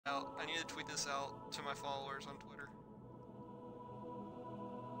out. I need to tweet this out to my followers on Twitter.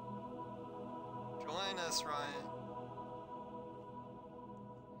 Join us, Ryan.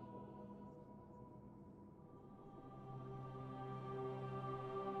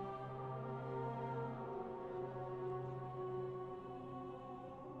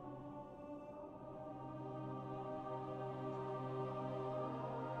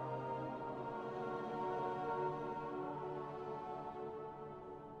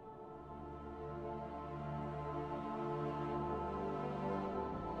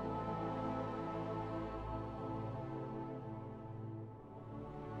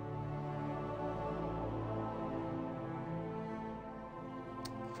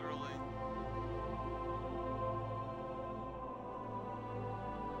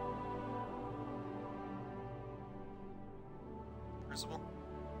 Crucible?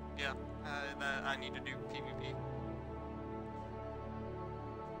 Yeah, I need to do PvP.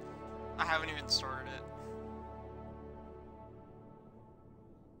 I haven't even started it.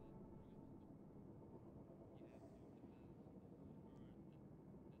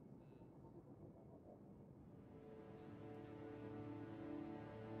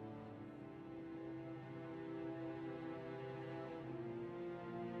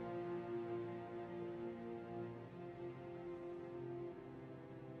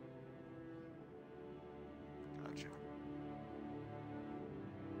 Gotcha.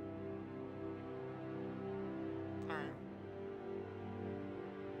 Alright.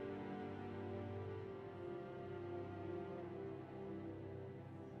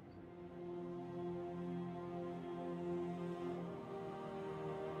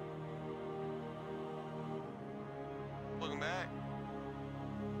 Welcome back.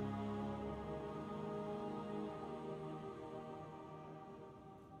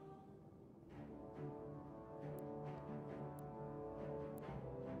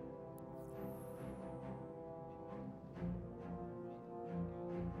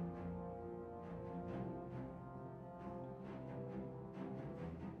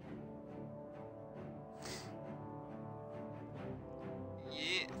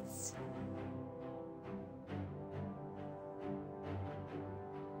 Yes.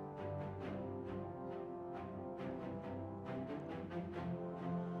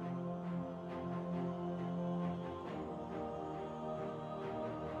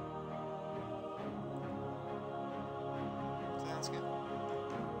 Sounds good.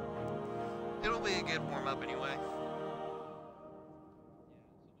 It'll be a good warm-up anyway.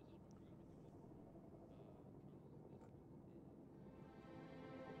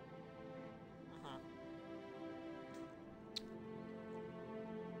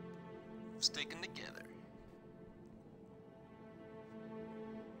 Sticking together.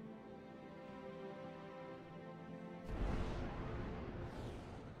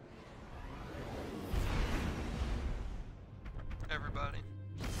 Everybody.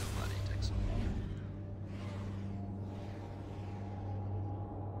 Nobody takes them.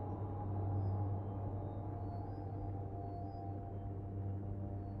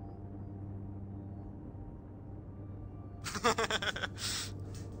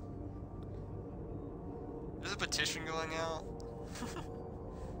 There's a petition going out.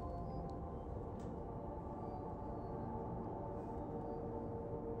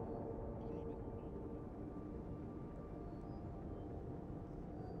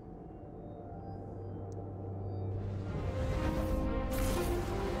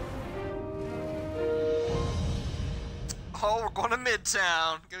 Oh, we're going to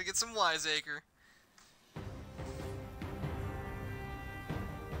Midtown. Gotta get some Wiseacre.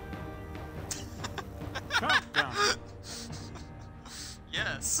 Countdown.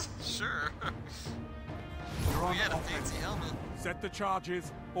 Yes, sure. You're on We had a offense. fancy helmet. Set the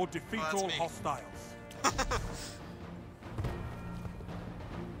charges or defeat Oh, that's all me. hostiles.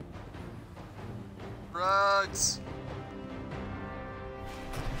 Rugs.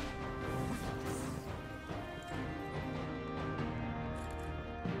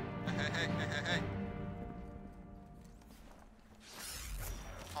 Hey.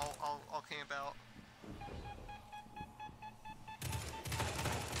 I'll camp out.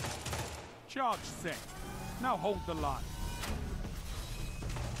 Charge set. Now hold the line.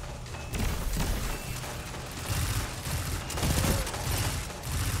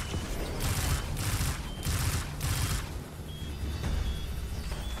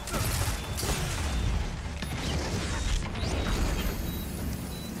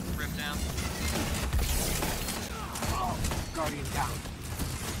 Rip down. Guardian down.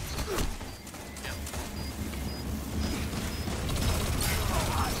 Yep.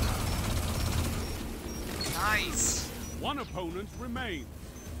 Nice. One opponent remains.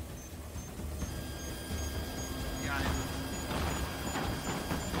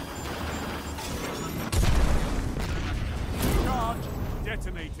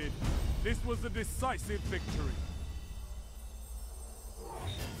 detonated. This was a decisive victory.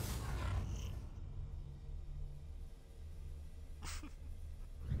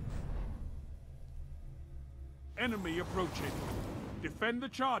 Enemy approaching. Defend the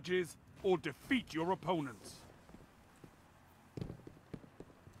charges or defeat your opponents.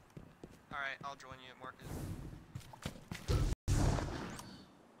 Alright, I'll join you at market.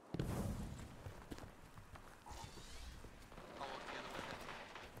 I'll look the other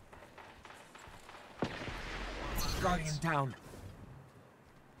way. Guardian down.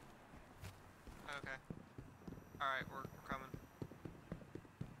 Okay. Alright, we're coming.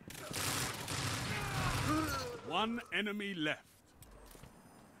 One enemy left.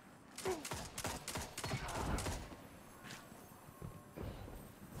 Hang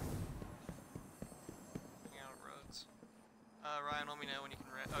out of roads. Ryan, let me know when you can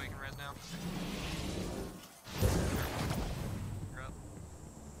res. Oh, you can res now? You're up.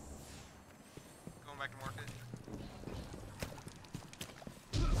 Going back to market.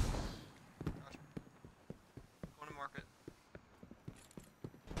 Gotcha. Going to market.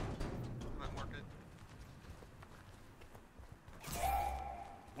 I'm at market.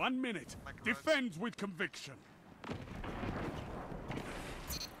 1 minute. Back to Defend with conviction.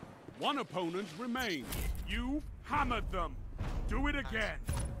 One opponent remains. You hammered them. Do it again.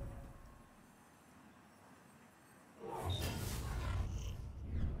 I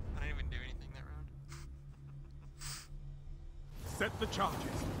didn't even do anything that round. Set the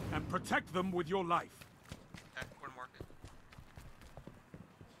charges and protect them with your life. Okay, we're to market.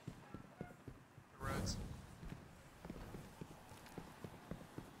 The roads.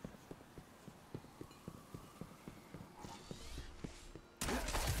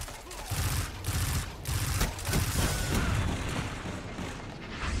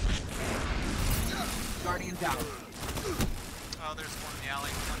 Guardian down. Oh, there's one in the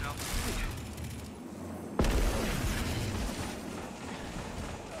alley. One up.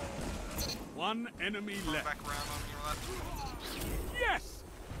 One enemy Going left. back around on your left. Yes!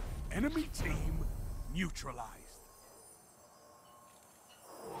 Enemy team neutralized.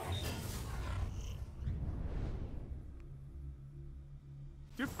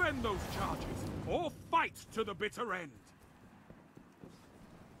 Defend those charges or fight to the bitter end.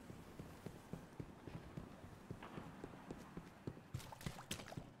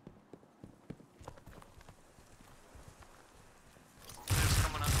 There's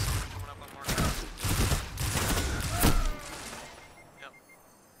someone coming up on market. Yep.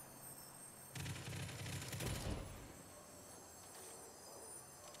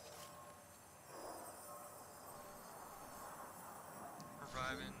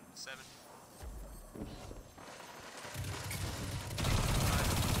 Reviving 7.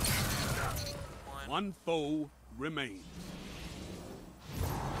 One. One foe remains.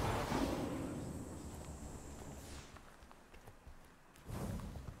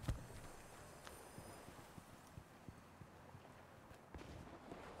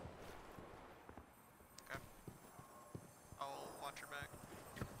 Okay. I'll watch your back.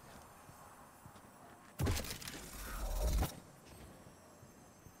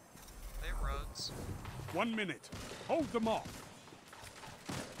 They have roads. 1 minute. Hold them off.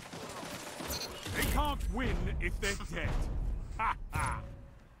 They can't win if they're dead. Ha ha!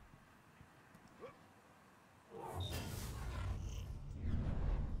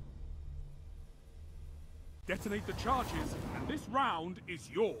 Detonate the charges, and this round is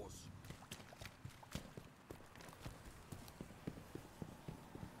yours.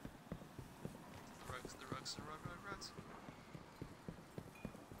 The roads, the roads, the roads.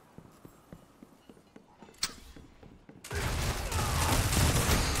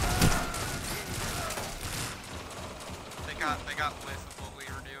 They got whiff of what we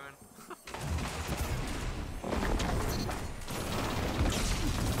were doing.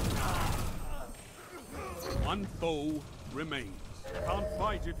 One foe remains. Can't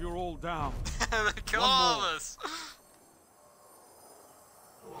fight if you're all down. Kill One all more. of us.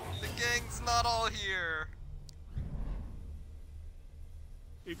 The gang's not all here.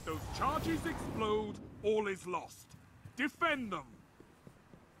 If those charges explode, all is lost. Defend them.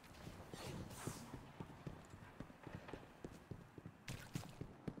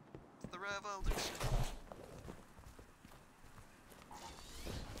 The revolution.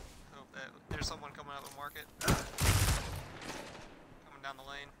 Oh, there's someone coming out of the market. Coming down the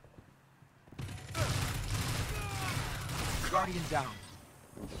lane. Guardian down.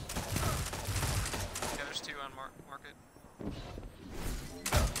 Yeah, there's 2 on market.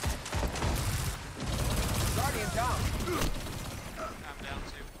 Guardian down. I'm down 2.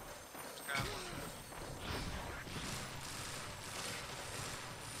 Just grab one.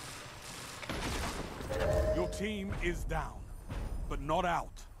 team is down, but not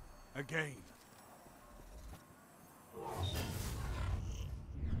out again.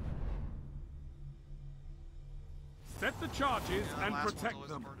 Set the charges Yeah, and last one's protect always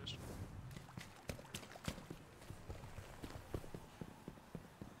the them. hardest.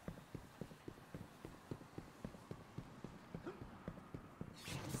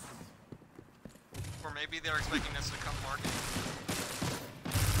 Or maybe they're expecting us to come market.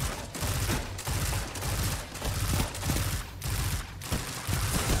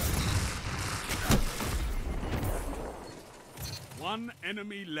 One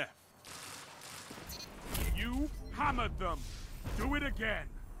enemy left. You hammered them. Do it again.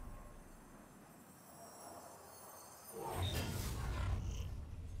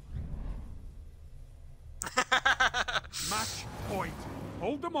 Match point.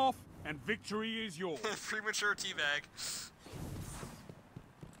 Hold them off, and victory is yours. Premature teabag.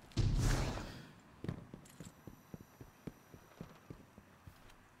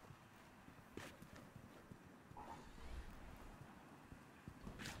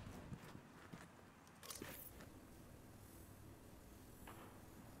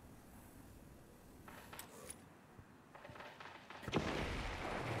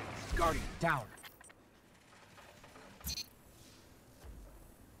 Guardian down.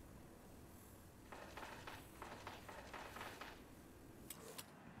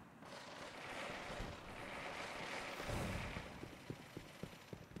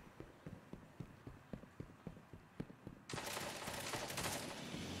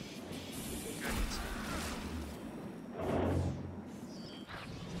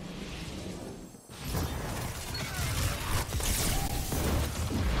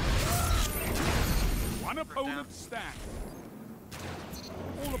 One opponent stands.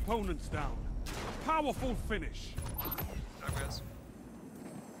 All opponents down. A powerful finish. Job, guys.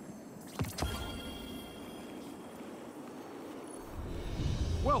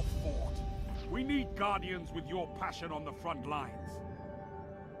 Well fought. We need Guardians with your passion on the front lines.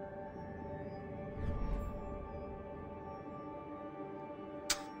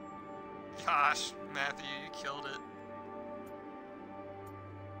 Gosh, Matthew, you killed it.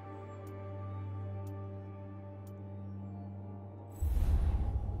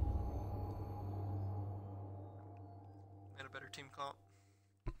 Made a better team comp.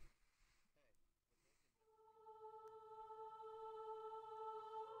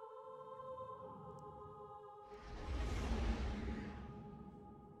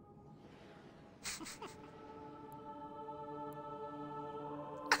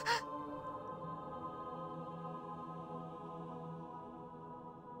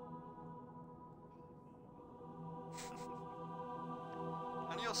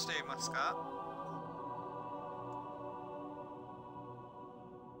 And you'll stay, mascot.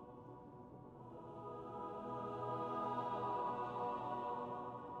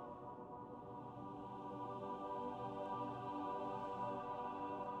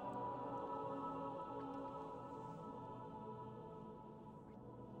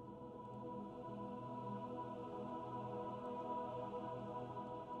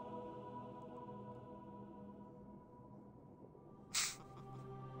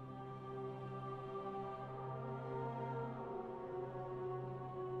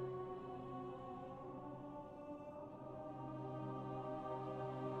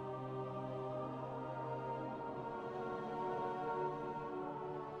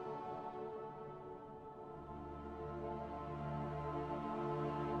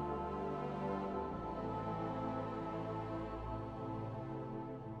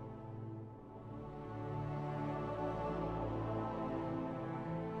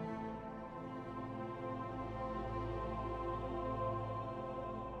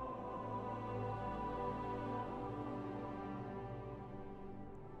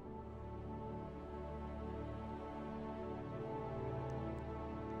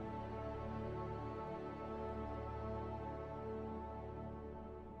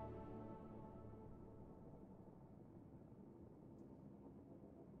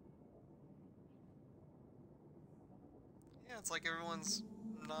 Yeah, it's like everyone's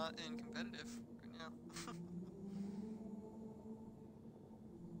not in competitive right now.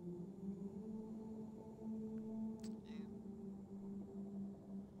 Yeah.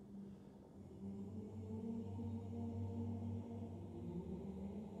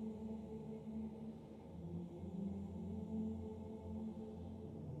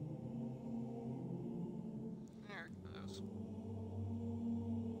 There it goes.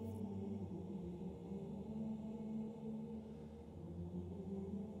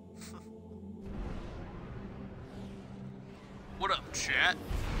 What up, chat?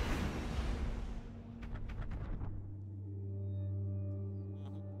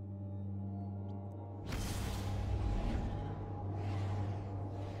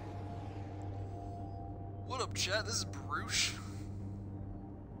 What up, chat? This is Baruch.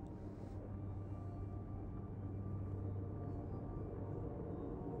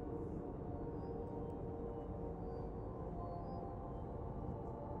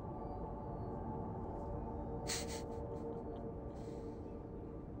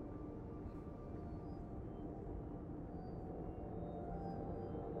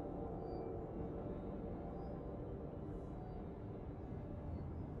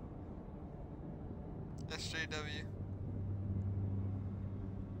 SJW.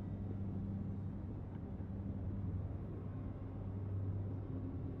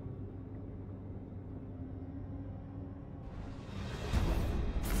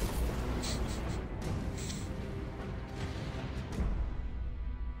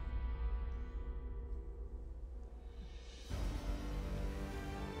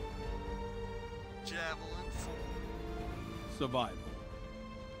 Javelin 4. Survival.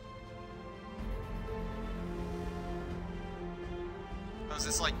 Oh, is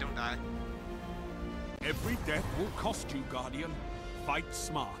this like don't die? Every death will cost you, Guardian. Fight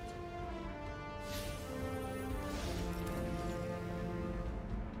smart.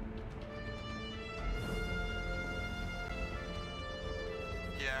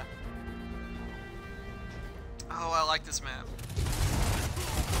 Yeah. Oh, I like this map.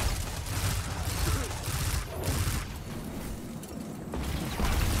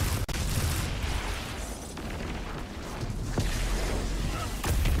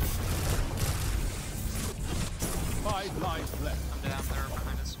 Lives left. I'm down there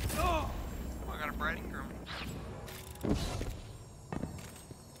behind us. Oh, I got a Bright Ingram.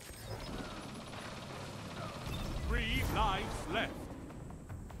 3 lives left.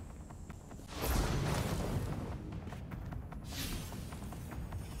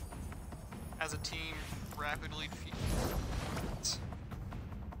 As a team, rapidly defeat.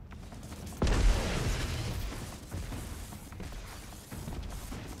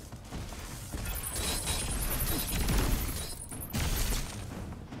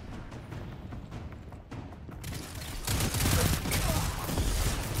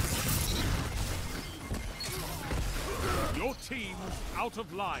 Your team's out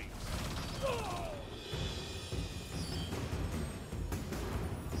of lives.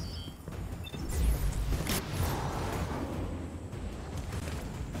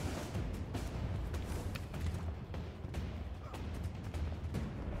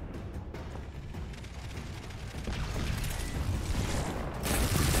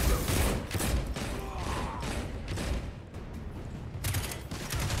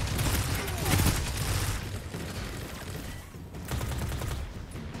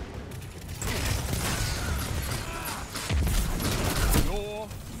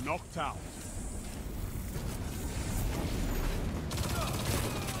 Knocked out.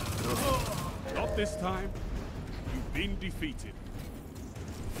 Not this time. You've been defeated.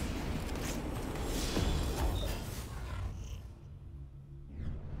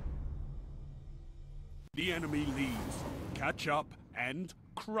 The enemy leaves. Catch up and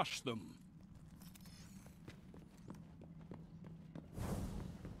crush them.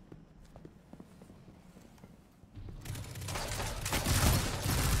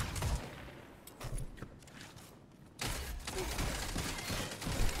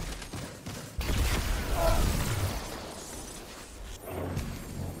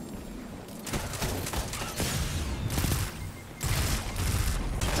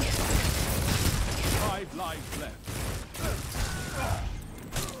 Lives left.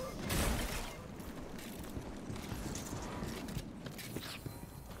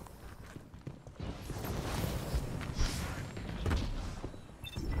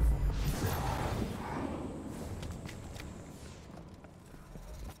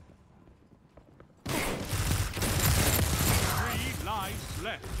 3 lives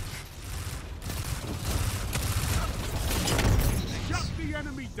left. Shut the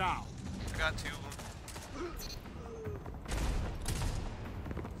enemy down. I got 2 of them.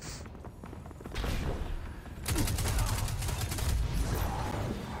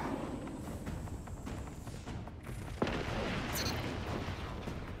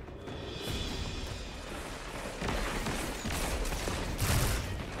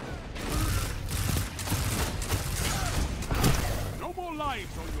 No more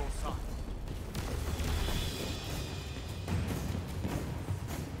lives on your side.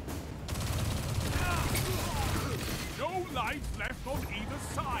 No lives left on either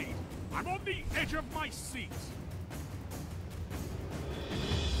side. I'm on the edge of my seat.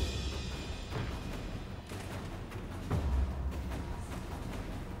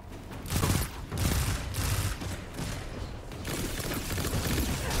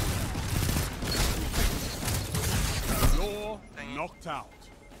 out.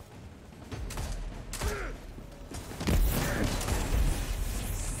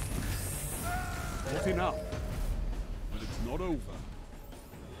 Not enough. But it's not over.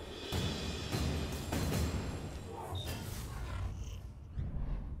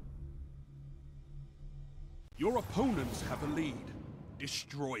 Your opponents have a lead.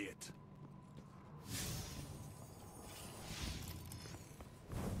 Destroy it.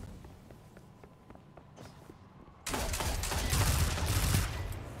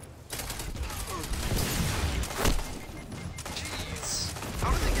 Jeez.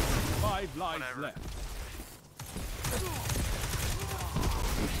 How did they get the... 5 lives Whatever. left.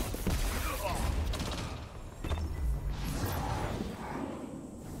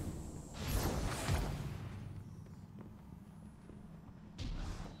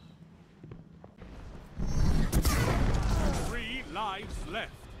 Lives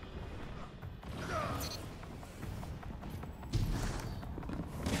left.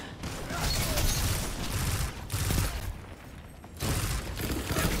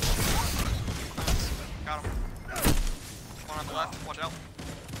 Got him. One on the left. Watch out.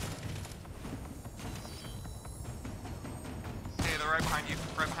 Hey, they're right behind you.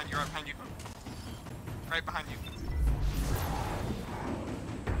 Right behind you. Right behind you. Right behind you.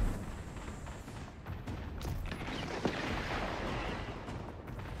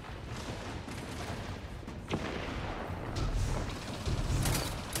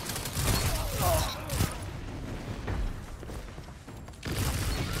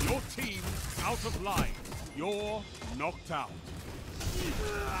 Out of line. You're knocked out.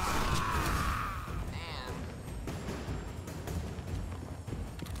 Man.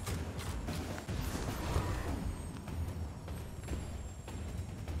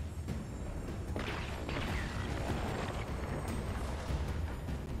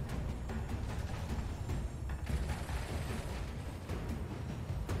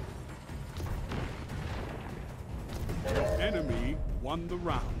 Your enemy won the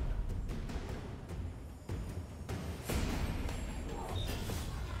round.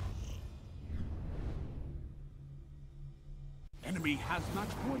 Enemy has match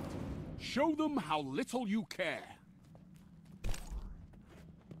point. Show them how little you care.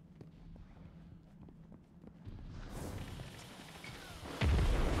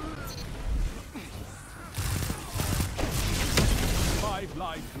 Five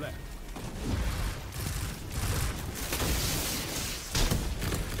lives left.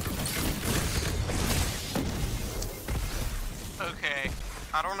 Okay,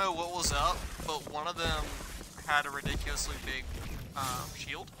 I don't know what was up, but one of them had a ridiculously big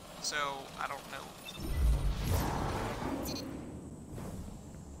shield, so I don't know.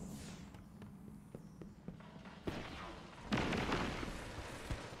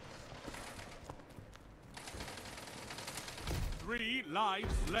 Three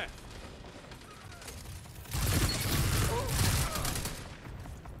lives left.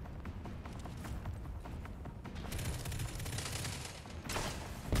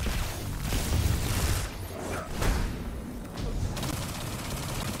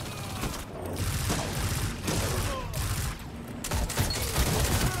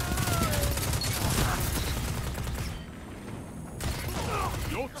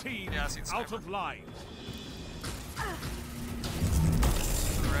 Your team Yeah, I see the out sniper. of line.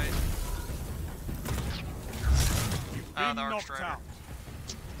 Right. You've been The Arc knocked Strider. out.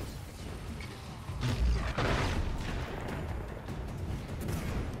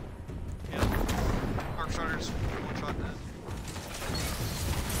 Yeah. Arc Strider's one shot dead.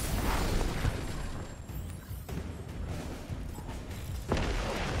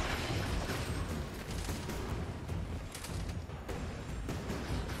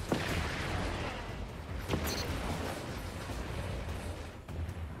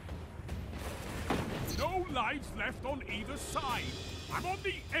 No lives left on either side. I'm on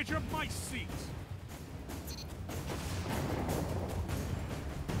the edge of my seat.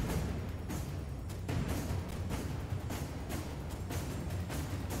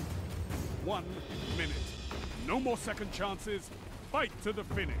 One minute. No more second chances. Fight to the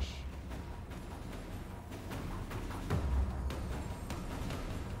finish.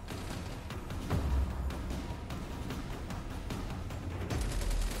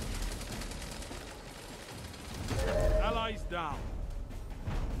 Allies down.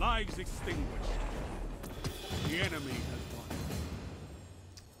 Lives extinguished. The enemy has won.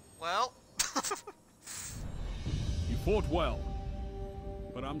 Well, You fought well,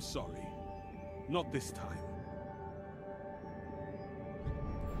 but I'm sorry. Not this time.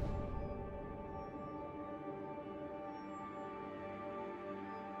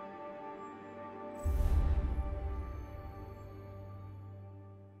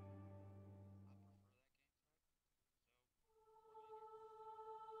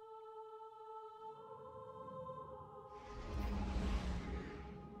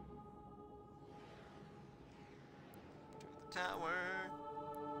 tower.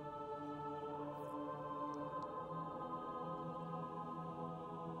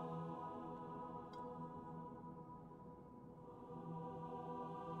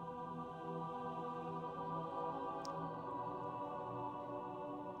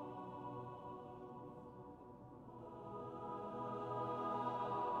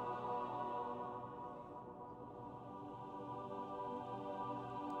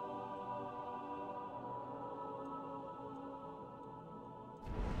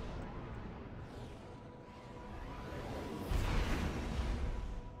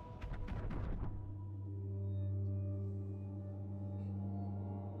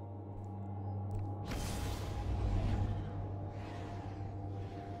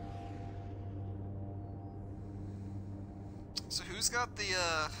 So who's got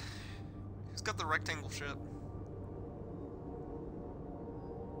the rectangle ship?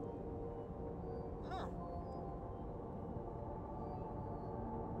 Oh.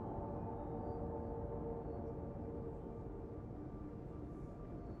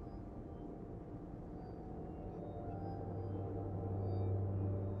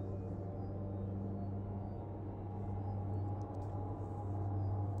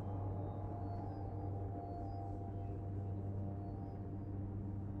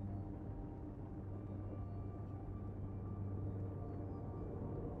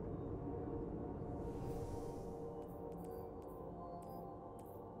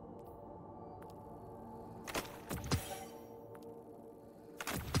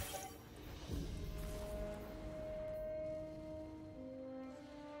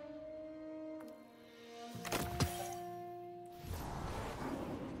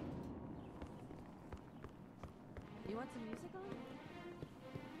 You want some music on?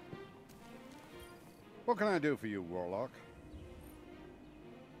 What can I do for you, Warlock?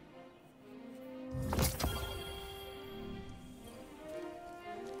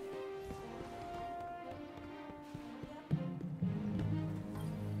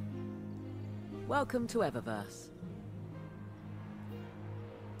 Welcome to Eververse.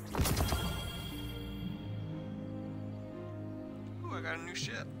 Ooh, I got a new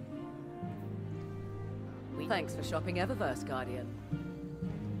ship. Thanks for shopping Eververse, Guardian.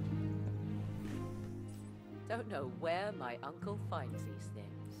 Don't know where my uncle finds these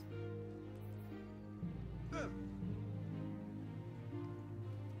things.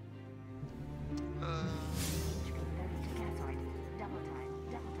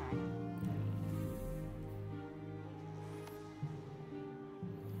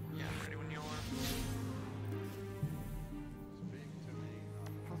 Yeah, I'm ready when you are.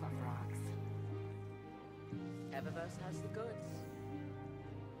 Full of rocks. Eververse has the goods.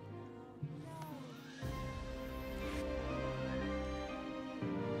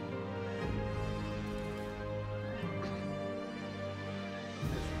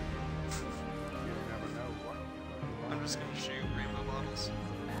 You never know what. I'm just gonna shoot rainbow bottles.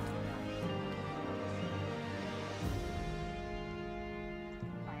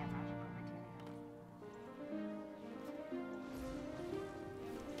 Biological material.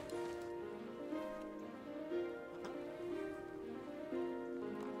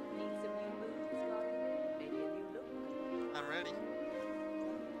 Need some new moves, Guardian? Maybe a new look? I'm ready.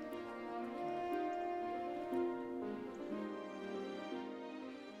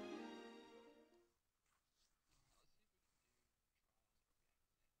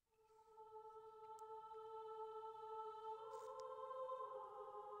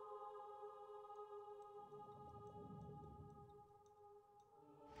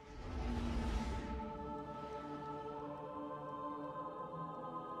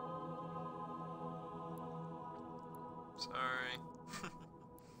 Sorry.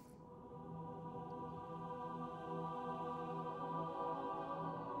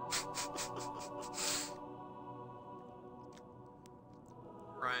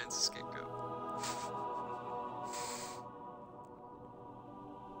 Ryan's a scapegoat.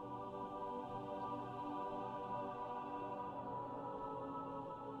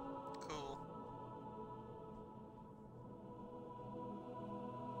 Cool.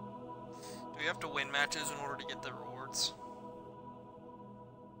 Do we have to win matches in order to get the rewards?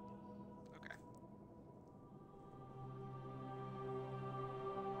 Okay.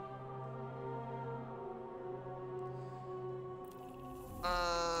 Uh,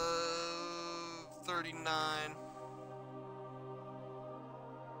 39.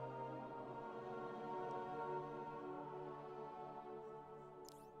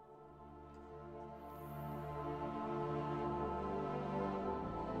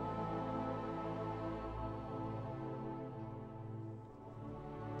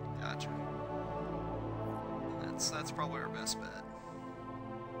 Gotcha. And That's probably our best bet.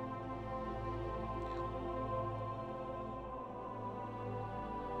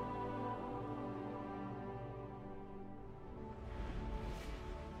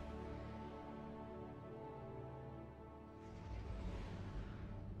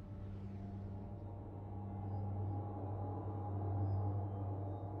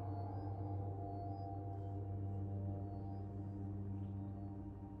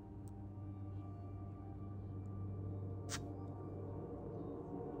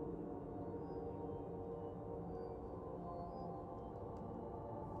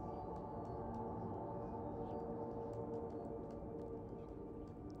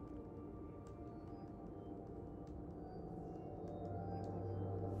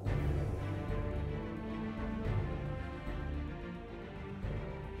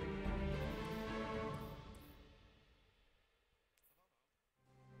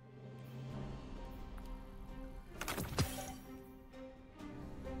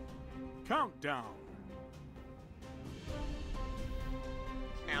 Countdown.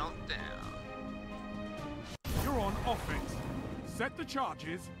 Countdown. You're on offense. Set the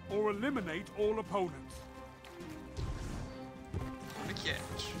charges or eliminate all opponents. The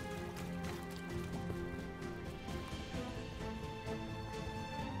catch.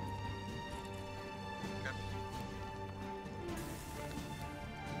 Okay.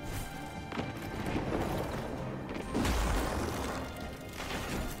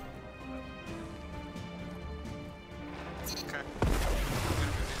 Okay.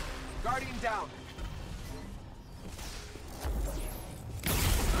 Guardian down.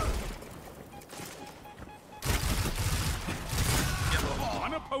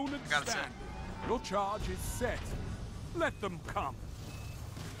 One opponent Got it set. standing. Your charge is set. Let them come.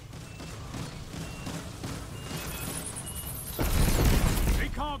 They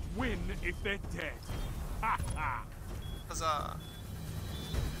can't win if they're dead. Ha ha! Huzzah.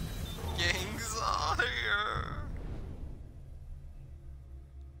 Gangs on here.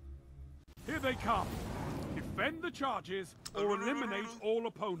 Here they come. Defend the charges or eliminate all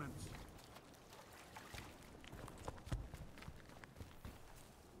opponents.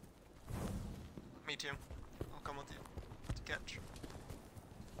 Me too. I'll come with you to catch.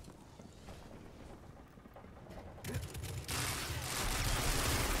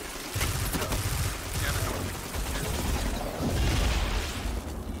 Yeah, they're coming.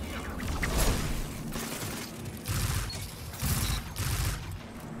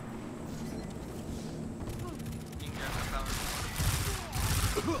 You can grab that power.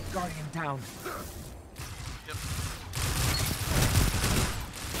 Guardian down. Yep.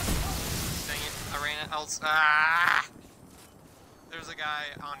 Dang it, I ran it. Ah! There's a guy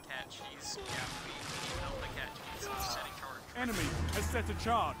on catch. He's, yeah, we held the catch. He's setting charge. Enemy has set a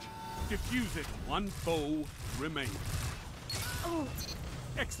charge. Defuse it. One foe remains.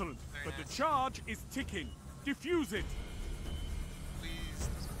 Excellent. Very But nice. the charge is ticking. Defuse it. Please.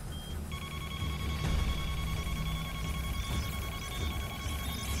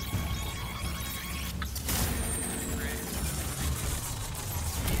 Great.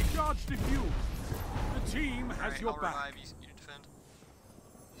 Charge defused. The team has Alright, your I'll back. revive you. You defend.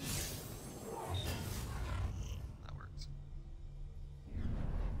 That works.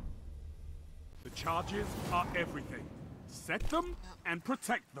 The charges are everything. Set them and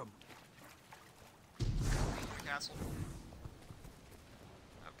protect them. Castle.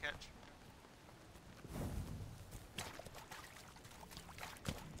 No catch.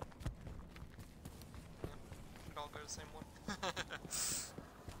 Should all go to the same one.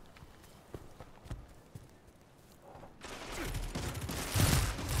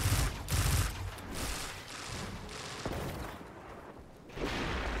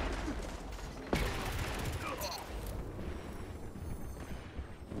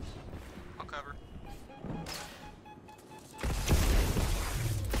 I'll cover.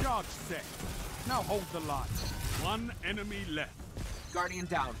 Charge set. Now hold the line. One enemy left. Guardian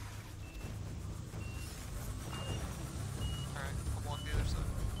down. Alright, I'll block the other side.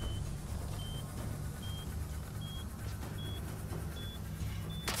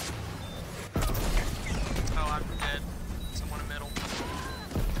 Oh, I'm dead. Someone in the middle.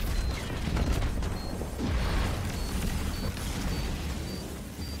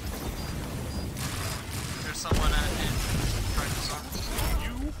 There's someone at it. Trying to stop.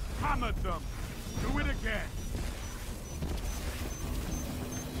 You hammered them. Do it again.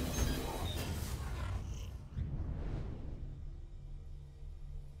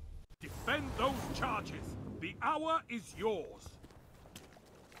 Defend those charges. The hour is yours.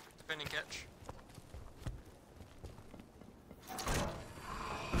 Defending catch.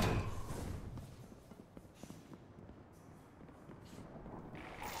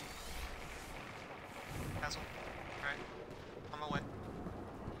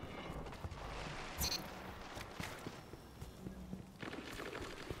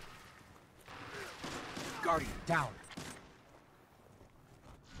 Guardian, down.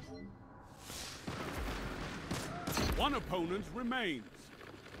 One opponent remains.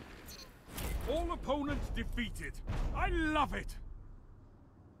 All opponents defeated. I love it.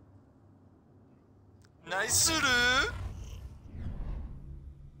 Nice.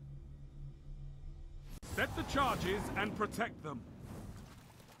 Set the charges and protect them.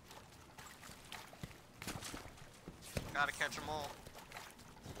 Gotta catch them all.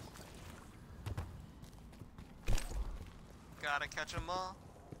 Gotta catch them all.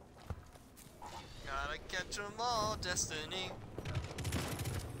 Gotta catch them all, Destiny.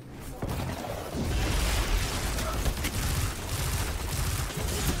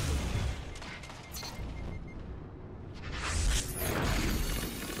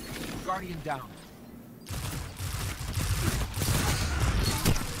 Guardian down.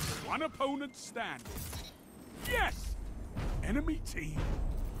 One opponent standing. Yes! Enemy team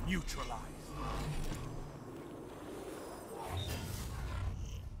neutralized.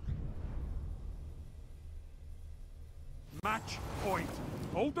 Match point.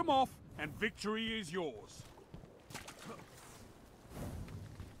 Hold them off and victory is yours.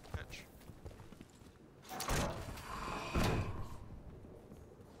 Catch.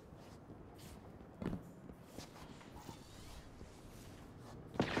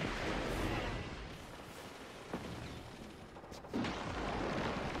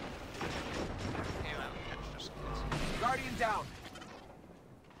 Aim out, catch just in case. Guardian down.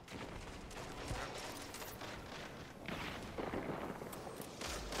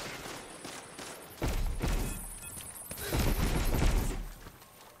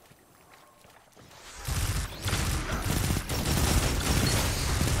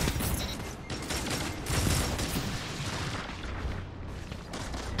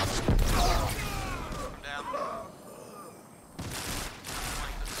 Down.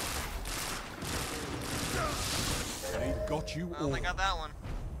 They've got you Well, all. they got that one.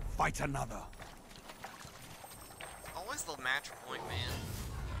 Fight another. Always the match point, man.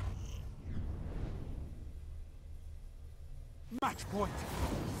 Match point.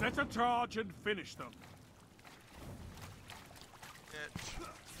 Set a charge and finish them. Catch.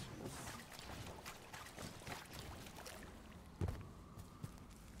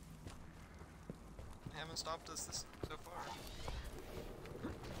 Haven't stopped us this so far.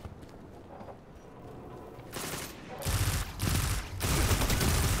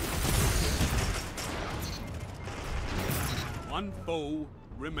 One foe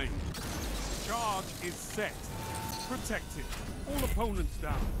remains. Charge is set. Protected. All opponents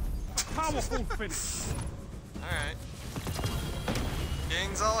down. Powerful finish. Alright.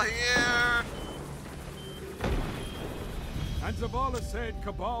 Gang's all here! And Zavala said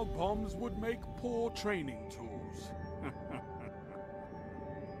Cabal bombs would make poor training tools.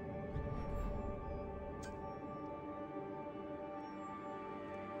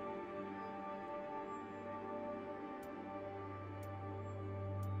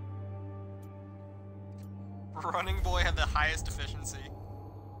 Running Boy had the highest efficiency.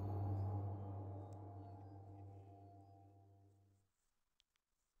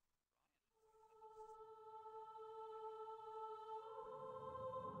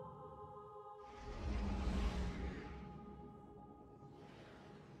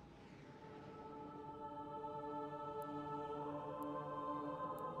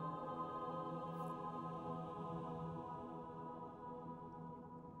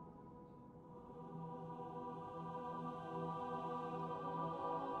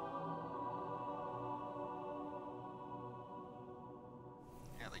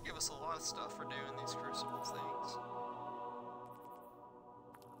 Yeah, they give us a lot of stuff for doing these Crucible things.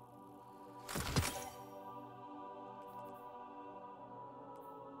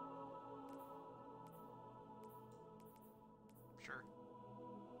 Sure.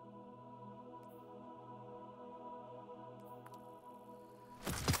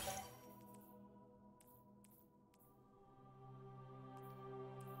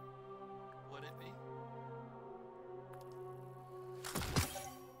 Would it be?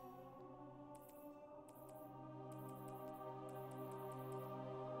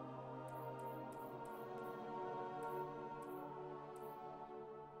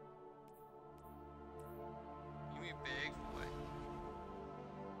 You mean big boy?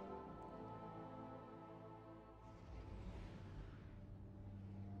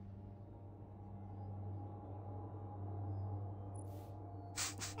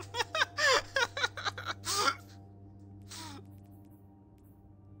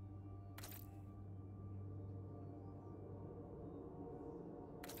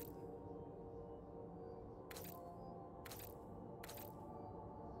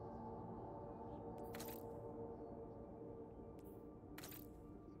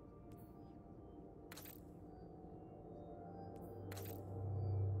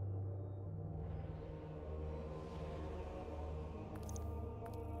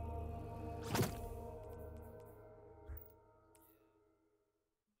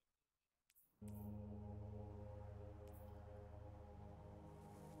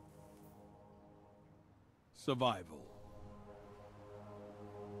 survival.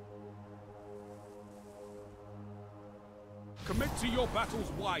 Commit to your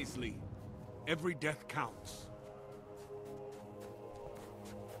battles wisely. Every death counts.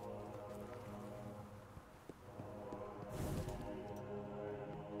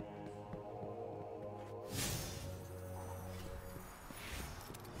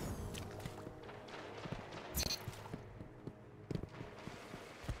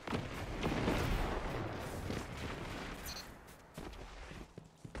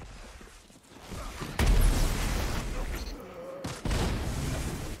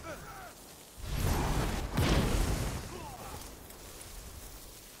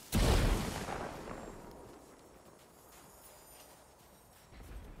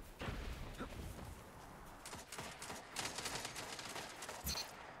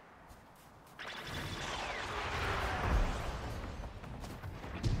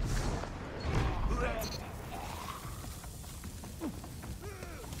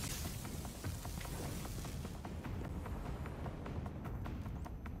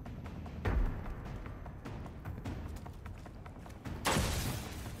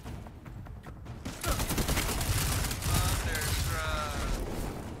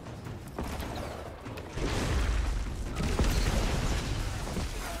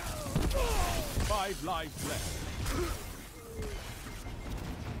 Five lives left.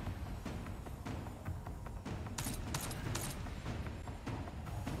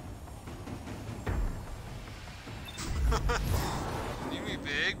 You me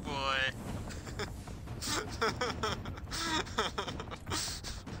big boy.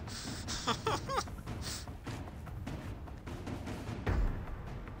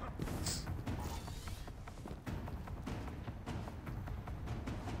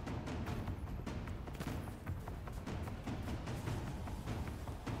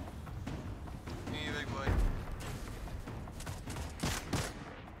 Me big boy.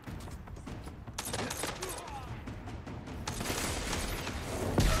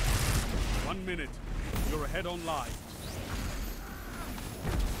 1 minute. You're ahead on lives.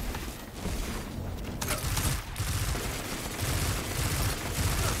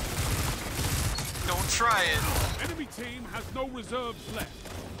 Don't try it. Enemy team has no reserves left.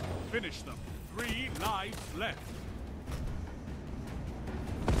 Finish them. 3 lives left.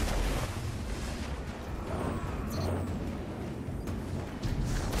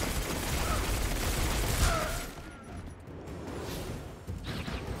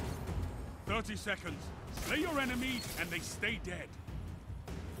 Seconds. Slay your enemies and they stay dead.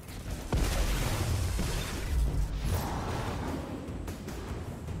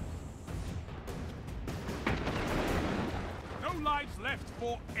 No lives left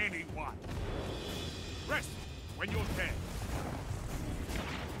for anyone. Rest when you're dead.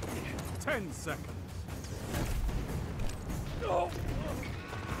 10 seconds.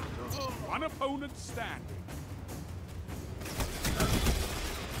 One opponent standing.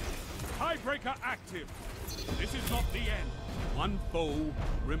 Tiebreaker active. This is not the end. One foe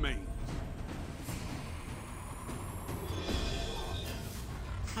remains.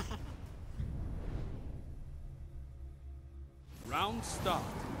 Round start.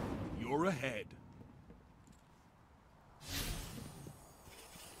 You're ahead.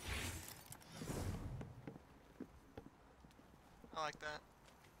 I like that.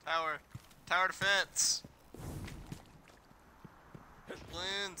 Tower defense.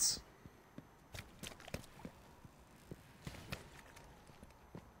 Balloons.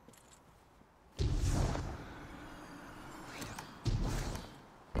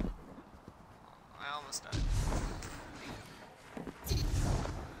 I almost died.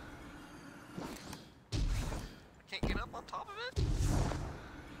 I can't get up on top of it?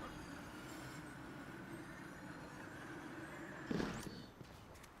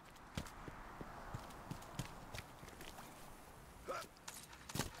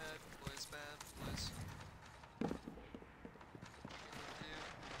 Bad boys.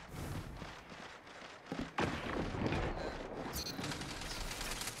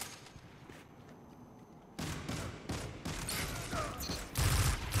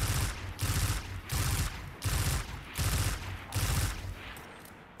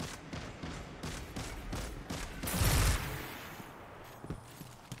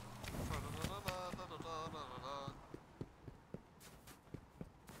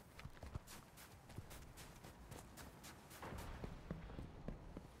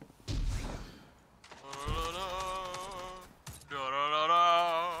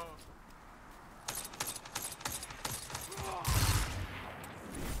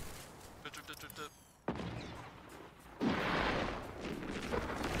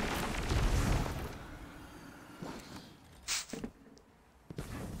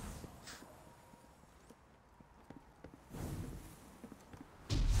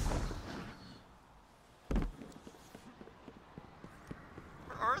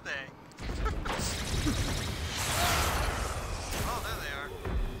 are they? Oh, there they are.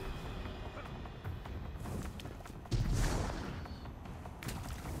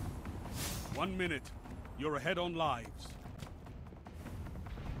 1 minute. You're ahead on lives.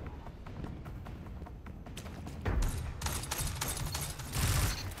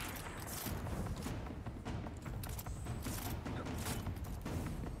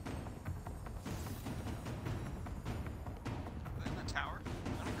 Are they in the tower? I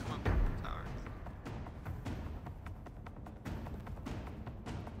want to come up to the tower.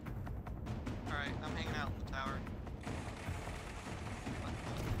 Alright, I'm hanging out in the tower.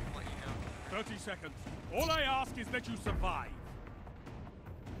 Let you know. 30 seconds. All I ask is that you survive.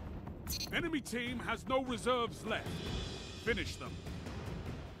 Enemy team has no reserves left. Finish them.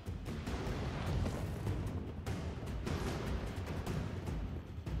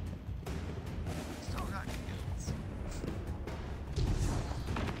 Still got kills.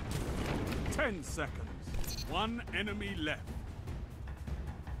 10 seconds. 1 enemy left.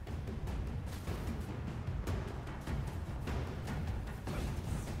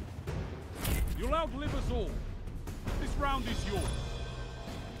 You'll outlive us all. This round is yours.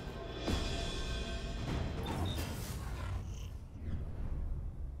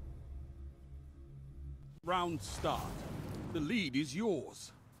 Round start. The lead is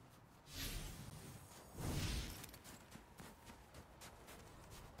yours.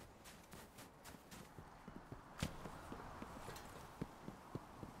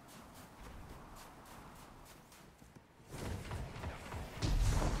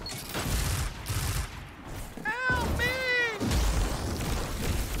 Help me!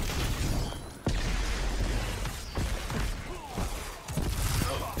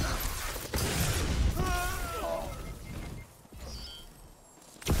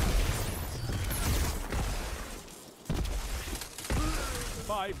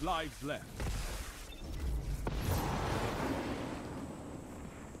 5 lives left.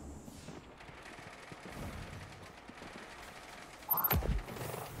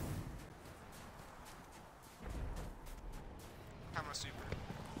 I'm a super.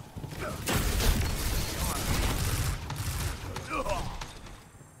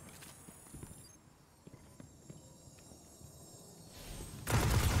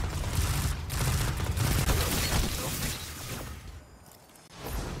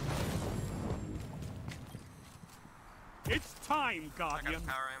 It's time, I got Guardian.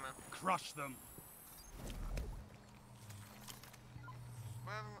 power ammo. Crush them.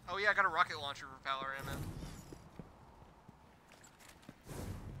 Well, oh yeah, I got a rocket launcher for power ammo.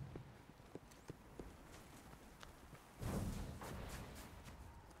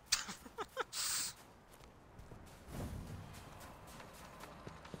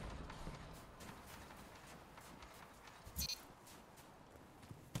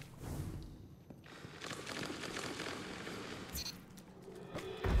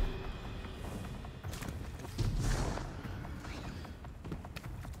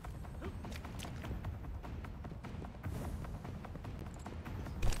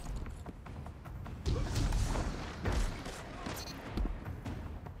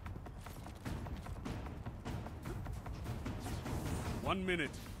 One minute.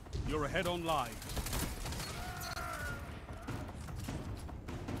 You're ahead on live.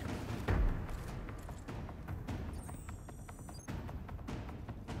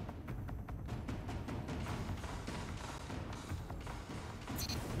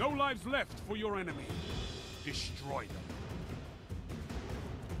 No lives left for your enemy. Destroy them.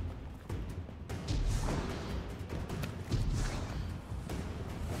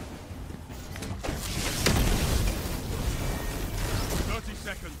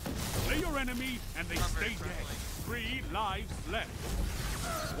 Seconds. Slay your enemy and they Not stay very friendly. dead. 3 lives left.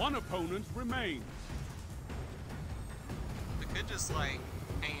 1 opponent remains. We could just like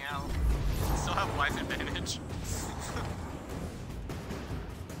hang out. Still have life advantage.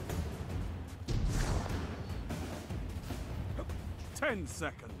 10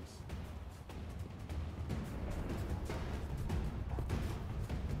 seconds.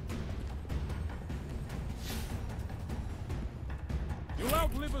 You'll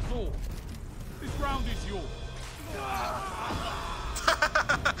outlive us all. This round is yours.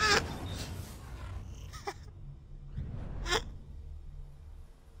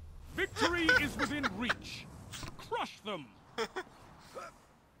 Victory is within reach. Crush them.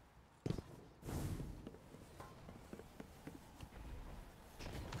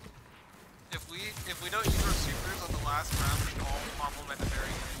 If we don't use our supers on the last round, we can all pop them at the very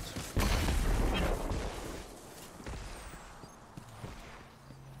end.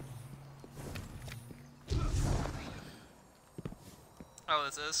 Oh,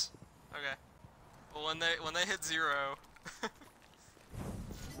 this is? Okay. Well, when they hit 0.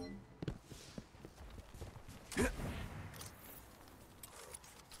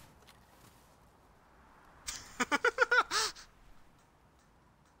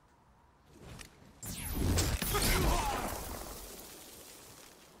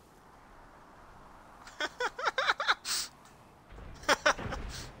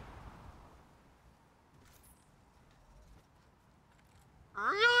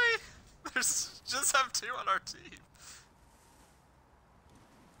 Really? There's just have 2 on our team.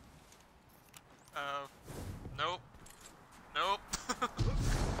 Nope. Nope.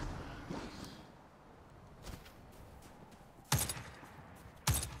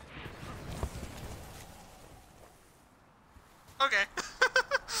 Okay.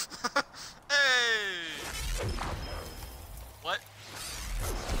 Hey! What?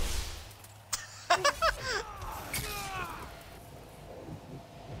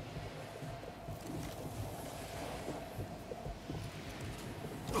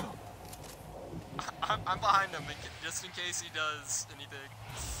 I'm behind him, just in case he does anything.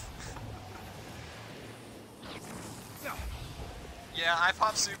 Yeah, I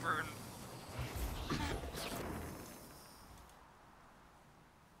pop super and...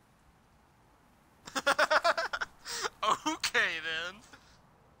 Okay, then.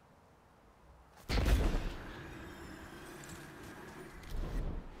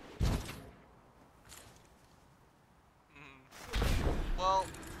 Well...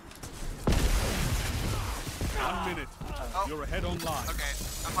 1 minute. Oh. You're ahead on live. Okay,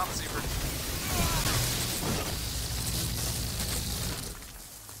 I'm popping super.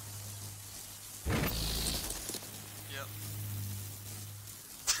 Yep.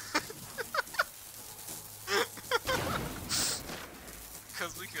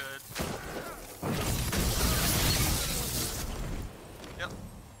 Cause we could. Yep.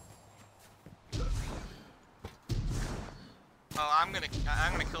 Oh, I'm gonna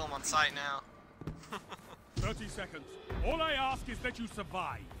kill him on sight now. 30 seconds. All I ask is that you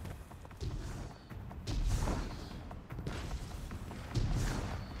survive.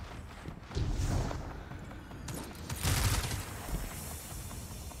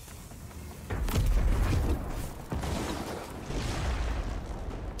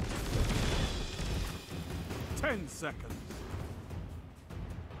 Ten seconds.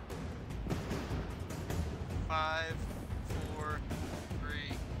 5, 4, 3,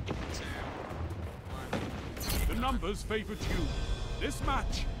 2, 1. The numbers favored you. This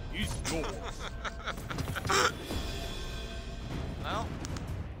match is yours. Well,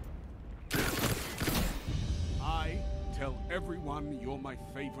 I tell everyone you're my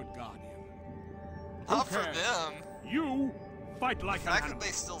favorite guardian. not for Okay. them. You fight like The an fact that animal.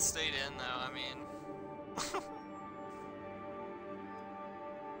 they still stayed in, though, I mean...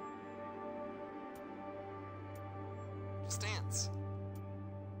 Just dance.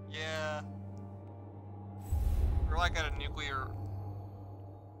 Yeah. We're like at a nuclear...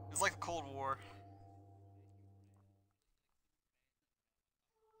 It's like the Cold War.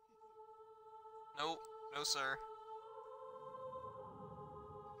 Nope. No, sir.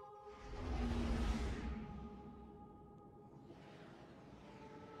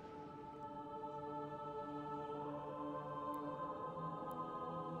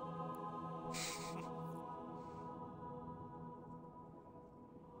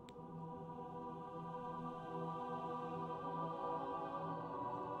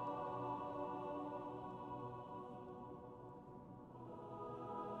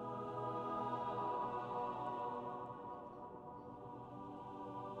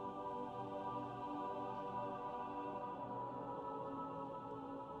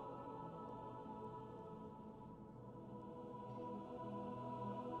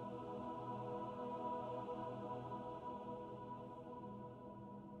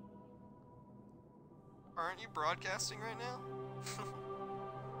 Aren't you broadcasting right now?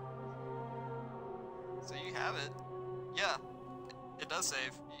 So you have it. Yeah, it does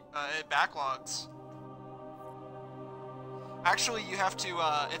save. It backlogs. Actually, you have to,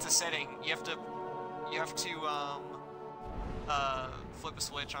 it's a setting. You have to, flip a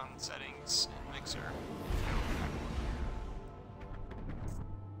switch on settings in Mixer.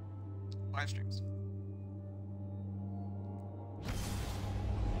 Live streams.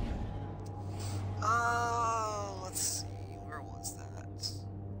 Let's see, where was that?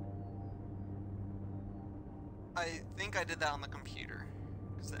 I think I did that on the computer,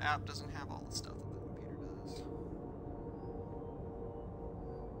 because the app doesn't have all the stuff that the computer does.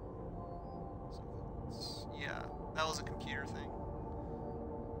 So yeah, that was a computer thing.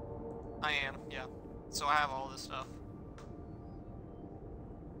 I am, yeah. So I have all this stuff.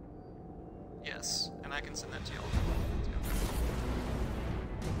 Yes, and I can send that to y'all.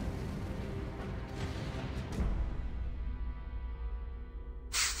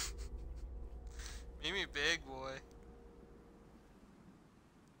 Mimi big boy.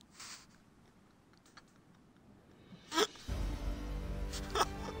 That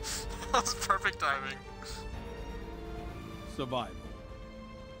was perfect timing. Survival.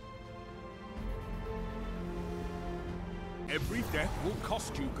 Every death will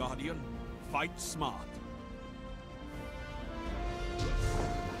cost you, Guardian. Fight smart.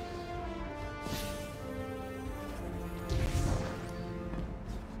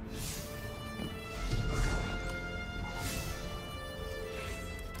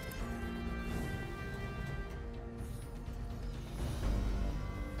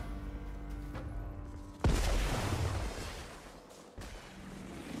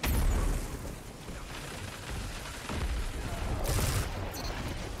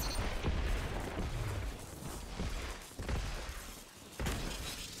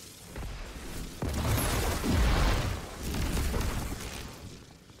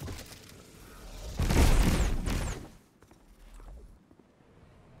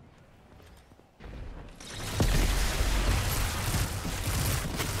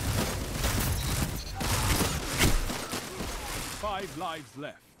 Five lives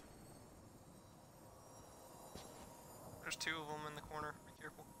left. There's two of them in the corner. Be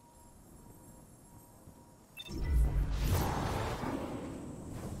careful.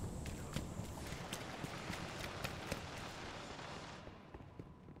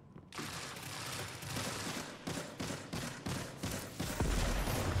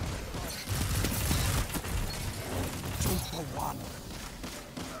 Two for one.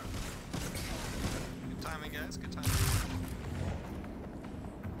 Good timing, guys. Good timing.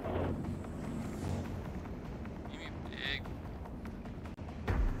 Mimi big.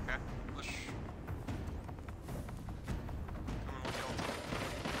 Okay, push. Coming with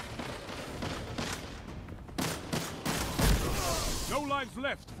y'all. No lives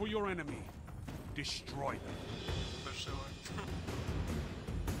left for your enemy. Destroy them. Push so hard.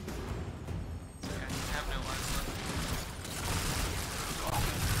 Okay, I have no lives left.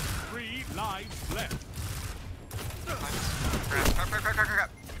 3 lives left. Crap, crap, crap, crap, crap,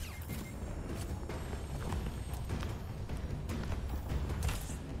 crap.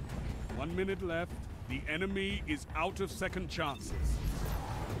 One minute left. The enemy is out of second chances.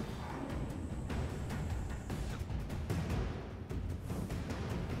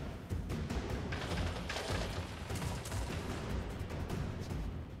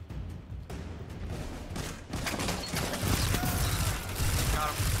 Got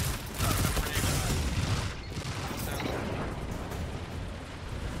him.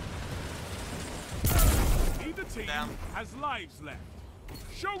 Neither team Down. has lives left.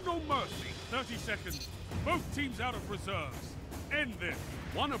 Show no mercy. 30 seconds. Both teams out of reserves. End this.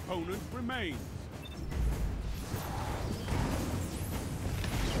 One opponent remains.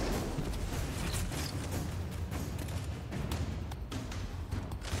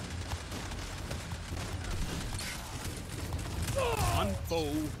 One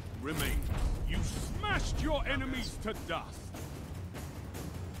foe remains. You smashed your enemies to dust.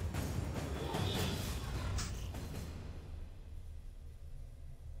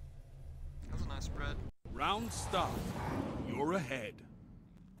 That was a nice spread. Round start. You're ahead.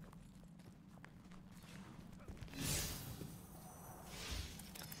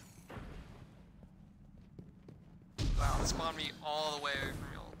 Wow, it spawned me all the way away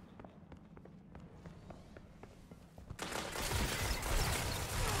from y'all.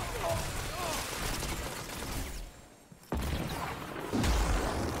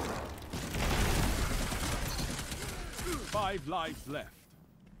 Five lives left.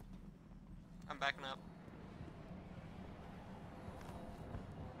 I'm backing up.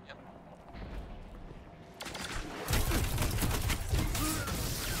 Yep.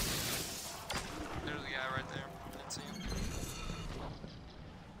 There's the guy right there. Didn't see him.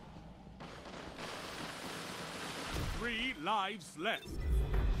 Three lives left.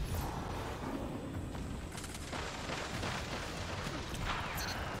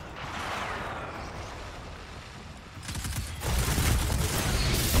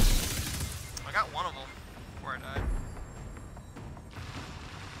 I got one of them before I died.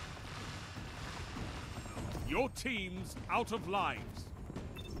 Your team's out of lives.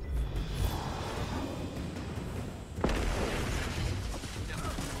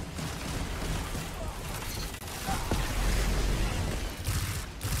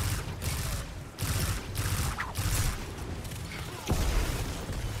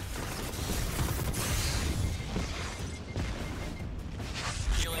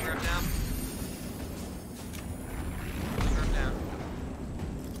 Healing right now.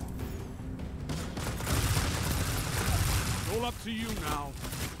 up to you now.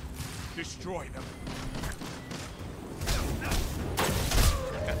 Destroy them.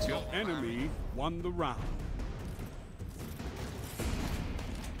 Got two Your of them. enemy won the round.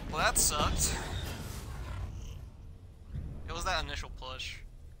 Well, that sucked. It was that initial push.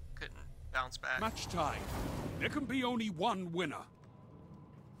 Couldn't bounce back. Match tied. There can be only one winner.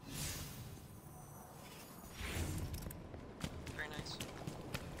 Very nice.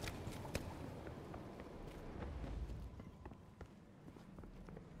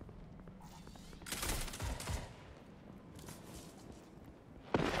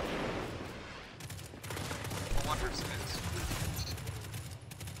 I wonder if it is.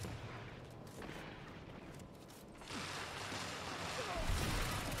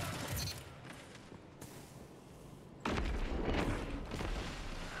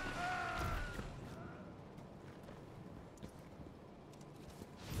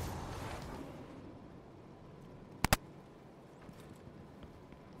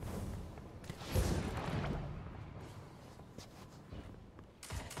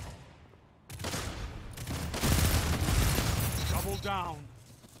 Double down.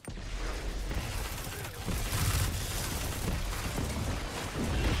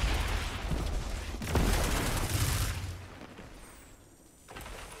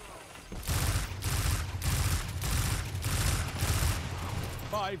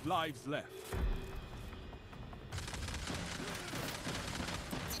 Five lives left.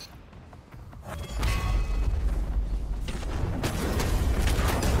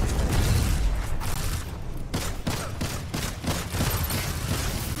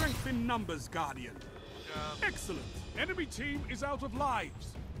 Strength in numbers, Guardian. Excellent. Enemy team is out of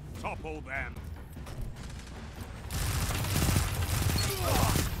lives. Topple them.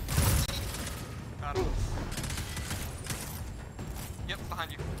 Got him. Yep,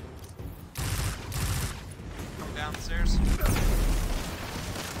 behind you. Come down the stairs.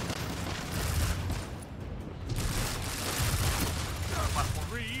 Platform.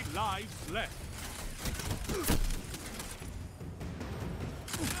 3 lives left.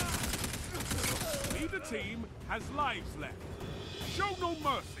 Neither team has lives left. Show no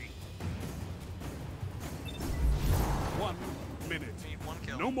mercy. 1 minute. Need one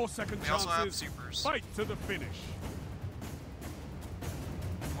kill. No more second We also have chances. supers. Fight to the finish.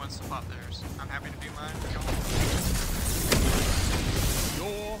 Who wants to pop theirs? I'm happy to do mine. Go.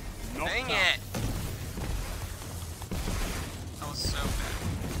 You're knocked Dang out. it! That was so bad.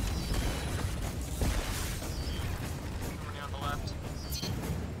 Somebody on the left.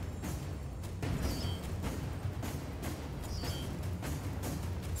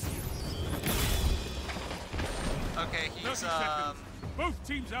 Okay, 30 he's seconds. Both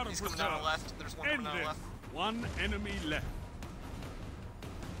teams out of he's coming down reserve. the left. There's one End coming down the this. left. One enemy left.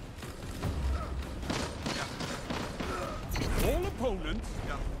 Yeah. All opponents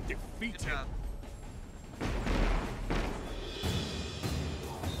Yeah. Good defeated. job.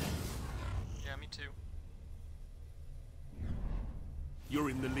 Yeah, me too. You're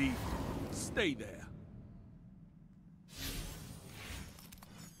in the lead. Stay there.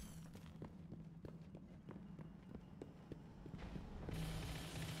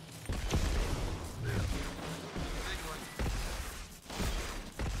 Big one.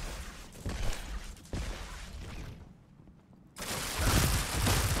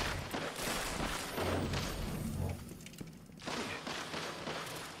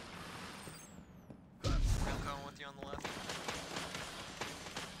 I'm coming with you on the left.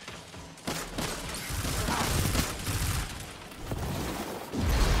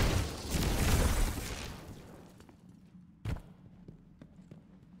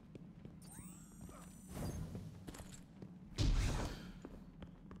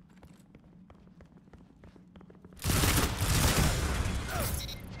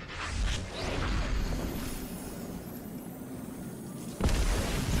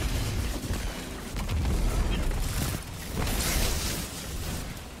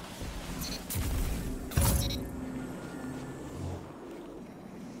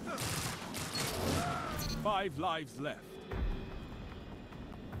 Five lives left.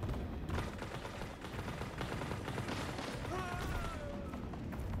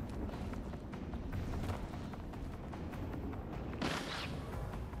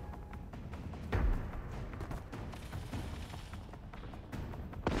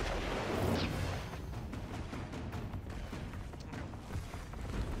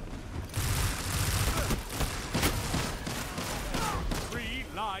 Three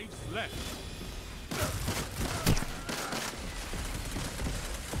lives left.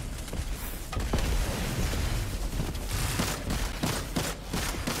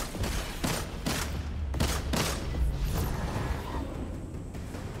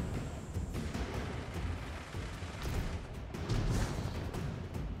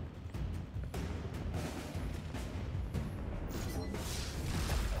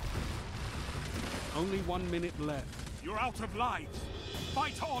 Only 1 minute left. You're out of lives.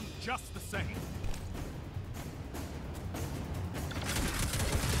 Fight on just the same.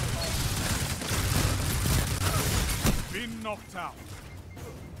 Been knocked out.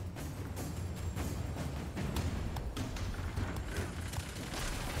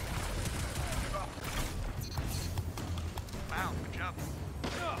 Wow, good job.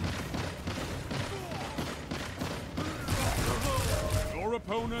 Your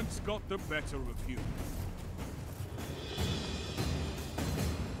opponent's got the better of you.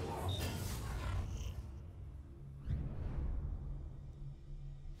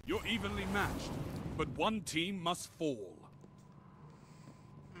 You're evenly matched, but one team must fall.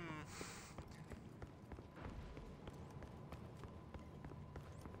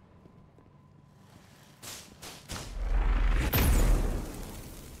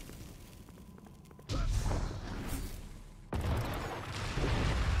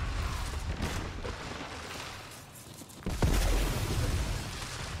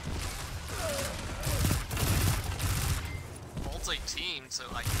 Multi-team, so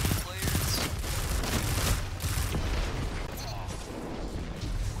like 8 players.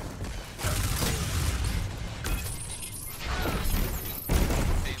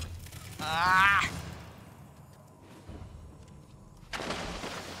 Damn it. Ah!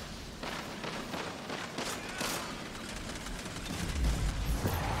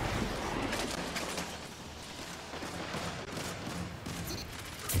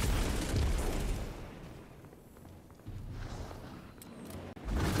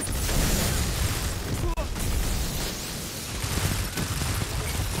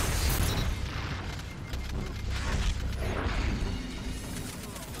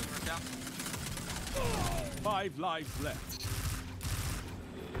 Down. 5 lives left.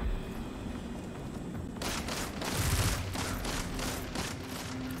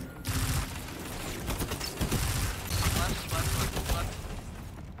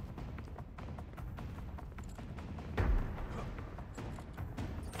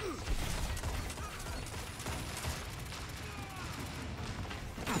 Left.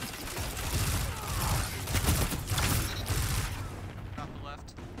 Got the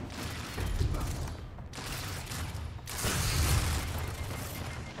left.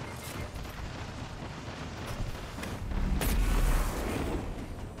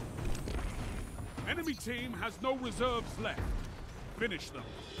 Enemy team has no reserves left. Finish them.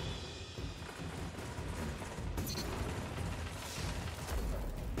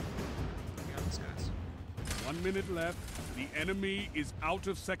 We got these guys. 1 minute left. The enemy is out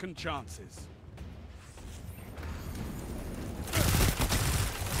of second chances.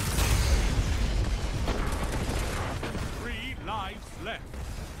 Three lives left.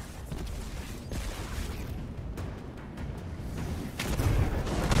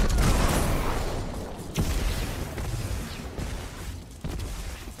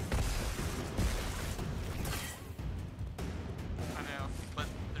 I know, but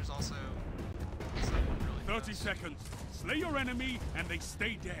there's also someone really 30 fast. seconds. Slay your enemy and they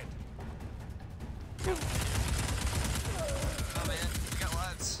stay dead. Oh man, we got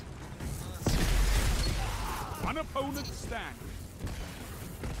lives. One opponent standing.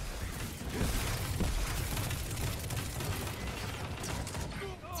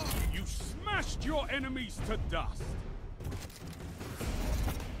 You smashed your enemies to dust.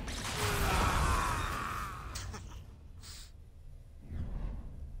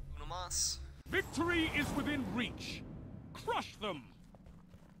 Uno mas. Victory is within reach. Crush them.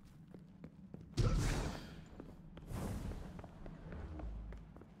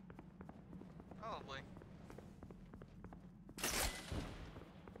 Probably.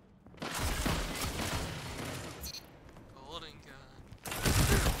 Golden gun.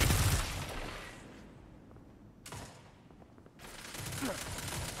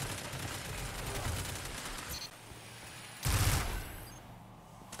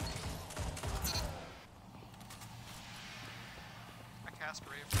 I cast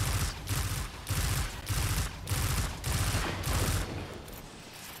Brave.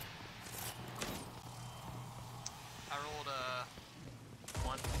 I rolled a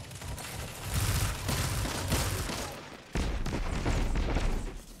 1.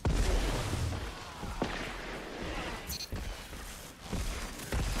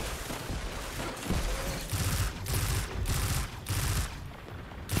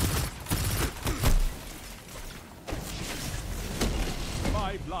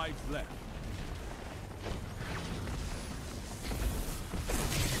 Five lives left.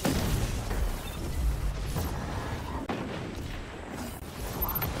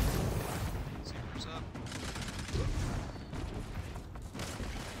 Supers up.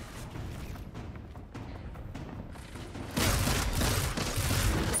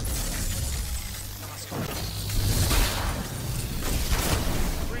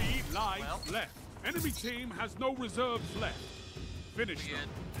 lives Well. left. Enemy team has no reserves left. Finish We them.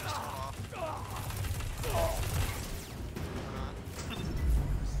 good. Just hold off.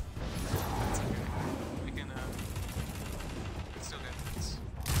 It's okay. We can still get this.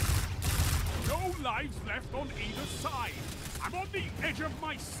 No lives left on either side. I'm on the edge of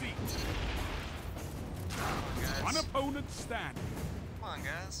my seat. Come on, guys. One opponent standing. Come on,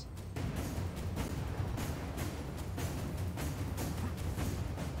 guys.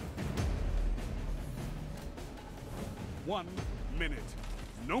 1 minute.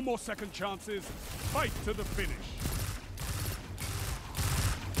 No more second chances. Fight to the finish.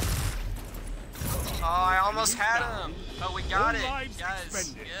 Oh, I almost had him. Oh, we got All it. lives Guys,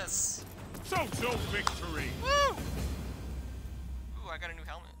 expended. yes. Social victory. Woo! Ooh, I got a new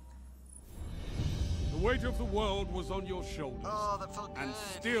helmet. The weight of the world was on your shoulders. Oh, that felt good. And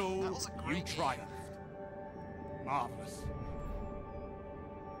still, that was a you great game. triumphed. Marvelous.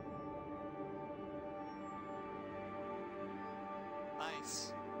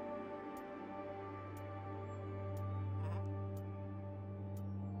 Nice.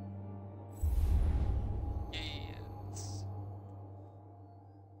 Yes.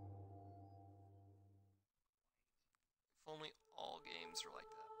 If only all games were like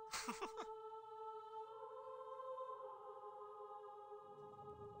that.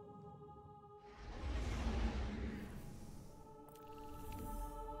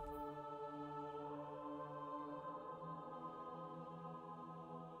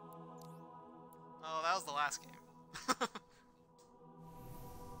 Oh, that was the last game.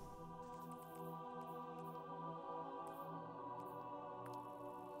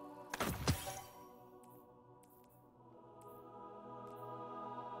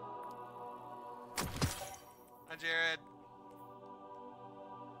 Hi, Jared.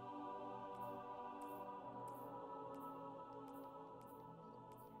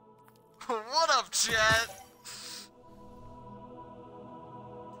 What up, chat?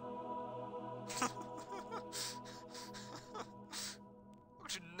 Welcome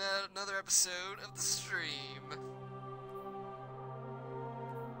to another episode of the stream.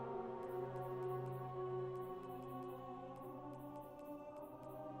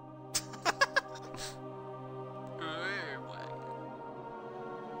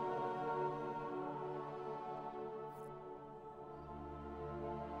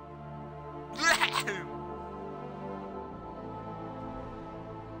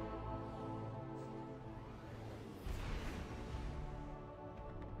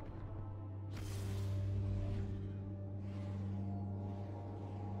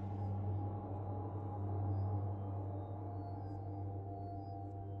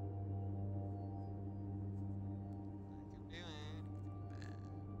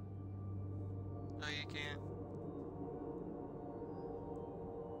 No, you can't.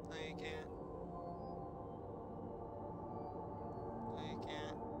 No, you can't. No, you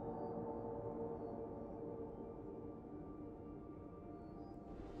can't.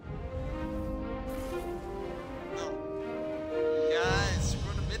 No. Guys,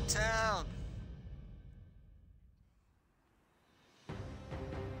 we're going to Midtown.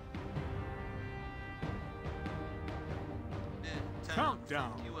 Midtown.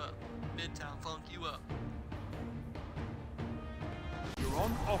 Countdown. Funk you up. Midtown, funk you up. You're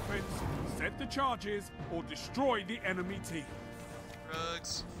on offense. Set the charges or destroy the enemy team.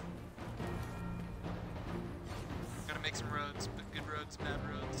 Rugs. Gotta make some roads, but good roads, bad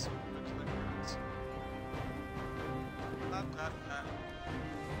roads. Good roads. Blah, blah, blah.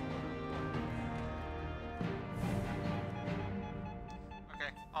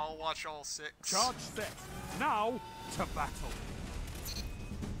 Okay, I'll watch all 6. Charge set. Now to battle.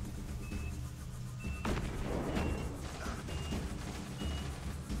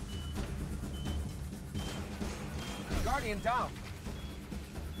 Guardian down.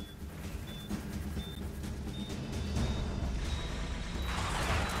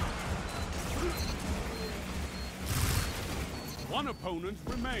 One opponent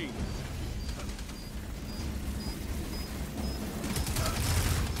remains.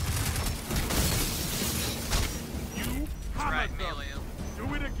 You hammered Right, them. melee him.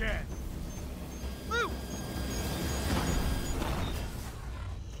 Do it again. Woo!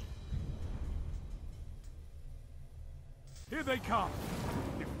 Here they come.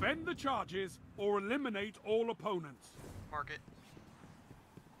 Defend the charges or eliminate all opponents. Mark it.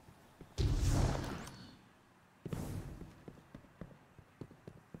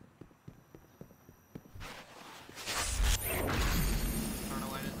 I don't know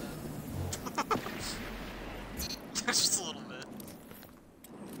why I did that. Just a little bit.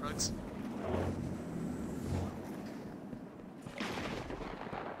 Rugs.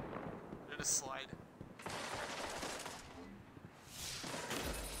 gonna slide.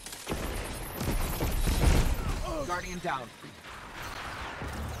 Guardian down.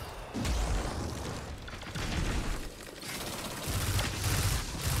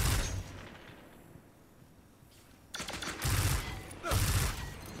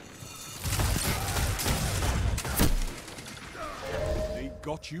 They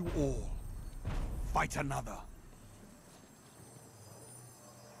got you all. Fight another.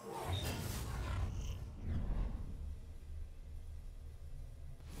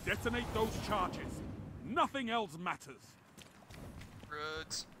 Detonate those charges. Nothing else matters.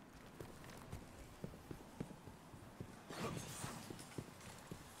 Rugs.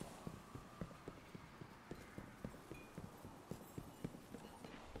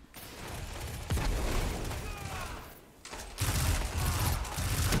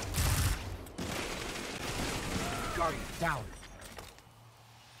 Guardian down.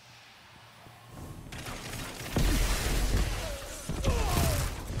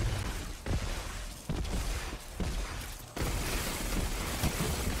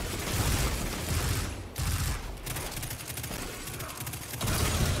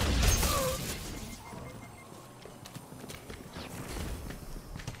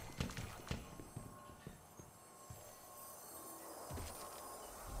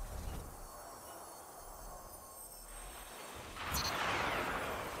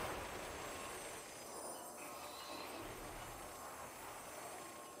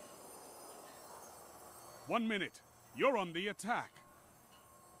 One minute. You're on the attack.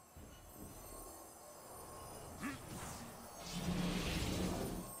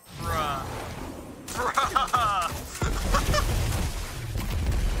 Bruh. Bruh.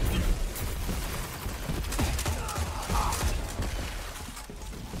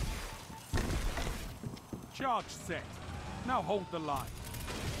 Charge set. Now hold the line.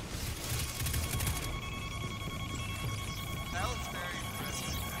 That was very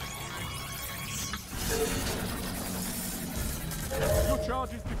impressive. Your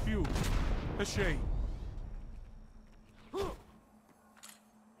charge is defused. A shame.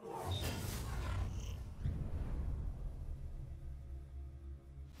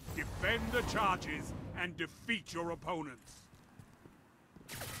 Defend the charges and defeat your opponents.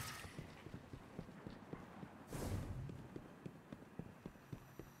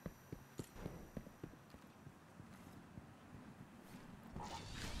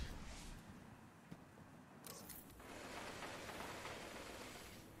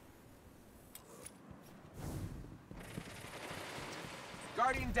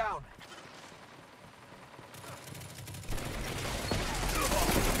 Guardian down.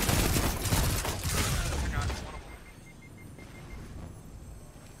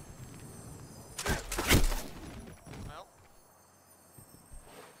 Well,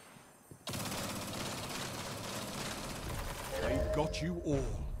 They've got you all.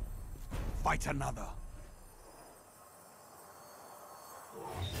 Fight another.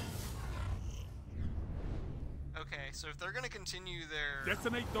 okay, so if they're gonna continue their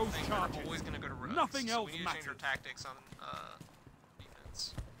Detonate those thing, charges. they're always gonna go to rogues. Nothing so else we need to change our matters. tactics on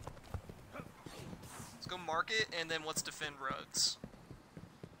defense. Let's go market, and then let's defend rugs.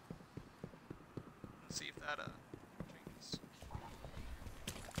 Let's see if that changes.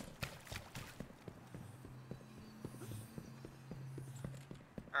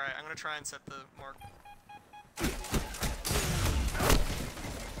 All right, I'm gonna try and set the mark.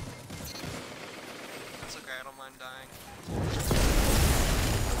 That's okay, I don't mind dying.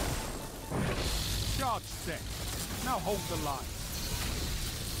 Charge set. Now hold the line.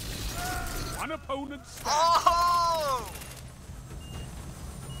 One opponent stands. Oh!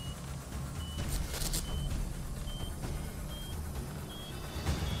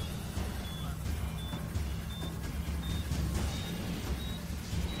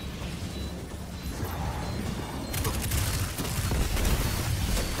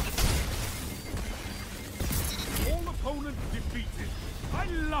 All opponents defeated. I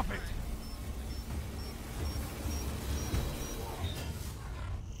love it.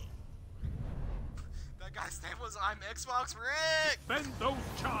 That guy's name was I'm Xbox Rick! Defend those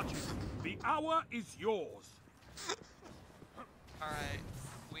charges. The hour is yours. Alright,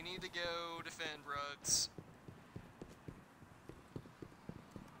 we need to go defend rugs.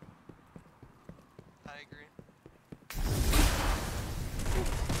 I agree.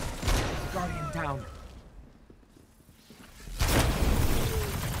 Guardian down.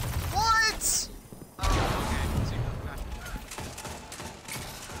 What?! Oh, okay. Super.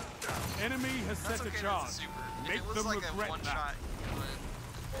 Gotcha. Enemy has That's set okay, a charge. that's a super. If Make it was them like regret a one that. shot,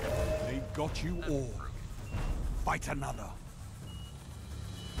 They've got you all. Fight another.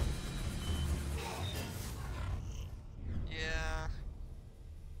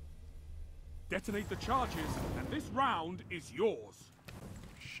 Detonate the charges, and this round is yours.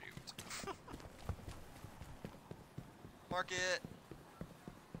 Shoot. Mark it.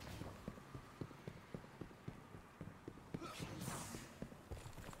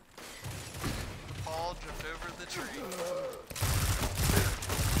 Paul jumped over the tree.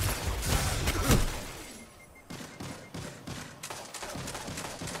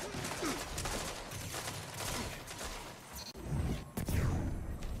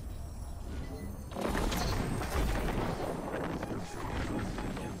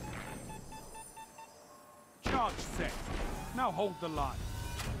 Charge set. Now hold the line.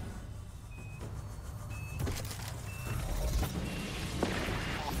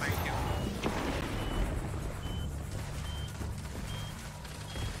 Oh, thank you.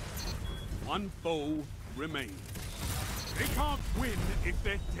 One foe remains. They can't win if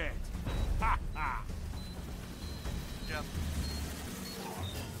they're dead. Ha ha! Yep.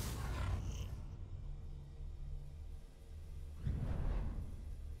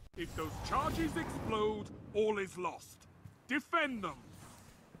 If those charges explode, all is lost. Defend them!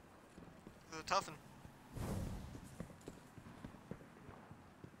 The toughen.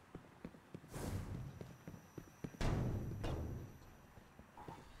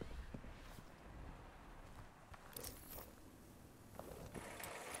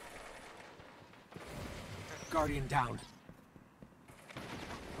 Guardian down.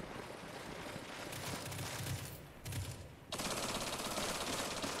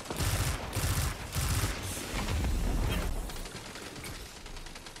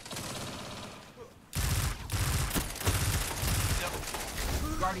 Yep.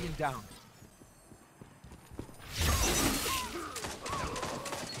 Guardian down.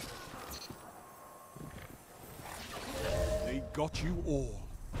 They got you all.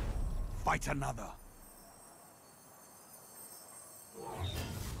 Fight another.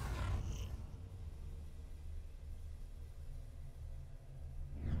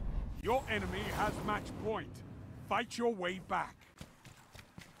 Your enemy has match point. Fight your way back.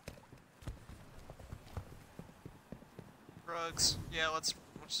 Rugs. Yeah, let's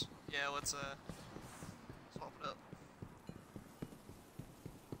swap it up.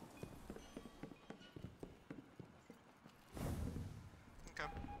 Okay.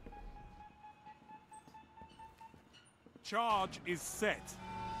 Charge is set.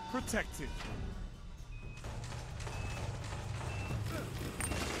 Protected.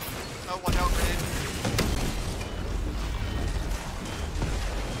 Oh, watch out, grenade.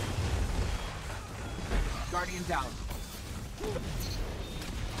 Guardian down.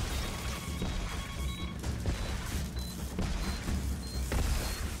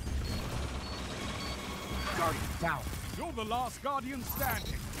 Guardian down. You're the last Guardian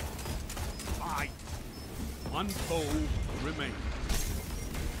standing. Fight. One foe remains.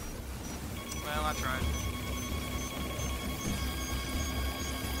 Well, I tried.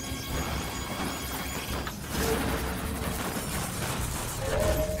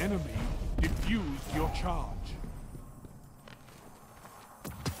 The enemy defused your charge.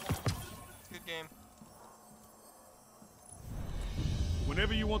 Good game.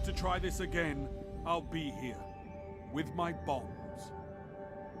 Whenever you want to try this again, I'll be here. With my bombs.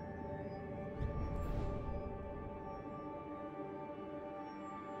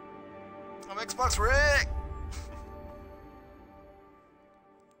 I'm Xbox Rick!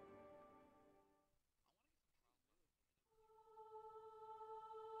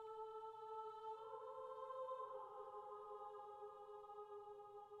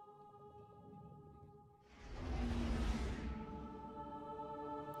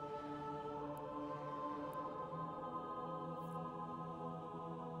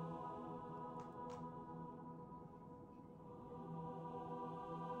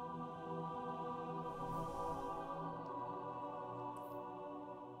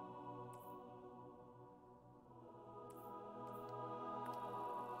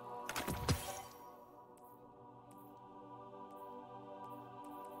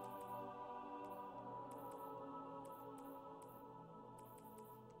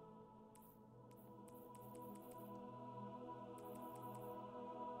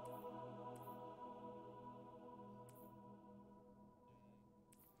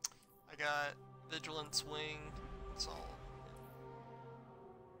 I got Vigilance Wing. That's all.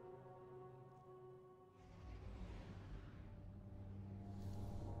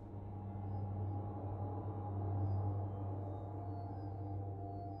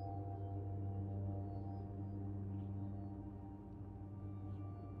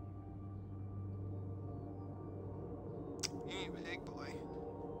 Hey, big boy.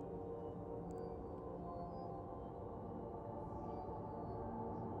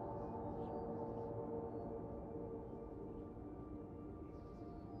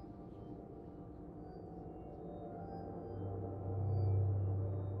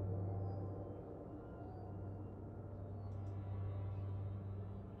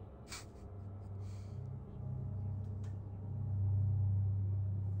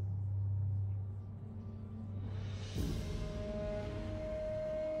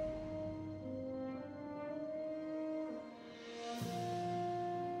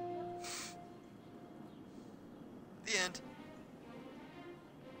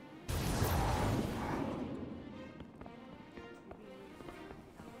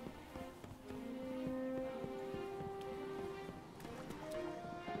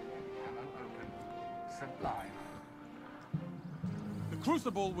 line. The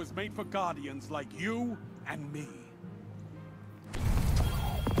Crucible was made for Guardians like you and me.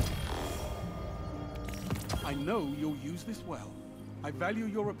 I know you'll use this well. I value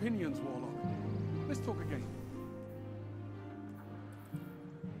your opinions, Warlock. Let's talk again.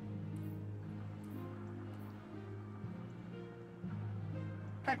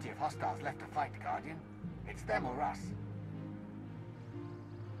 Plenty of hostiles left to fight, Guardian. It's them or us.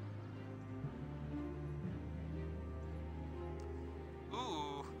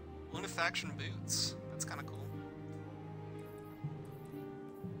 Ooh, Lunafaction boots. That's kind of cool.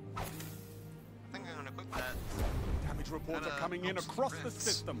 I think I'm gonna equip that. Damage reports That, are coming in helps with across the Prince.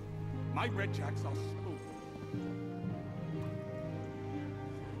 system. My red jacks are smooth.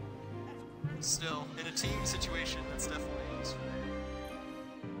 Still, in a team situation, that's definitely useful.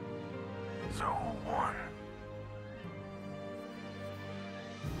 So who won?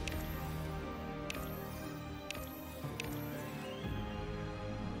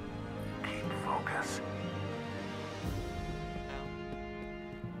 Keep focus. Now,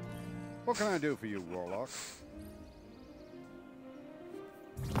 What can I do for you, Warlock?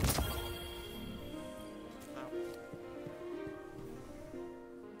 no.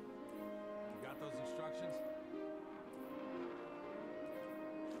 You got those instructions?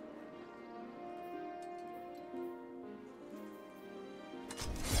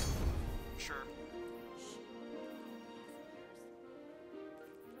 Sure.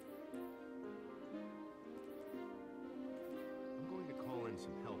 I'm going to call in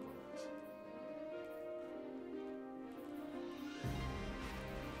some help on this.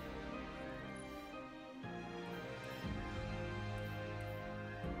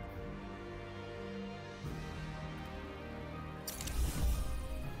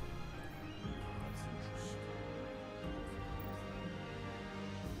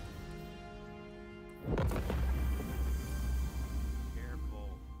 Careful.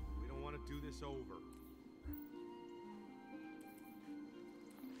 We don't want to do this over.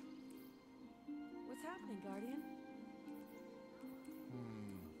 What's happening, Guardian?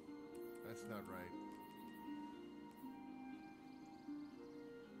 That's not right.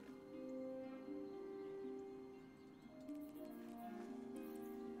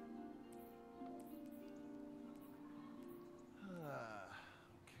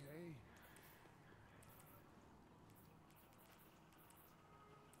 Okay.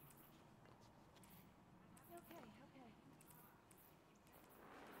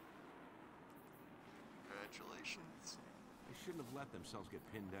 Congratulations. They shouldn't have let themselves get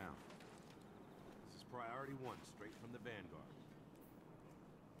pinned down. This is priority one, straight from the Vanguard.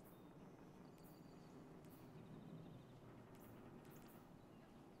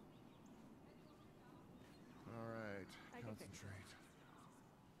 All right, I can fix concentrate.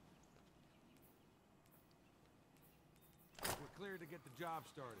 We're clear to get the job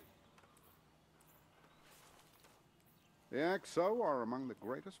started. The XO are among the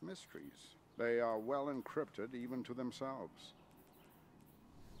greatest mysteries. They are well encrypted even to themselves.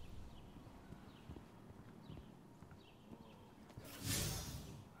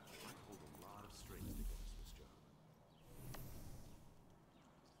 I pulled a lot of strings to get us this job.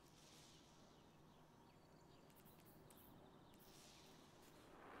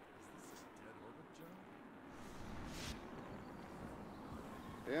 Is this a dead orbit job?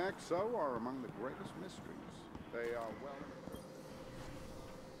 The XO are among the greatest mysteries. They are well encrypted.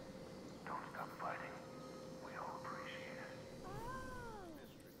 Don't stop fighting. We all appreciate it.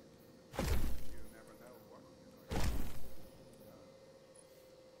 You never know what.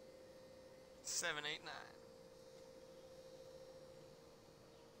 789.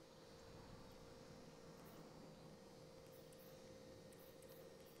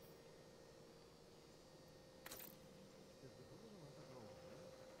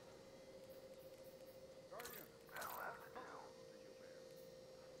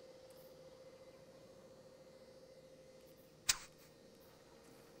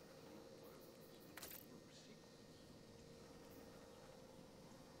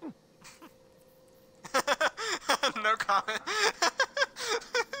 No comment.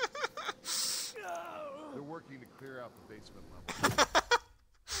 They're working to clear out the basement level.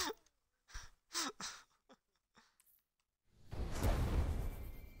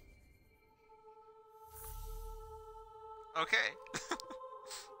 Okay.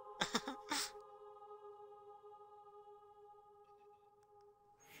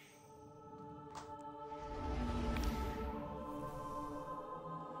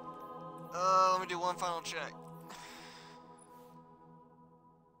 Let me do one final check.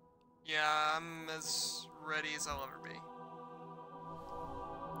 Yeah, I'm as ready as I'll ever be.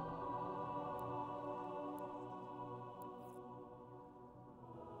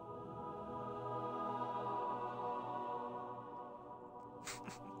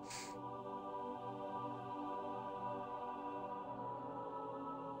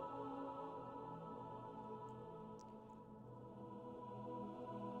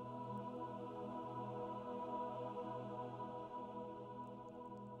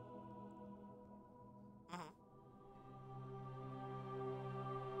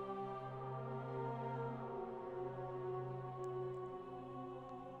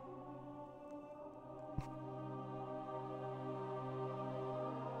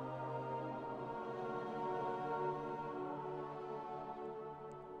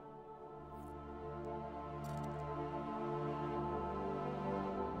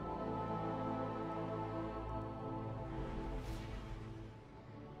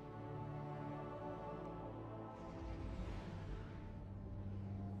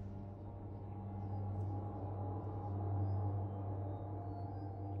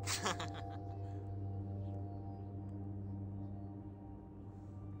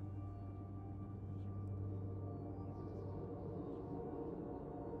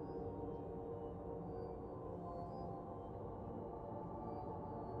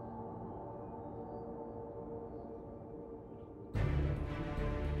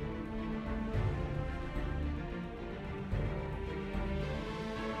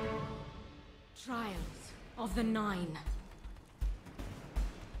 Trials of the Nine.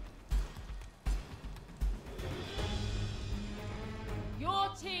 Your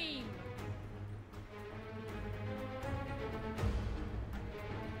team!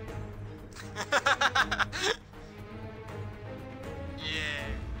 Yeah.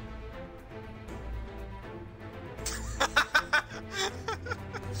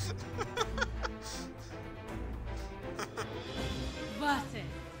 Versus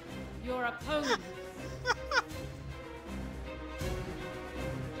your opponent.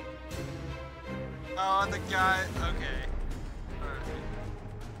 Oh, and the guy. Okay. Alright.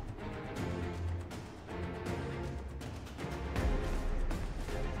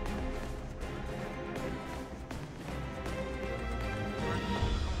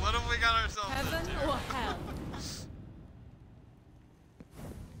 What have we got ourselves Heaven into? or hell?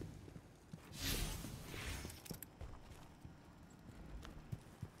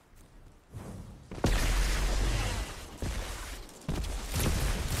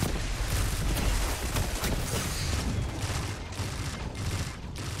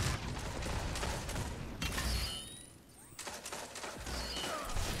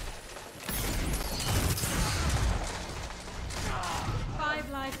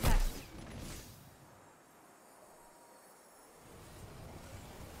 Five lives left.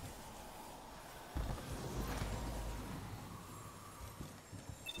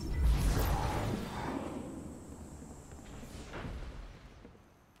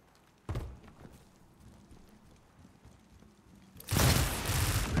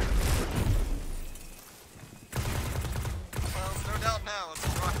 Well, no doubt now it's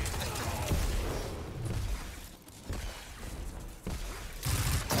right.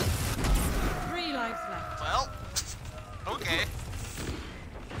 3 lives left. Well, okay.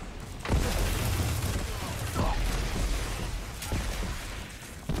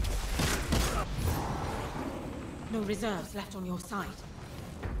 No reserves left on your side.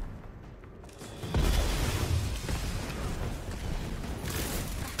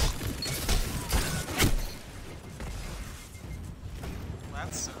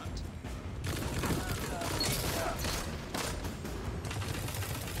 That sucked.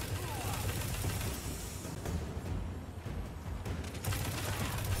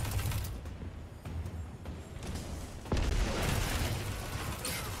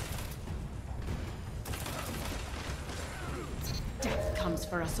 Death comes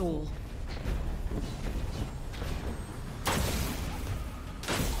for us all.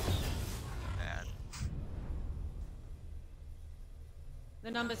 Bad.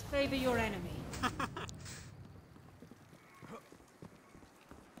 The numbers favor your enemy.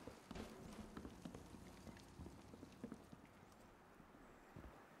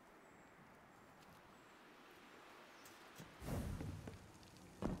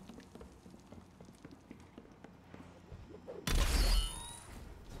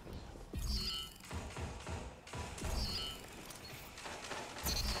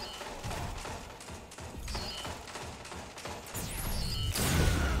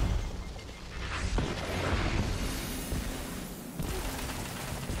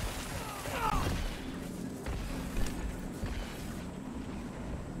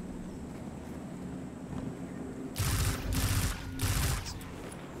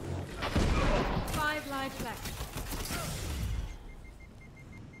 Five lives left.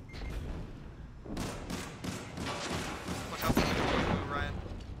 Watch out for you, Ryan.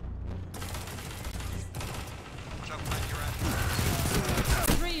 Watch out behind you, Ryan.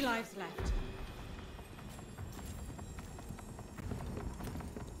 3 lives left.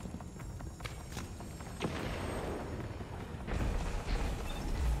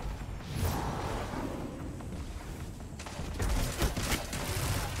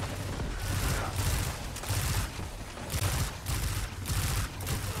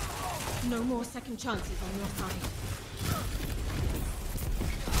 No more second chances on your side.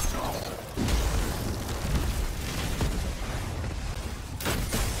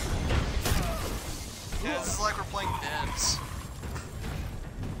 Yeah, this is like we're playing Devs.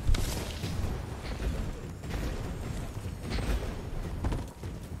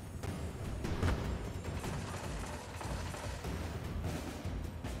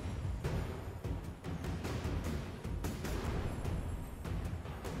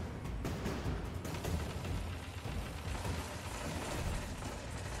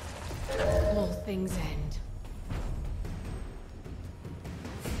 things end.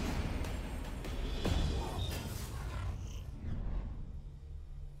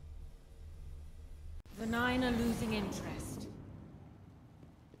 The Nine are losing interest.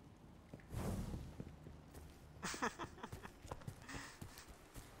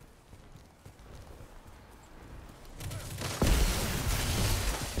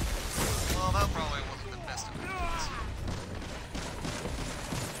 Well, that probably wasn't the best of moves.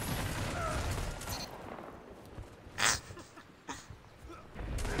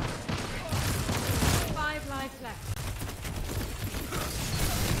 5 lives left.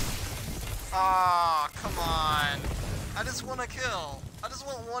 Ah, come on. I just want a kill. I just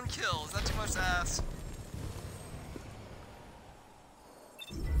want one kill. Is that too much to ask?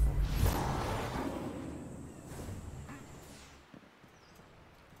 Of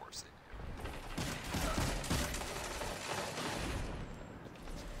course they do.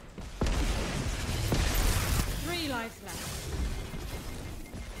 3 lives left.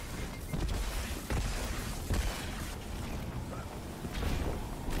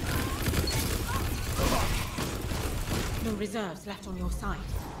 No reserves left on your side.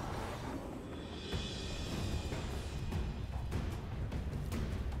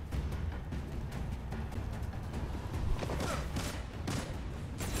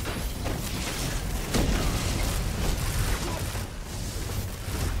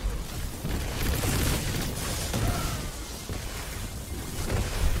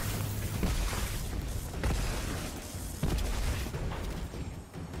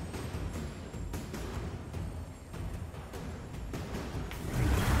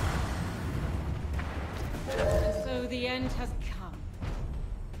 The end has come.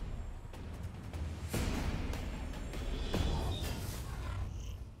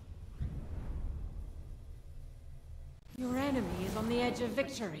 Your enemy is on the edge of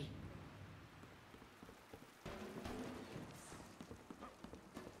victory.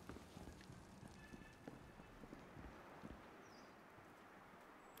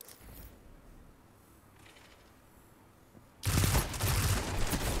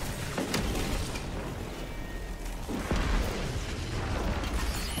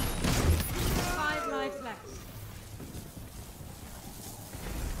 Left.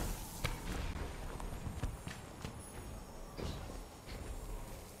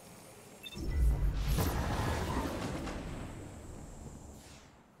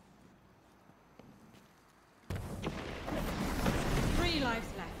 3 lives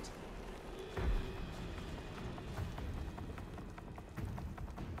left.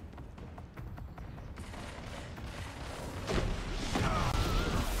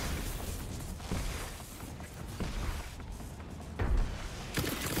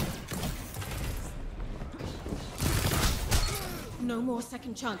 No more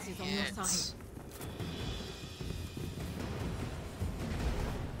second chances on your side.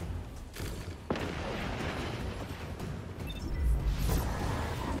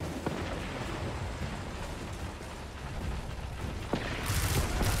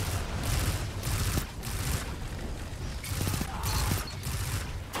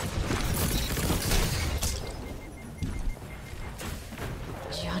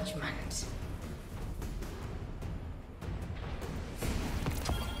 Judgment.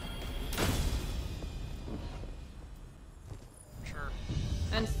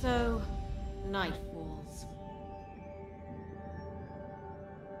 And so, night falls.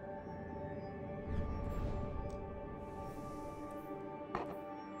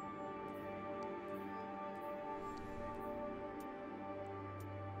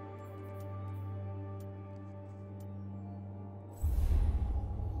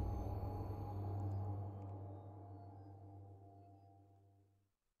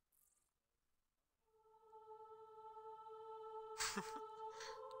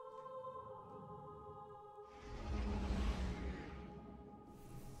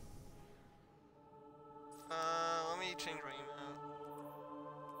 Let me change my email.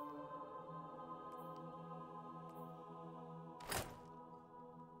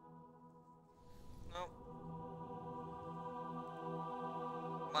 Nope.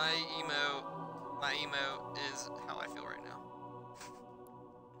 My emo is how I feel right now.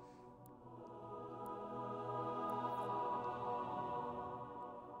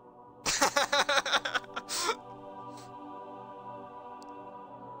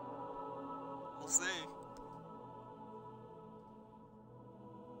 We'll see.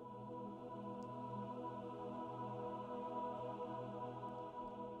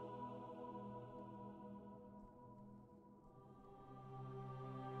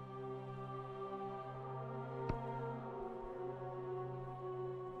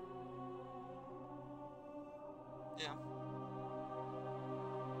 Yeah.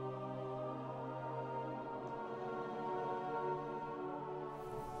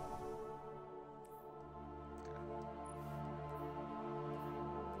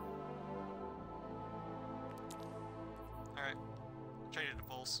 Alright. Change it to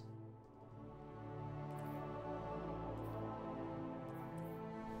pulse.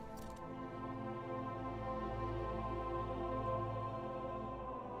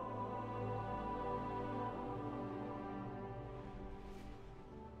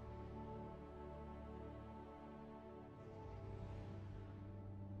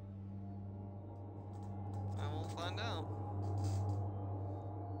 And we'll find out.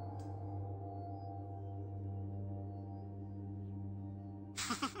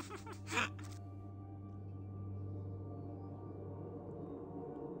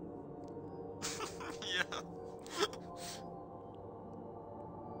 Yeah.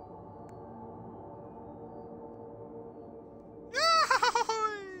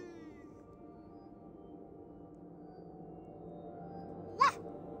 Wah!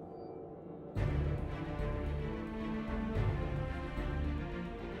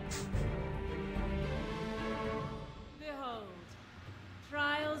 Behold,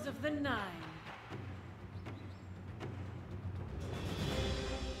 Trials of the Nine.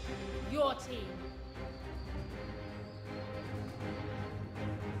 Your team.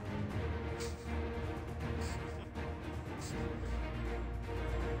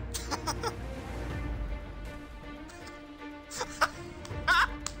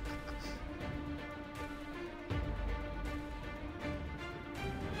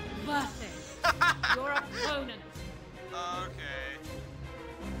 Versus your opponent. Okay.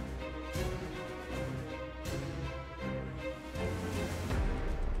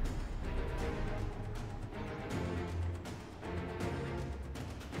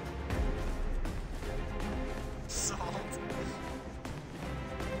 Salt.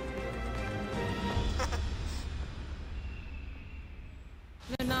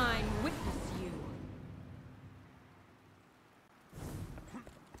 The Nine witness you.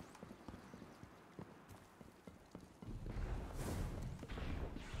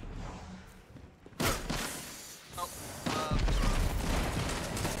 Oh,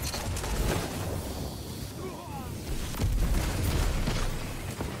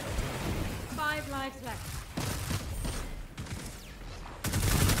 5 lives left.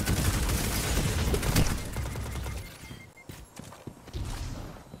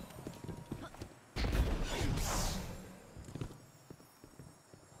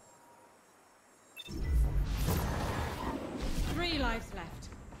 Three lives left.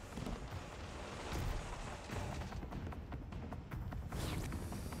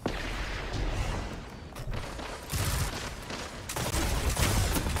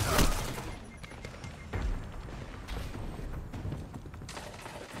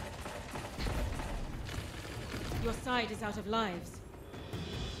 Your side is out of lives.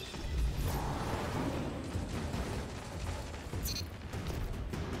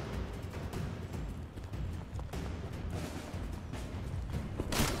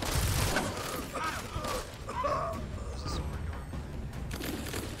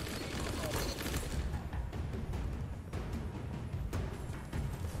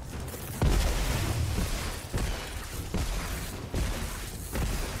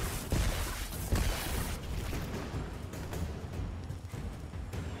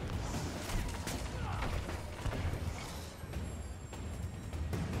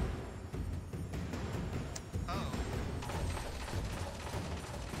 oh.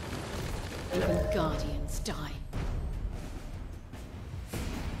 Even Guardians die.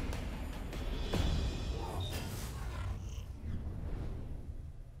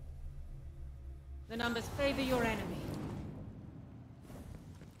 The numbers favor your enemy.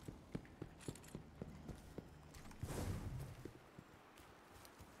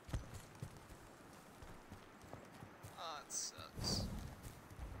 Oh, it sucks.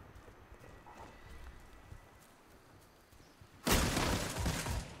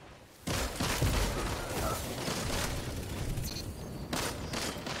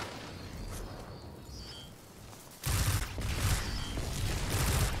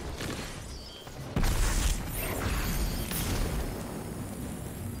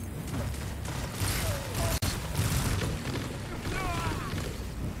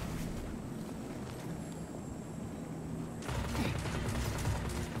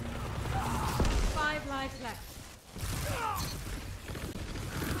 Five lives left.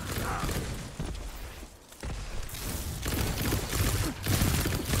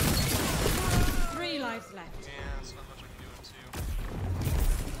 Three lives left. Yeah, there's not much I can do it too.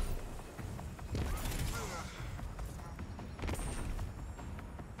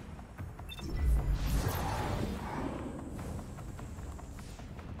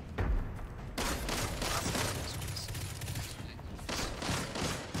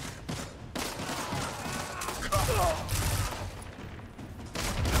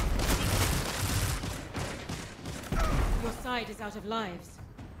 Your side is out of lives.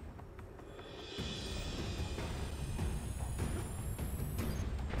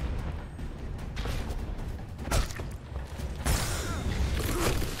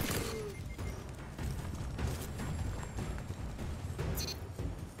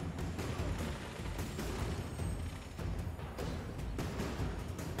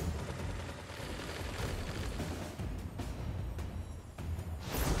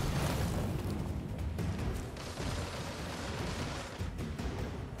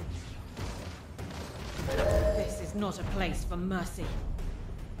 This is not a place for mercy.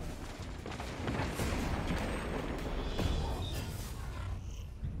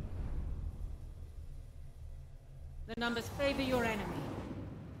 The numbers favor your enemy.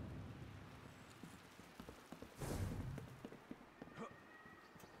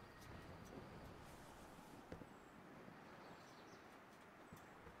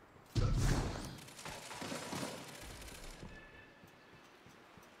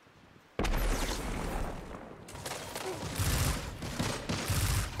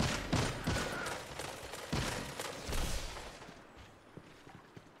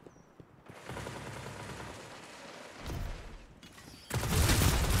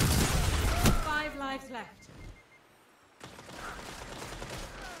 Lives left.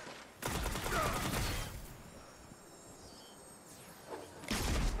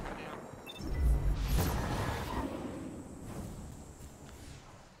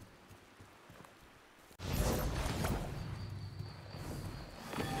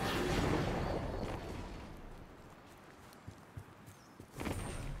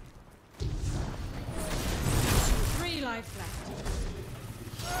 Three lives left.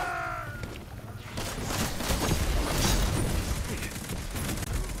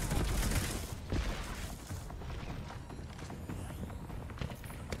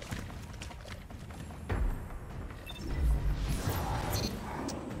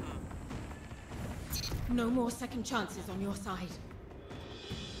 No more second chances on your side.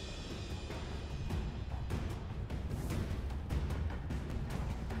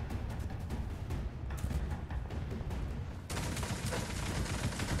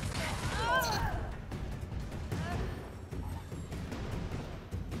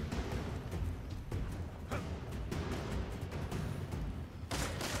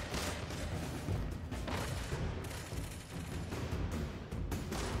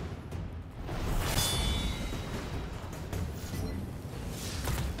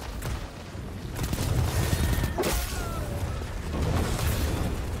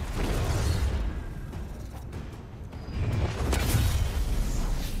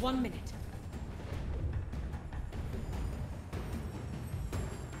 One minute.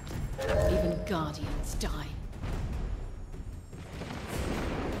 Even Guardians die.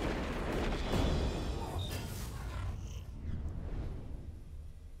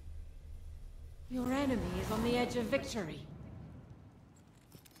 Your enemy is on the edge of victory.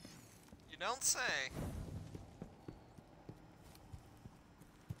 You don't say.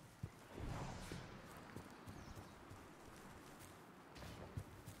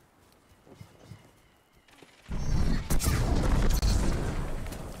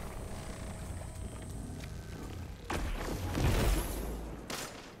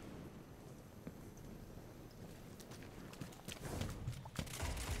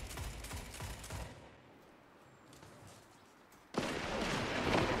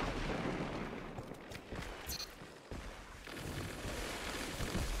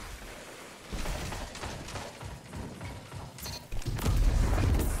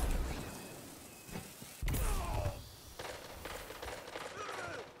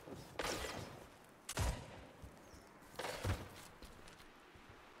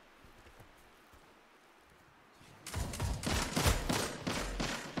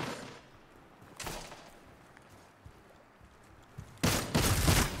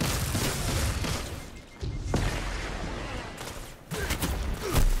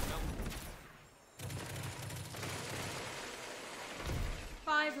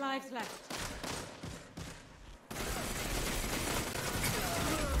 Five lives left.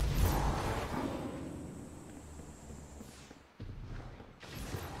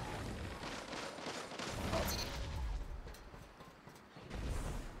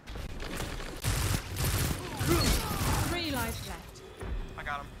 Three lives left. I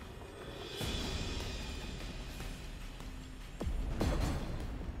got him.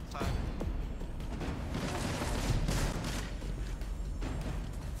 Side.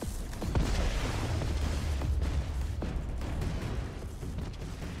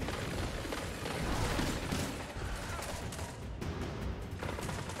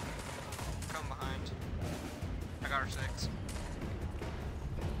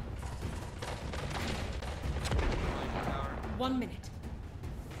 1 minute.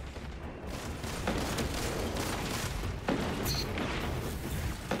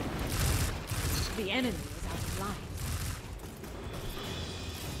 The enemy is out of line.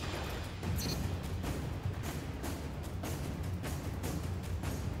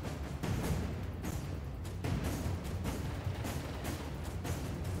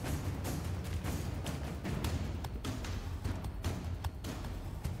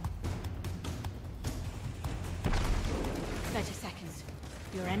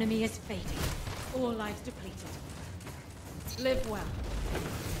 Your enemy is fading. All lives depleted. Live well.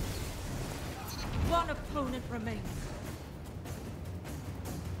 One opponent remains.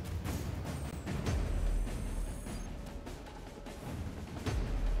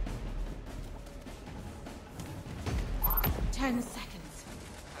 Ten seconds.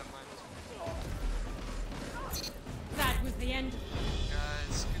 That was the end.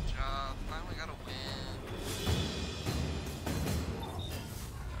 Guys, good job. Finally got a win.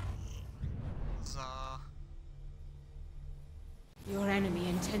 Your enemy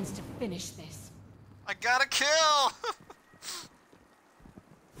intends to finish this. I got a kill!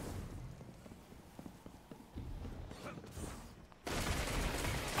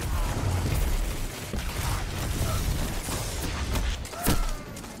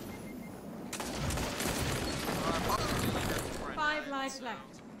 Five lives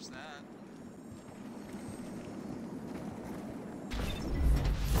left. There's that.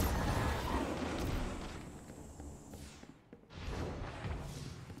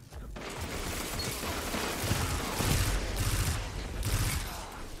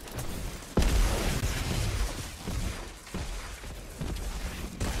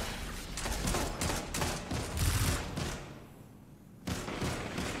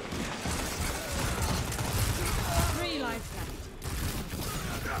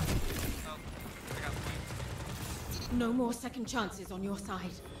 No more second chances on your side.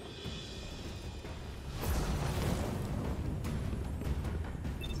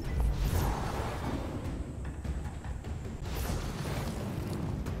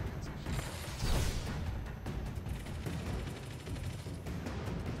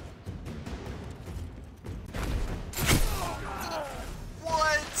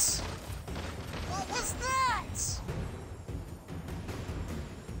 What? What was that?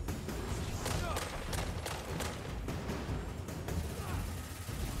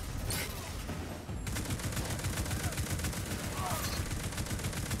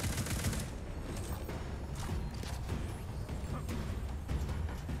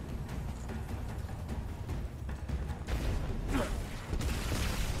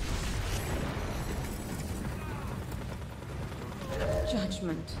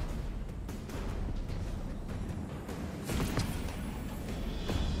 Judgment.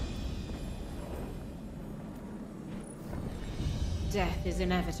 Death is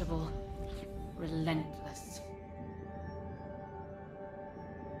inevitable, relentless.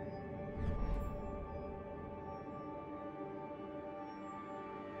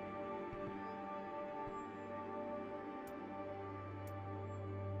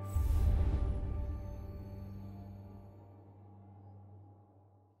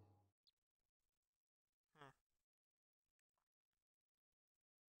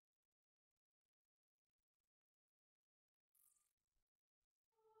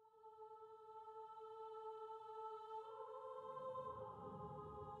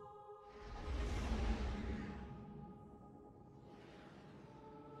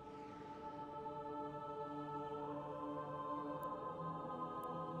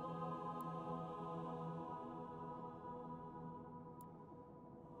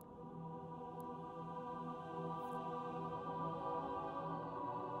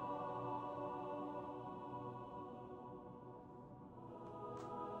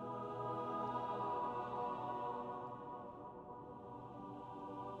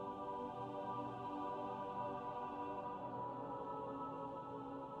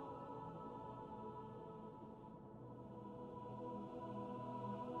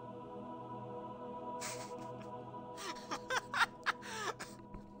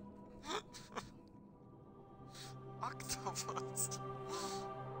 Octopus.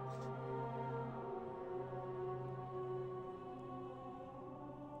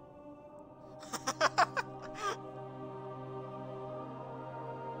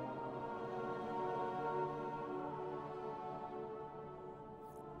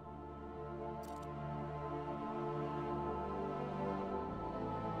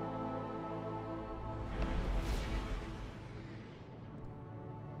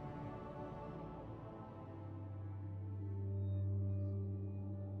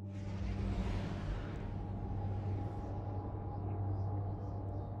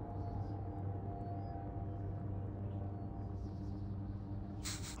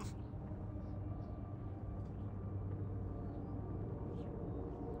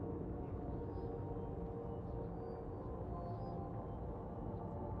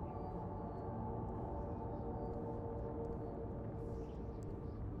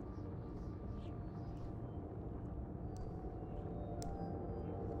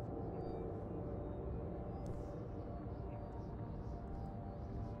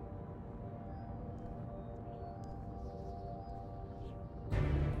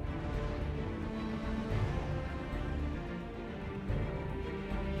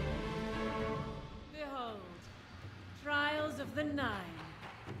 of the Nine.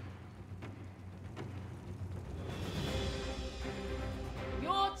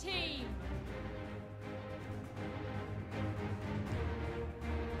 Your team.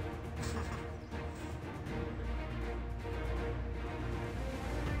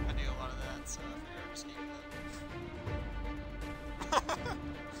 I do a lot of that, so I figured I'd just keep that.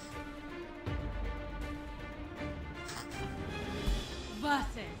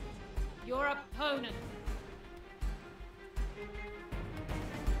 Versus your opponent.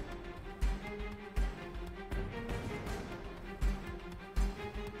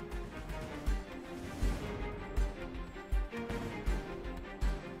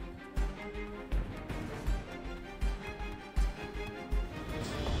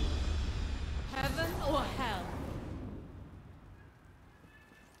 Heaven or hell?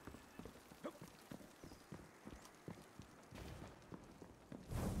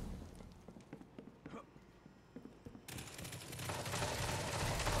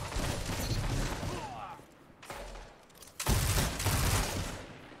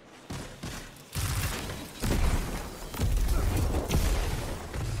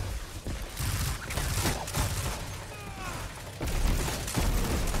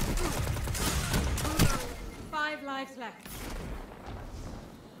 Five lives left.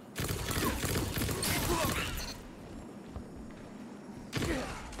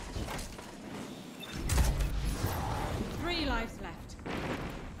 Three lives left.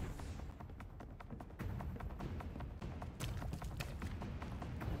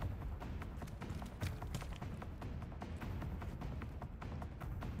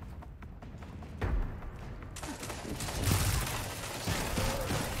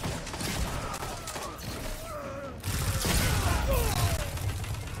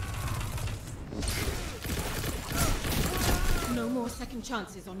 No more second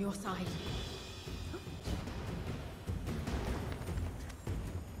chances on your side.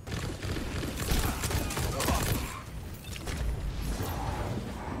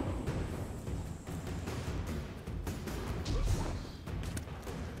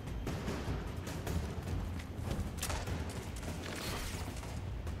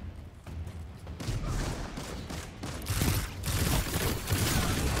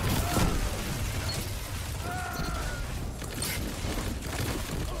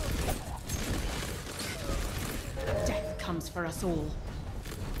 Death comes for us all.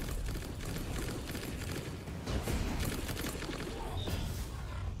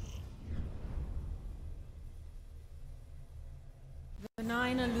 The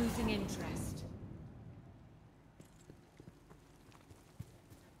Nine are losing interest.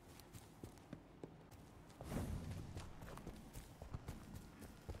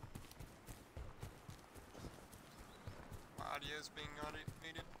 My audio's being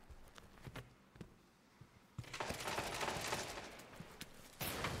needed.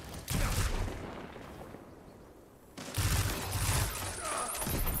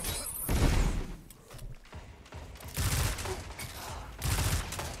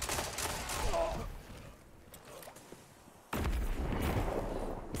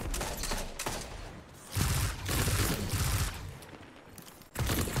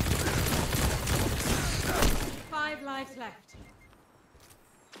 Five lives left.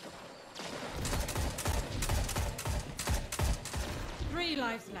 Three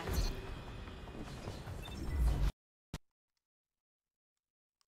lives left.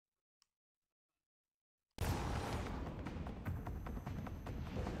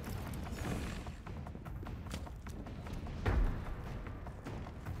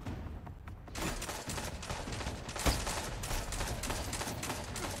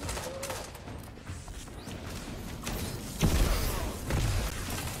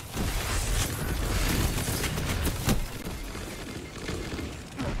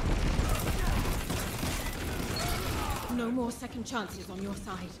 No more second chances on your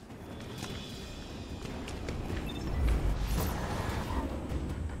side.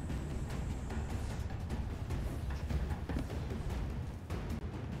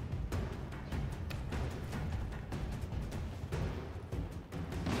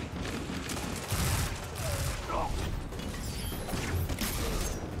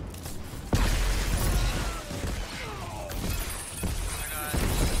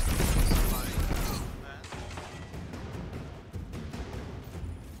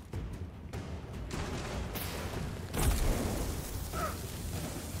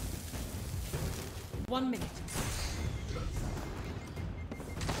 One minute.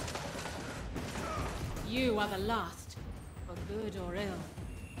 You are the last, for good or ill.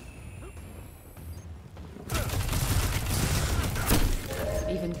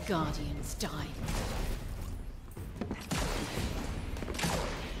 Even Guardians die.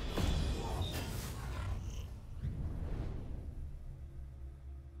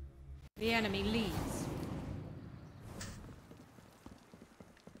 The enemy leads.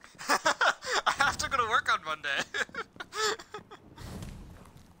 I have to go to work on Monday.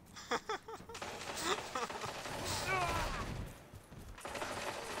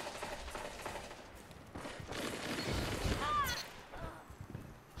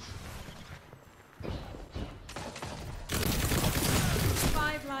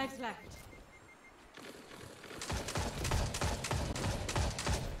 5 lives left.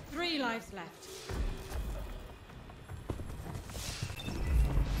 3 lives left.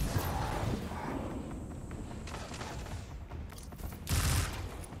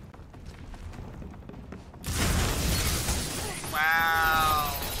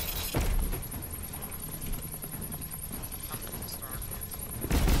 Wow. I'm gonna start.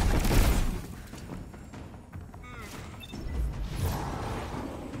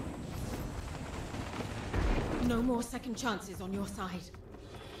 No more second chances on your side.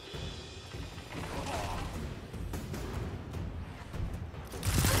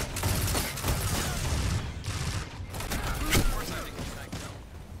 Of course I didn't get that kill.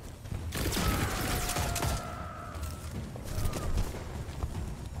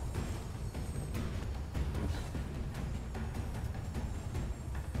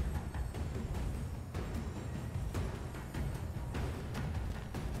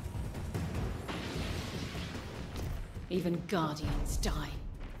 Even Guardians die.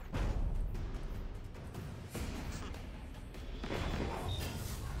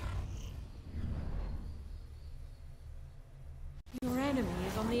 Your enemy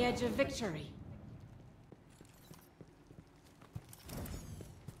is on the edge of victory.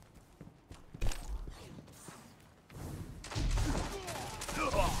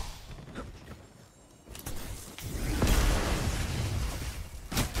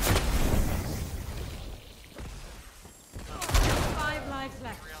 Five lives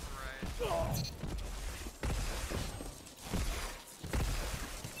left. 3 on the right.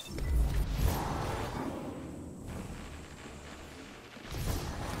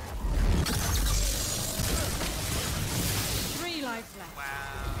 Three lives left. Wow.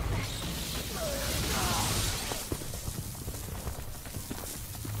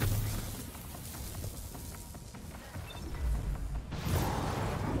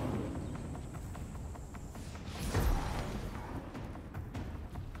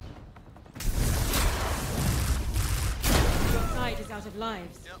 Your side is out of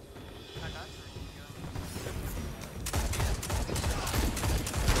lives. Yep. I got 3.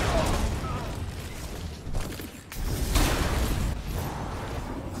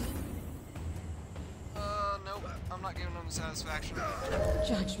 Nope. I'm not giving them the satisfaction.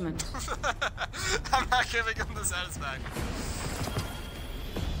 Judgment. I'm not giving them the satisfaction.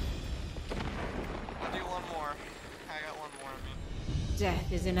 I'll do one more. I got one more of me.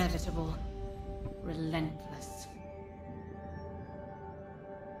 Death is inevitable. Relentless.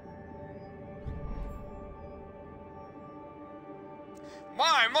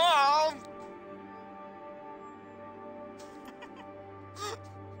 My mom!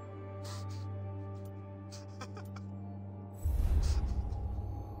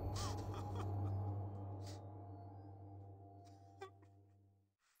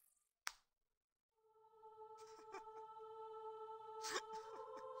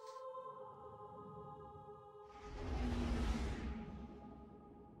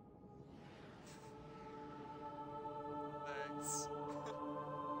 Thanks.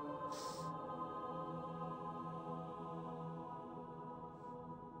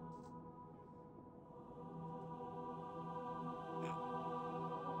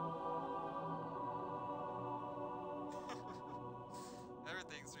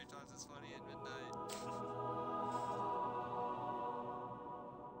 Everything's 3 times as funny at midnight.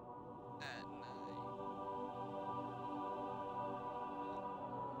 At night.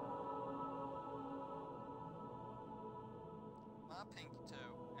 My pinky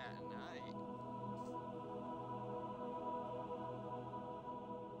toe at night.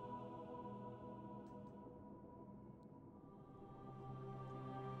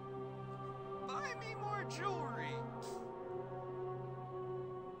 Buy me more jewelry.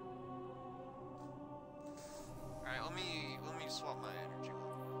 Alright, let me swap my energy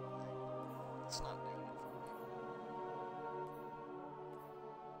level. It's not doing it for me.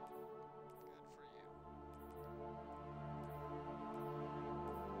 Good for you.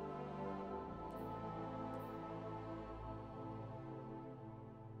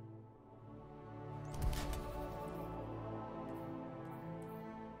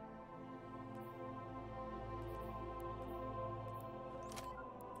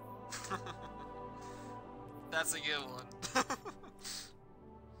 That's a good one.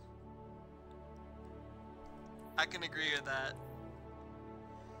 I can agree with that.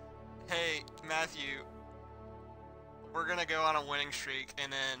 Hey, Matthew, we're gonna go on a winning streak,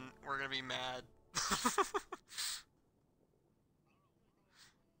 and then we're gonna be mad.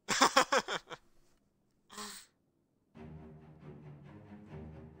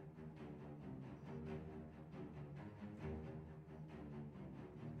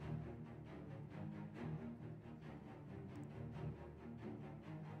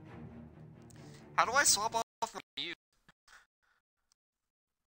 How do I swap off my mute?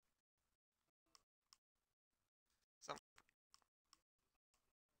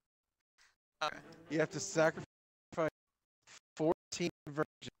 Okay. You have to sacrifice 14 virgins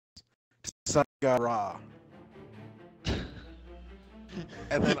to Sun God Ra.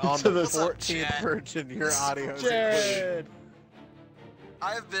 And then on the 14th virgin, your audio is included.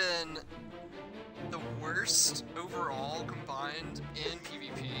 I've been the worst overall combined in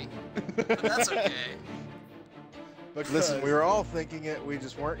PvP, but that's okay. Listen, we were all thinking it, we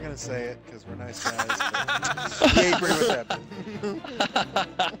just weren't going to say it because we're nice guys. We agree with that.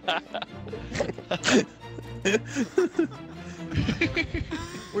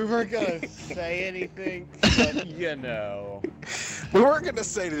 We weren't gonna say anything, but you know. We weren't gonna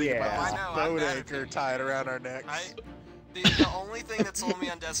say anything I about know, this boat anchor tied around our necks. The only thing that sold me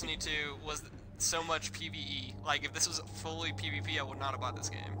on Destiny 2 was so much PvE. Like, if this was fully PvP, I would not have bought this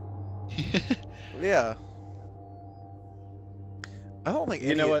game. Yeah. I don't think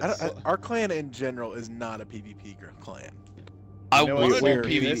You know what? our clan in general is not a PvP clan. I want to do we're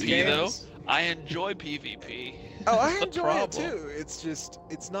PvP though. I enjoy PvP. Oh, I That's the enjoy it problem. too. It's just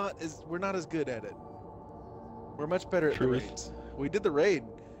we're not as good at it. We're much better at the Truth. raids. We did the raid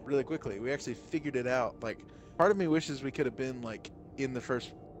really quickly. We actually figured it out. Like, part of me wishes we could have been like in the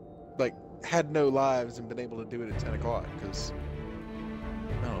first, like, had no lives and been able to do it at 10 o'clock. Because,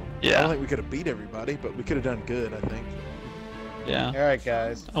 I don't think we could have beat everybody, but we could have done good. I think. Yeah. All right,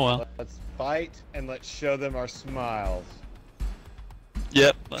 guys. Oh well. Let's fight and let's show them our smiles.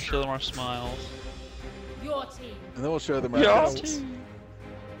 Yep. Let's show them our smiles. Your team. And then we'll show them our Your belts. team.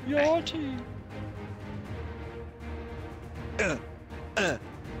 Your team.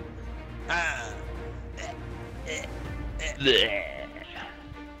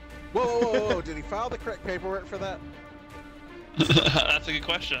 Whoa! Did he file the correct paperwork for that? That's a good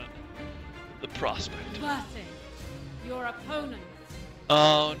question. The prospect. Mercy. Your opponent.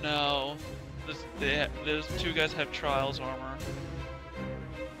 Oh no. Those two guys have Trials armor.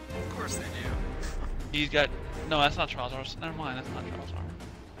 Of course they do. He's got... No, that's not Trials armor. Never mind, that's not Trials armor.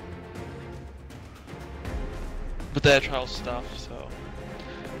 But they have Trials stuff, so...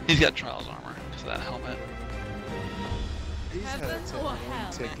 He's got Trials armor, because of that helmet. He's had Heaven a or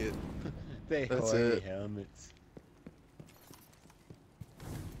hell? ticket. They That's horny it. helmets.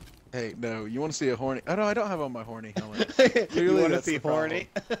 Hey, no, you want to see a horny... Oh, no, I don't have on my horny helmet. You Clearly, want to that's see the problem.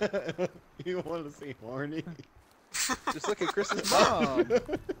 horny? You want to see horny? Just look at Chris's mom.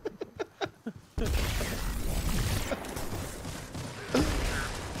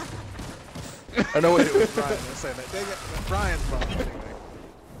 I know what it was Brian was saying that. Dang it, Brian's mom. Anyway.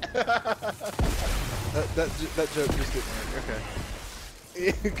 that joke just didn't work.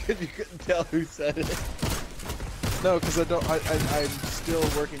 Okay. Because you couldn't tell who said it. No, because I'm still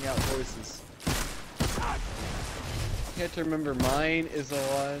working out voices. You have to remember, mine is the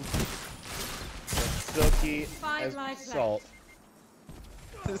one that's silky Five as lives left. salt.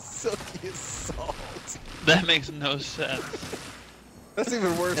 The silky as salt. That makes no sense. That's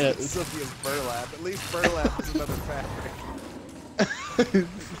even worse than silky as burlap. At least burlap is another fabric.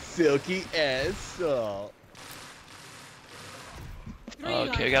 Silky as salt.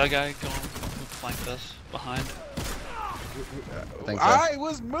 Okay, we got a guy going who flanked us behind. I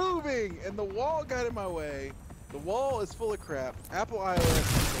was moving, and the wall got in my way. The wall is full of crap. Apple iOS is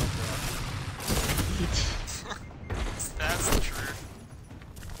full of crap. That's the truth.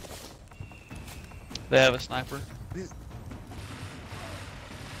 They have a sniper.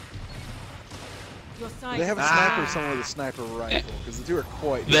 Your side. They have a sniper, someone with a sniper rifle, because the two are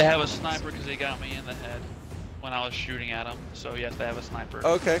quite They have a sniper because they got me in the head when I was shooting at them. So yes, they have a sniper.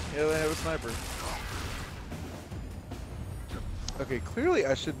 Okay, yeah, they have a sniper. Okay, clearly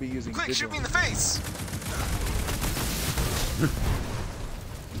I should be using Quick, shoot me in the vigilance. face!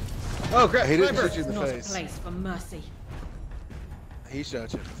 Oh, great! He didn't sniper! shoot you in the Not a face. place for mercy. He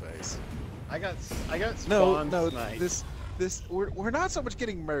shot you in the face. I got No, spawn no, sniped. we're not so much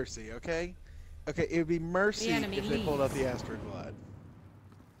getting mercy, okay? Okay, it would be mercy The enemy if they pulled out leads. the Astroglide.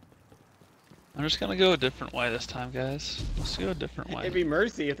 I'm just gonna go a different way this time, guys. Let's go a different way. It'd be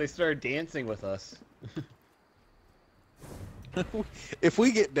mercy if they started dancing with us. If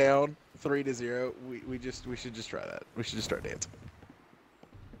we get down 3-0, we should just try that. We should just start dancing.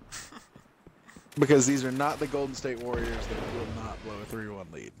 Because these are not the Golden State Warriors that will not blow a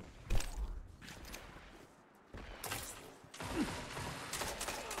 3-1 lead.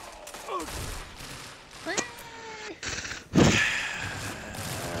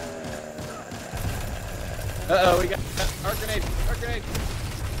 Uh-oh, we got arc grenade! Arc grenade!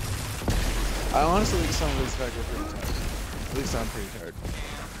 I honestly think some of these guys are pretty tired. At least I'm pretty tired.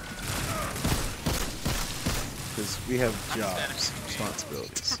 Because we have jobs,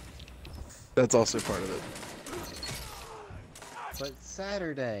 responsibilities. That's also part of it. But it's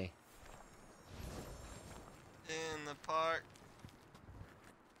Saturday. In the park.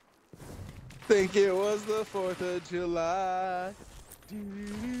 Think it was the 4th of July.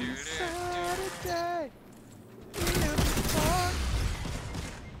 Saturday. In the park.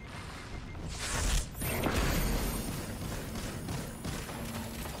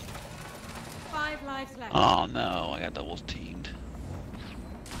 Five lives left. Oh no, I got double teamed.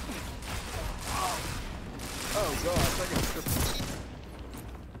 Oh gosh, I got triple.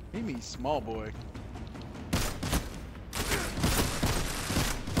 Mimi, small boy.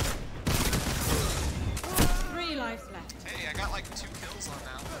 Three lives left. Hey, I got like 2 kills on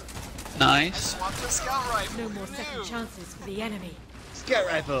that. I Nice. swapped a scout rifle. No more second chances for the enemy. Scout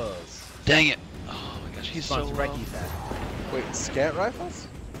rifles! Dang it. Oh my gosh, he's so Sponsor low. Reiki that. Wait, scat rifles?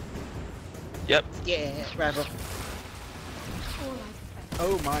 Yep. Yeah, rifle. Four lives left.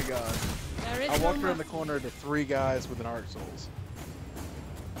 Oh my god. There is I walked no around the mercy. corner to 3 guys with an Arc Souls.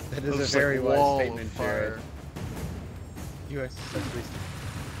 That It is was a just very like wise wall of statement, fire. Jared. You are such a beast.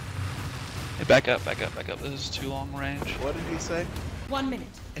 Hey, back up, back up, back up. This is too long range. What did he say? 1 minute.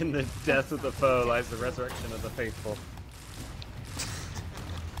 In the death of the foe lies the resurrection of the faithful.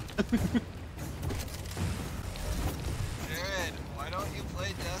 Jared, why don't you play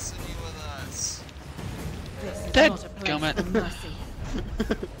Destiny with us? This is Dead not a place gummit. for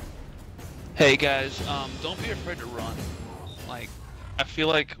mercy. Hey guys, don't be afraid to run. Like, I feel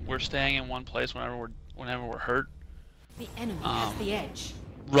like we're staying in one place whenever we're hurt. The enemy has the edge.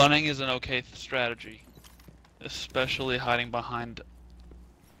 Running is an okay strategy, especially hiding behind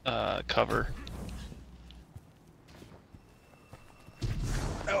cover.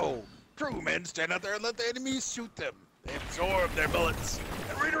 No! Crewmen stand out there and let the enemies shoot them. They absorb their bullets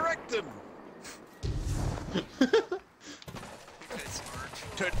and redirect them. Okay,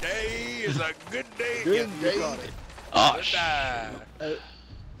 Sarge. Today is a good day. Good Yeah, day. you got it. Oh, Good sh- day.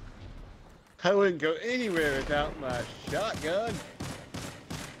 I wouldn't go anywhere without my shotgun.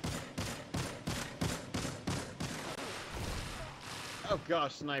 Oh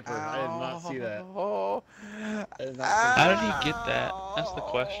gosh, sniper! I did not see that. Oh. I did not How did he get that? That's the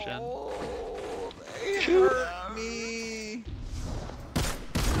question. They hurt me.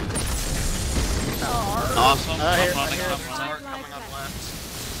 Awesome. I hear- I'm running, I hear- I'm Five running. Coming lives up left. left.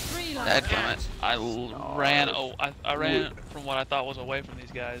 3 lives That left. gummit. I ran. Oh, I ran from what I thought was away from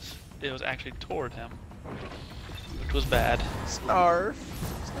these guys. It was actually toward him, which was bad. Snarf.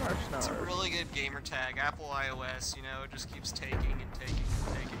 Snarf, It's a snarf. really good gamer tag. Apple iOS, you know, it just keeps taking and taking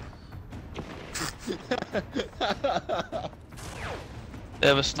and taking. They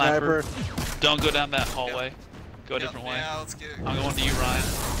have a sniper. Sniper. Don't go down that hallway. Go a Yep, different way. Yeah, let's get it. I'm going to you, Ryan.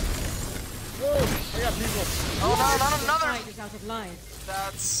 Oh, I got people. Oh no, not The another! fight is out of lives.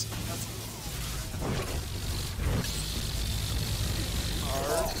 That's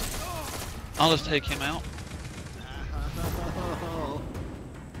I'll just take him out.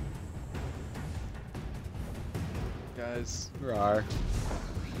 Guys, Rar.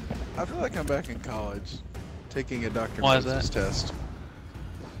 I feel like I'm back in college, taking a Dr. Why is Moses test.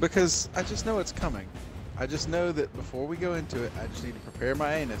 Because I just know it's coming. I just know that before we go into it, I just need to prepare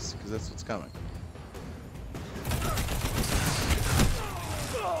my anus, because that's what's coming.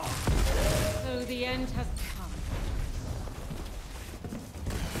 So the end has come.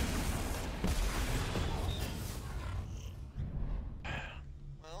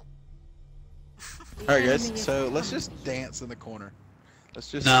 well. Alright guys, so let's just dance in the corner.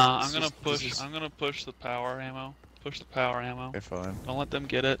 Let's just... Nah, let's I'm gonna just- push. this is- I'm gonna push the power ammo. Push the power ammo. Okay, fine. Don't let them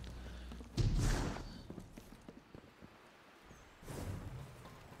get it.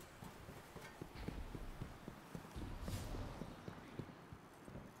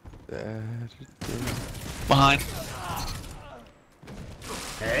 Behind.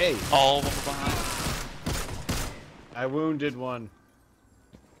 Hey, All of them are behind. I wounded one.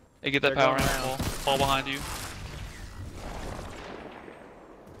 Hey, get that They're power going ammo. around. Fall behind you.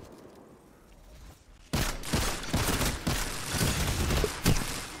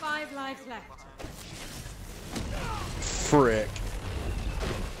 Five lives left. Frick.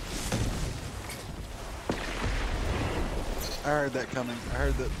 I heard that coming. I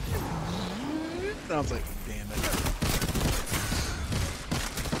heard that. And I was like, damn it.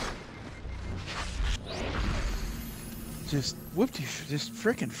 Just whooped you. Just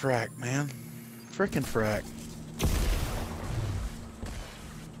frickin' frack, man. Frickin' frack.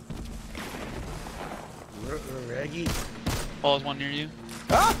 Reggie. Paul, is one near you?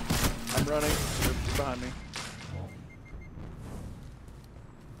 Ah! I'm running. They're behind me.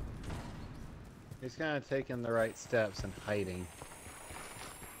 He's kind of taking the right steps and hiding.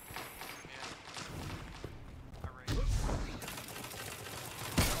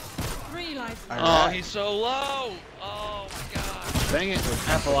 Three lives. Oh, he's so low! Oh my god. Dang it,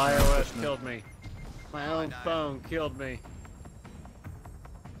 Apple iOS killed me. My own phone killed me.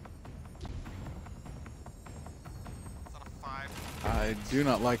 I do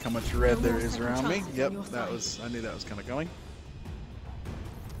not like how much red there is around me. Yep, that was. I knew that was kind of going.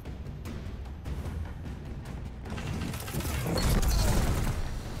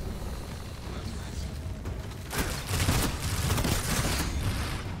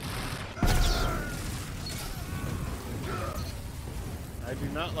 I do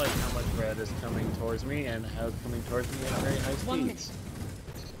not like how much red is coming towards me and how it's coming towards me at very high speeds.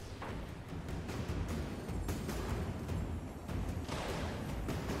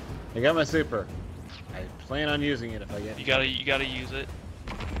 I got my super. I plan on using it if I get. You gotta use it.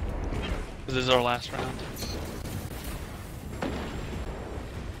 This is our last round.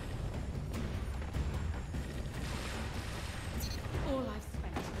 All I've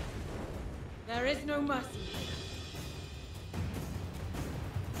spent. There is no mercy.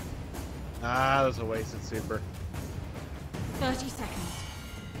 Ah, that was a wasted super. 30 seconds.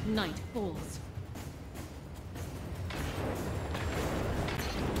 Night falls.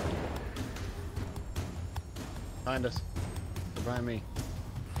 Find us. Behind me.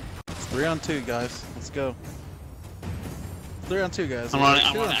 3 on 2, guys. Let's go. 3 on 2, guys. I'm running.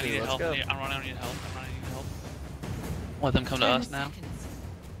 I 2 on need 2. Let's help. go. I'm running. I need help. I'm running. I need help. Let them come to us now.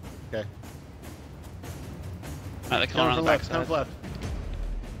 Okay. Alright, they come around the left. backside. Come left.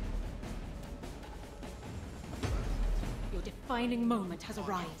 Your defining moment has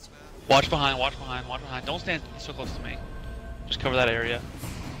arrived. Watch behind. Watch behind. Watch behind. Don't stand so close to me. Just cover that area.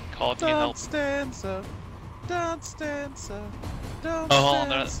 Call if you need help. Don't stand so. Don't stand so. Don't Oh, hold on,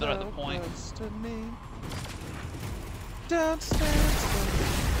 they're stand at the so point. close to me. Don't stand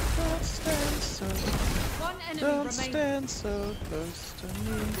so. Don't stand so. One enemy Don't remains. stand so close to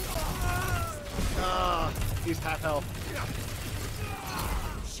me. Ah, he's half health.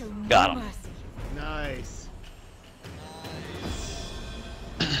 Show no Got him. mercy. Nice.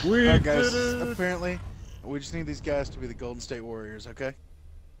 Alright, guys. Apparently, we just need these guys to be the Golden State Warriors, okay?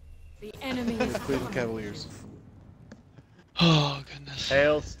 The enemy is The Cleveland Cavaliers. Oh goodness.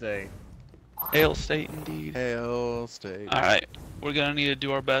 Hail State. Hail State indeed. Hail State. Alright, we're gonna need to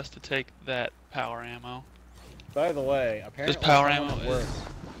do our best to take that power ammo. By the way, apparently This power someone ammo at work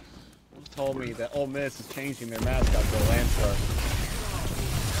is... told me that Ole Miss is changing their mascot to a Landstar.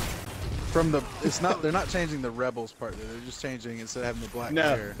 From the, it's not. They're not changing the Rebels part. They're just changing instead of having the black No.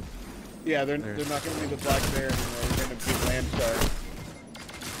 hair. Yeah, they're not going to be the black bear anymore. They're going to be Landstar.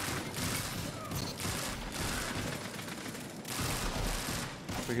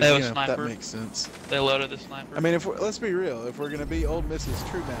 Because, They have a you know, that sniper. makes sense. They loaded the sniper. I mean, if we're, let's be real, if we're gonna be Ole Miss's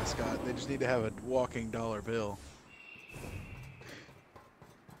true mascot, they just need to have a walking dollar bill.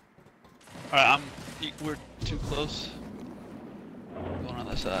 Alright, we're too close. Going on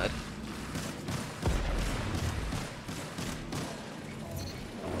the side.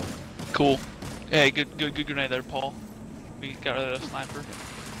 Cool. Hey, good grenade there, Paul. We got rid of the sniper.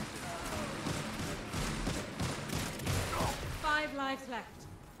 5 lives left.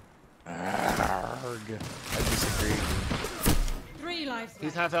 Arrgh. I disagree. 3 lives left.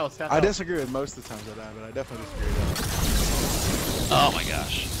 He's half health. Half I health. disagree with most of the times I die, but I definitely disagree with that. Oh my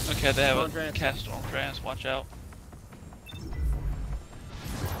gosh. Okay, they have a Storm cast Storm Trance, watch out.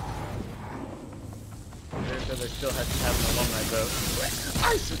 They still had to have an alumni vote.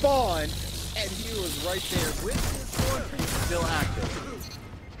 I spawned, and he was right there with his Storm Trance still active.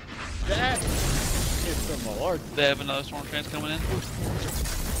 That is some malarkey. They have another Storm Trance coming in.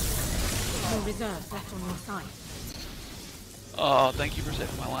 No reserves left on your side. Oh, thank you for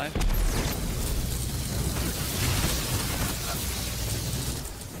saving my life.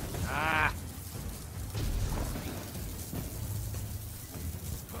 Ah!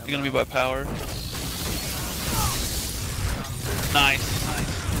 You're gonna be by power. Nice,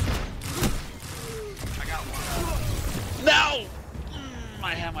 nice. I got one. No!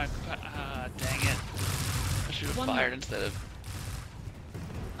 I had my... dang it. I should have One fired more. instead of...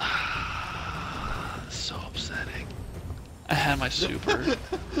 so upsetting. I had my super.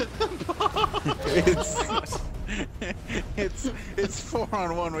 it's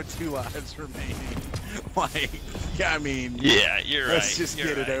 4-on-1 with 2 lives remaining. Like, I mean, yeah, you're right. Let's just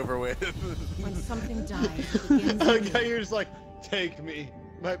get it over with. When something dies, it begins Okay, you're just like, take me.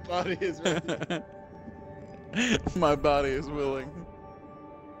 My body is ready. My body is willing.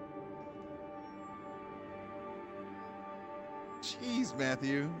 Jeez,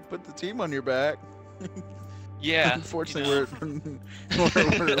 Matthew, put the team on your back. Yeah. Unfortunately, we're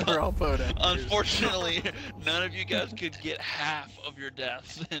all Podax. Unfortunately, none of you guys could get half of your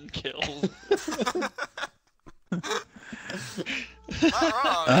deaths and kills. Not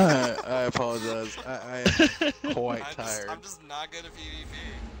wrong. I apologize. I am quite tired. I'm just not good at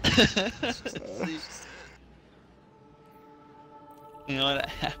PvP. You know what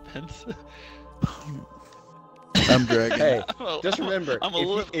happens? I'm dragging. Hey, just remember,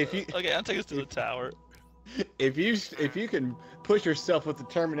 if you okay, I'll take us to the tower. If you can push yourself with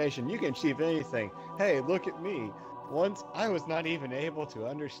determination, you can achieve anything. Hey, look at me. Once I was not even able to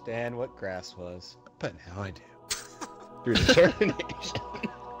understand what grass was, but now I do. Through determination.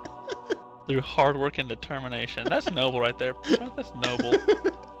 Through hard work and determination. That's noble right there. That's noble.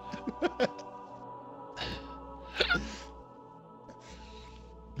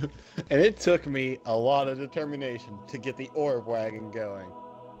 And it took me a lot of determination to get the orb wagon going.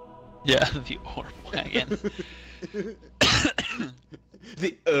 Yeah, the orb wagon.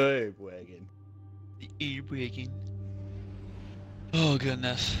 The orb wagon. The orb wagon. Oh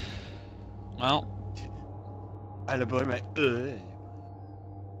goodness. Well. I deploy my orb.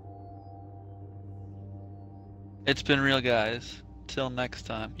 It's been real, guys. Till next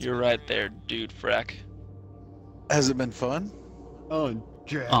time. You're right there, dude Freck. Has it been fun? On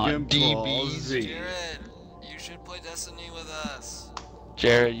Dragon Ball DBZ. Z. Jared, you should play Destiny with us.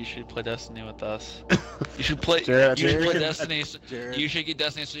 Jared, you should play Destiny with us. You should play. Jared, you should play Jared. Destiny. Jared. You should get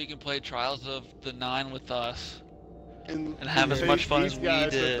Destiny so you can play Trials of the Nine with us And have as much fun as we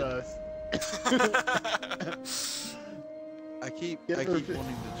guys with did. us. I keep wanting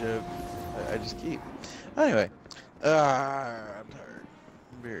to joke. I just keep. Anyway, I'm tired.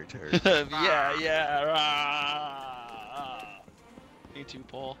 I'm very tired. yeah. Me too,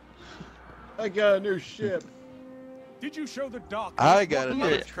 Paul. I got a new ship. Did you show the doc? I got what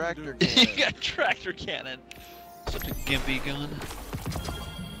another light can tractor do? cannon. You got tractor cannon. Such a gimpy gun.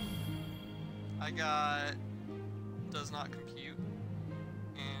 I got does not compute.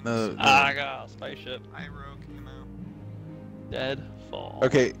 And No. I got a spaceship. Iroh ammo. Dead fall.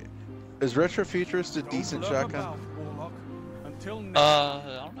 Okay, is Retrofuturist a Don't decent blub shotgun? about, Warlock. Until next I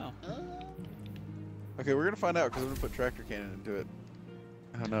don't know. Okay, we're gonna find out because I'm gonna put tractor cannon into it.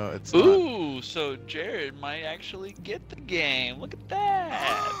 Oh no, it's not. Ooh, so Jared might actually get the game. Look at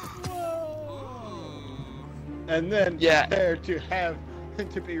that. And then Yeah. prepare to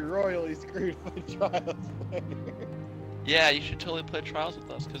be royally screwed by Trials later. Yeah, you should totally play Trials with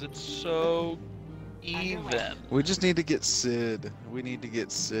us because it's so even. We just need to get Sid. We need to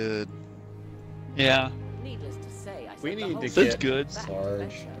get Sid. Yeah. Needless to say, I We set the need whole to That's get good. back Sarge.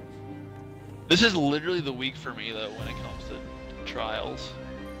 pressure. This is literally the week for me though when it comes to Trials.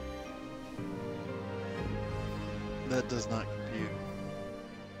 That does not compute.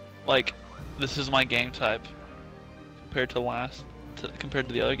 Like, this is my game type compared to compared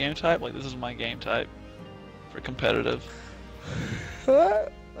to the other game type. Like, this is my game type for competitive. I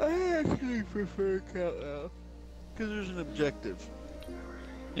actually prefer Countdown because there's an objective.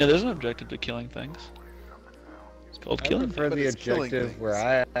 Yeah, there's an objective to killing things. It's called I killing. prefer But the it's killing objective things. where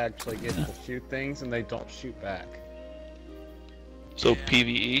I actually get to shoot things and they don't shoot back. So Yeah.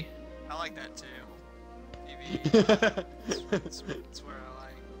 PVE. I like that too. PvE. It's where I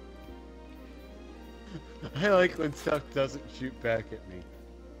like. I like when stuff doesn't shoot back at me.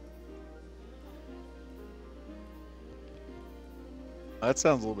 That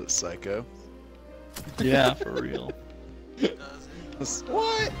sounds a little bit psycho. Yeah, for real. Does it?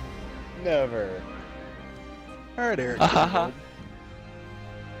 What? Never. All right, Eric. Ahaha.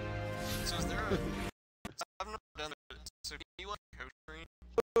 So is there a? I've never done it. So do you want a coach screen?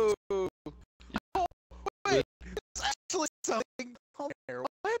 Oh, wait, it's actually something on there.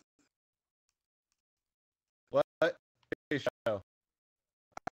 What? What? Show.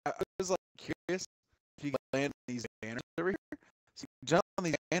 I was like curious if you could land these banners over here. So you jump on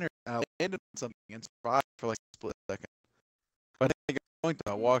these banners, and I landed on something and survived for like a split second. But I think at one point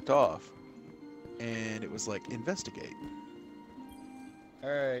I walked off, and it was like investigate.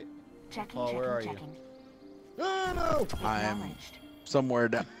 Alright. Checking, Paul, where are you? checking. Oh no! I am Acknowledged. somewhere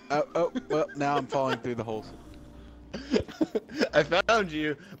down. Oh, well, now I'm falling through the holes. I found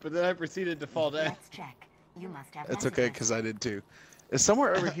you, but then I proceeded to fall down. Let's check. You must have It's okay, messages. because I did too. It's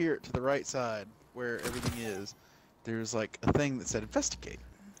somewhere over here to the right side, where everything is. There's like a thing that said investigate.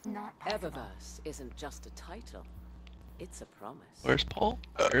 Not possible. Eververse isn't just a title. It's a promise. Where's Paul?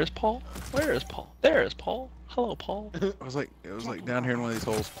 Where is Paul? Where is Paul? There is Paul. Hello, Paul. It was like down here in one of these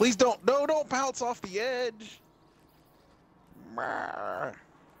holes. Please don't pounce off the edge.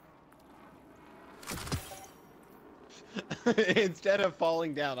 Instead of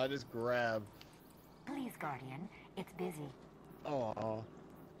falling down, I just grab. Please, Guardian. It's busy. Oh.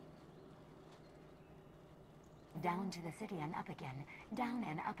 Down to the city and up again. Down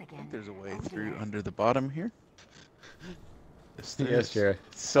and up I again. think there's a way Oh, through dear. under the bottom here. Yes, there Yes, is. Jared.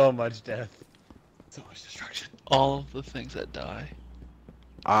 So much death. So much destruction. All of the things that die.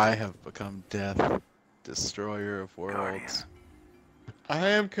 I have become death, destroyer of worlds. I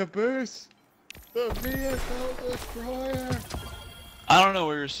am Caboose, the vehicle destroyer. I don't know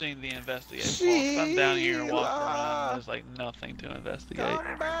where you're seeing the investigate. Paul. I'm down here and walking Sheila! around. There's like nothing to investigate.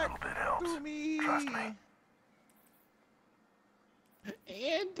 Come back to me. Trust me.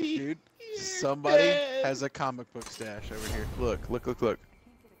 Andy. Dude, you're somebody dead. has a comic book stash over here. Look.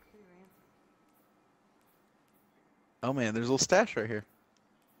 Oh man, there's a little stash right here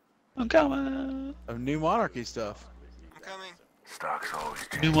I'm coming. of New Monarchy stuff. I'm coming. Stock's always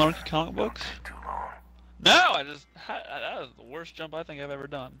New changing. Monarchy comic Won't books? take too long. No, that was the worst jump I think I've ever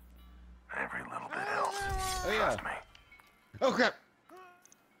done. Every little bit helps. Oh yeah. Trust me. Oh crap.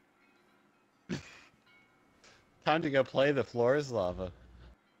 Time to go play The Floor is Lava.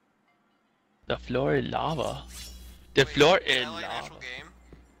 The floor is lava. The floor Is is that like an lava. actual game?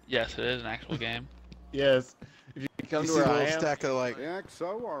 Yes, it is an actual game. Yes. If you come You to see where the I little am, stack of like The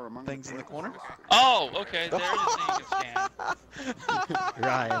XO are among things in the greatest corner? mysteries. Oh, okay. There's a thing you can scan.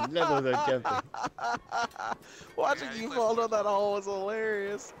 Ryan, never the jumping. Watching Yeah, you you play fall Floor down that hole was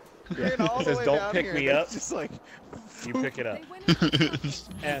hilarious. Yeah. Ran all It the says, way "Don't down pick here, me and up." it's just like You pick it up. They went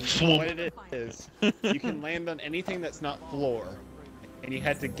And Swoop. what it is, you can land on anything that's not floor. And you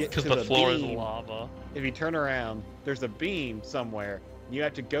had to get to Because the floor is beam. lava. If you turn around, there's a beam somewhere. You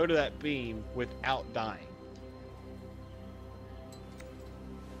have to go to that beam without dying.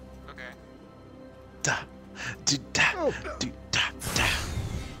 Okay. da, do, da, do, da, da.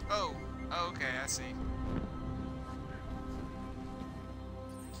 Oh, okay, I see.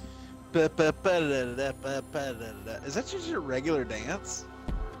 Is that just your regular dance?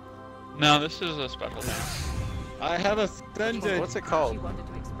 No, this is a special dance. I have a sentence. What's it She called? wanted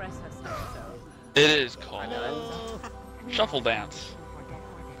to express herself, so It is called Shuffle Dance.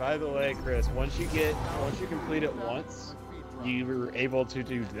 By the way, Chris, once you complete it once, you were able to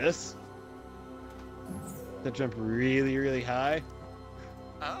do this. To jump really, really high.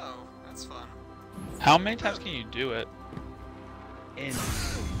 Oh, that's fun. How many times can you do it?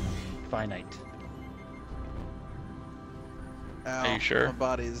 Infinite. Ow, Are you sure? My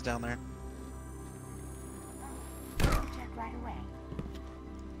body is down there. Check right away.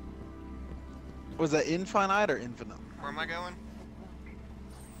 Was that infinite or infinite? Where am I going?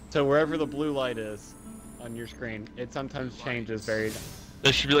 So wherever the blue light is on your screen, it sometimes changes very.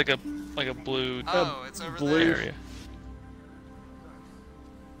 There should be like a blue Oh, it's over blue there. area.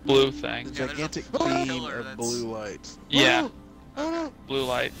 Blue thing. The Yeah, there's a gigantic pillar beam that's- of blue light. Yeah, Oh no! blue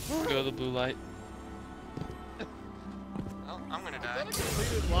light. Go to the blue light. Oh, I'm gonna I die.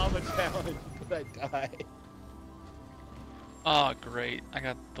 completed lava challenge, but I died. Oh, great. I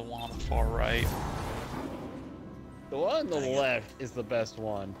got the one on the far right. The one on the left is the best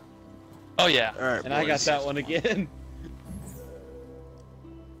one, Oh, yeah. All right, and I got boys. that one again.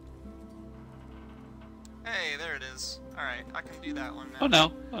 Hey, there it is. Alright, I can do that one now. Oh,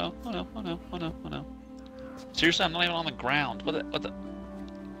 no. Oh, no. Oh, no. Oh, no. Oh, no. Oh, no. Seriously, I'm not even on the ground. What the?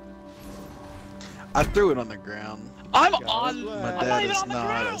 I threw it on the ground. I'm God on. bless. My I'm dad not even is on the not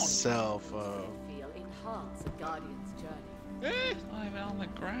a ground. cell phone. feel enhance a guardian's journey. I'm not even on the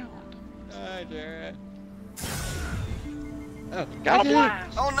ground. Hi, Jared. Oh, Got a dude.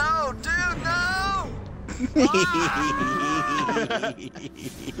 blast. Oh no, dude, no!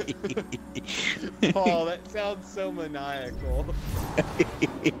 Paul, that sounds so maniacal.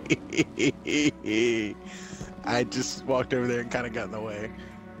 I just walked over there and kind of got in the way.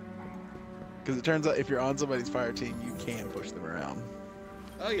 Because it turns out if you're on somebody's fire team, you can push them around.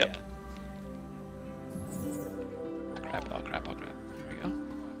 Oh yeah. Yep. Crap, oh crap, oh crap. Here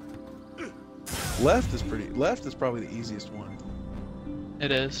we go. Left is probably the easiest one.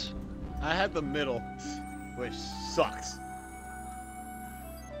 It is. I had the middle, which sucks.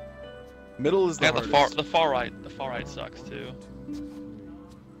 Middle is the I got hardest. the far right. The far right sucks too.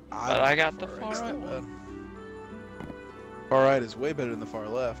 But I got the far right one. Far right is way better than the far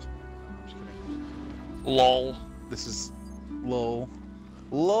left. Lol. This is lol.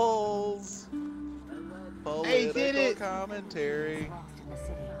 Lols. Hey, did it! Commentary. Lost in the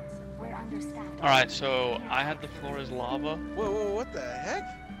city. We're understaffed. Alright, so I had the floor as lava, Whoa, what the heck?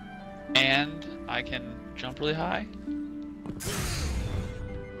 and I can jump really high.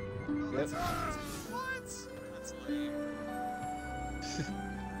 Yep. What? That's lame.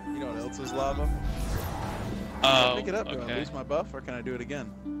 You know what else is lava? Oh, Pick it up. Do I okay. lose my buff, or can I do it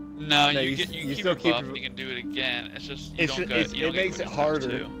again? No, No, you you get you, you keep still your keep buff. your- You can do it again. It's just you It's don't ju- get. it's- You don't it get makes it quickness times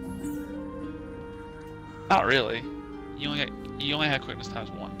harder. 2. Not really. You only have quickness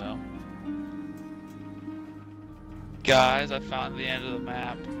times 1 though. Guys, I found the end of the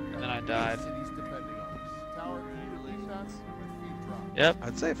map, and then I died. Cities depending on us. Tower immediately shots with feet drop. Yep.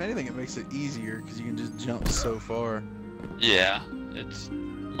 I'd say if anything, it makes it easier because you can just jump so far. Yeah, it's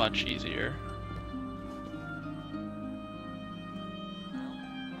much easier.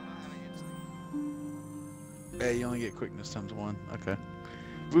 Hey, you only get quickness times 1. Okay.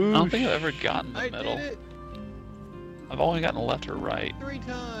 I don't think I've ever gotten the I middle. did it I've only gotten left or right. 3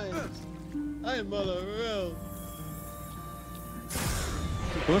 times. I am mother real.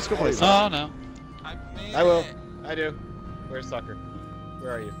 Let's go play Oh soccer. no. I made I will. it. I do. Where's soccer?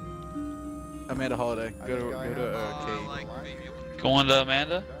 Where are you? Amanda Holiday. Go to Kate. Like, maybe Going to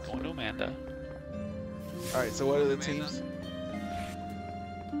Amanda? Going to Amanda. Alright, so what are the Amanda. teams?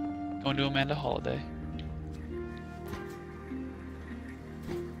 Going to Amanda Holiday.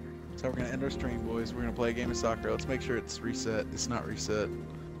 So we're gonna end our stream, boys. We're gonna play a game of soccer. Let's make sure it's reset. It's not reset.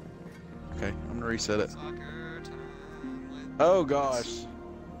 Okay, I'm gonna reset it. soccer time with Oh gosh.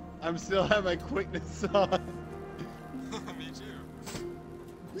 I'm still have my quickness on. Me too.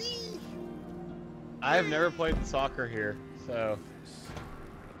 Whee! I have never played the soccer here, so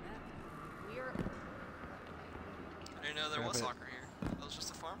I didn't know there Yeah, was but- soccer here. That was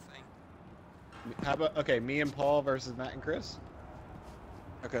just a farm thing. how about me and Paul versus Matt and Chris?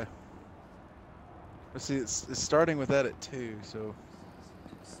 Okay. Let's see, it's starting with that at 2, so.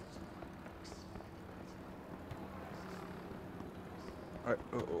 Alright,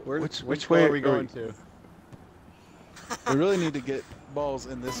 Which way are we going to? to? We really need to get balls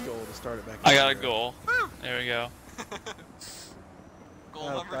in this goal to start it back. I got a up. goal. There we go. Goal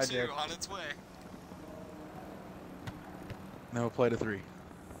Oh, number 2 project. on its way. Now we'll play to 3.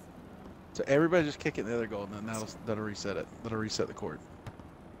 So everybody just kick it in the other goal, and then that'll reset it. That'll reset the court.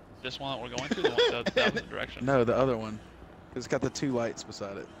 This one that we're going to, the one the opposite direction. No, the other one. It's got the 2 lights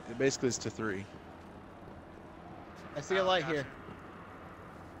beside it. It basically is to 3. I see a light here.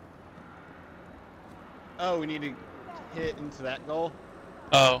 Oh, we need to hit into that goal?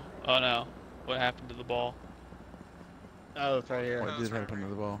 Oh no. What happened to the ball? Oh, it's right here. What did happen to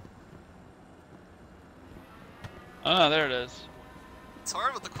the ball? Oh no, there it is. It's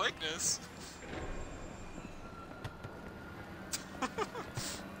hard with the quickness.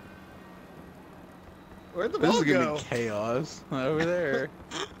 Where'd the This ball is gonna go? be chaos over there.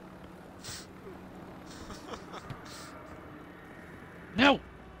 No!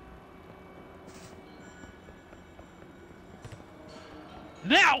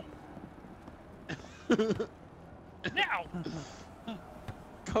 Now! Now!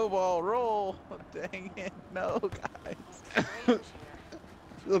 Cobalt roll! Dang it! No, guys.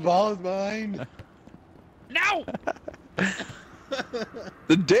 The ball is mine. Now!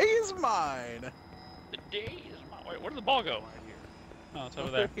 The day is mine. The day is my. Wait, where did the ball go? Oh, it's over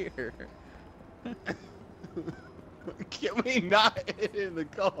there. Here. Can we not hit in the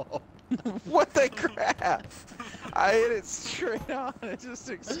goal? What the crap? I hit it straight on. It just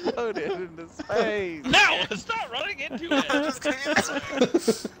exploded into space. No! Stop running into it! Just cancel.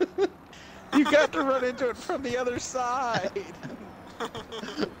 You got to run into it from the other side.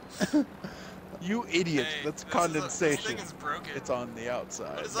 You idiot. Hey, That's this condensation. thing is broken. It's on the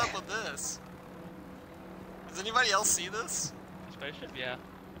outside. What is up with this? Does anybody else see this? Spaceship? Yeah.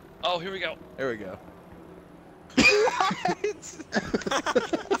 Oh, here we go. There we go.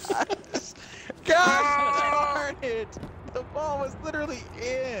 What? God darn it! The ball was literally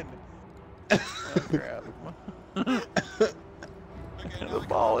in. Oh, crap. Okay, The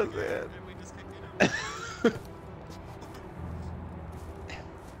ball is in. We just kicked it out.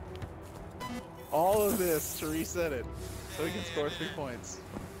 All of this to reset it, so we can score 3 points.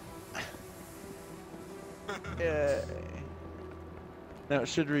 Yay. Now it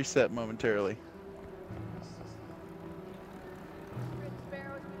should reset momentarily.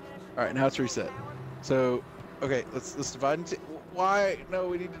 All right, now it's reset. So, okay, let's divide into. Why? No,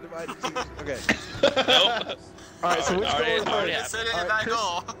 we need to divide into. Okay. Nope. All right, so which goal is already yours? Just hit it All in right,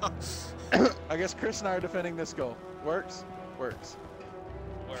 that Chris- goal. I guess Chris and I are defending this goal. Works? Works.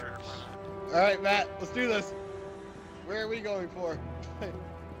 Works. Alright, Matt, let's do this. Where are we going for? We're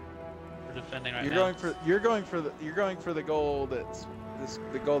defending right You're now. going for the goal the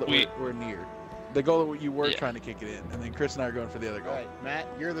goal that we're near. The goal that you were trying to kick it in, and then Chris and I are going for the other goal. Alright, Matt,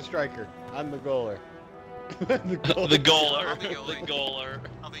 you're the striker. I'm the goaler. The goaler. I'll be goalie. The goaler.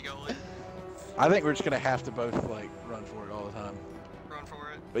 I'll be goalie. I think we're just gonna have to both like run for it all the time. Run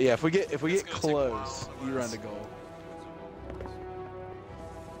for it. But yeah, if we get It's gonna take a while close, you run to goal.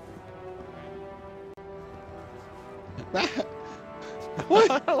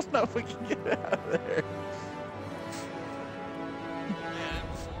 What? I don't know if we can get out of there. Yeah,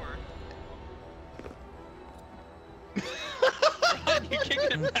 before. You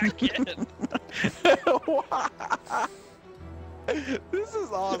kicked it back in. Why? This is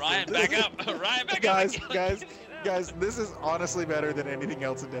awesome. Ryan, This back is- up. Ryan, back guys, up. guys, this is honestly better than anything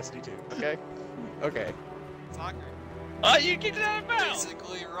else in Destiny 2. Okay? Okay. Soccer. Oh, you kicked it out of bounds.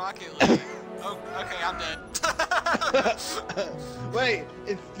 Basically, Rocket League. Oh, okay, I'm dead. Wait,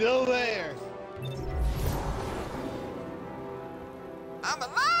 it's still there. I'm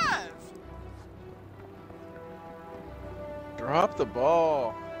alive! Drop the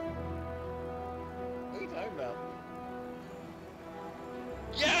ball. What are you talking about?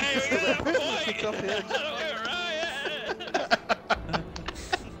 Yeah, Ryan.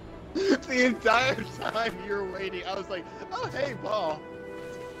 The entire time you were waiting, I was like, oh, hey, ball.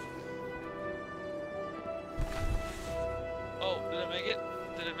 Oh, did it make it?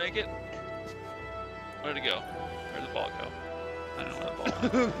 Did it make it? Where'd it go? Where'd the ball go? I don't know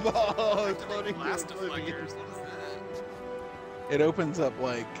where the ball went. Ball is floating Blast to oblivion. deflectors, what is that? It opens up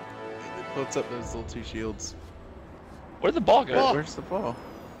like it puts up those little two shields. Where'd the ball go? Where's the ball?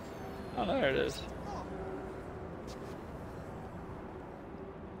 Oh, there it is.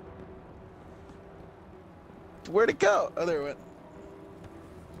 Where'd it go? Oh, there it went.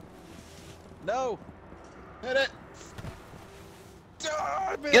 No. Hit it.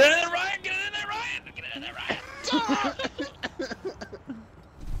 Oh, Get it in there, Ryan! Get it in there, Ryan! Get it in there, Ryan!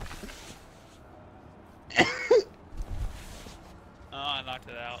 Oh, I knocked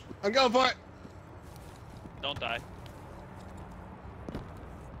it out. I'm going for it. Don't die.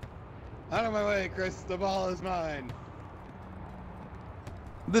 Out of my way, Chris. The ball is mine.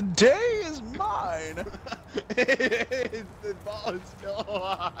 The day is mine. The ball is still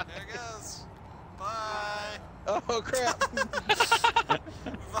alive. There it goes. Bye. Oh crap.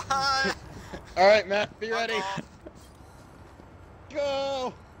 Bye. All right, Matt, be ready. Bye.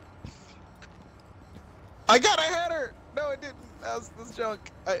 Go. I got a header. No, I didn't. That was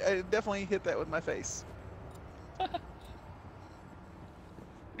junk. I definitely hit that with my face.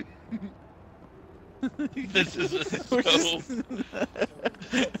 This is so...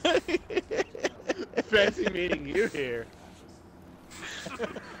 Fancy meeting you here.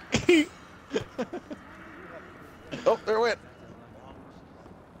 Oh, there it went.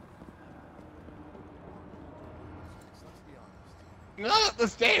 Not the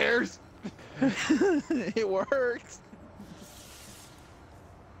stairs. It works.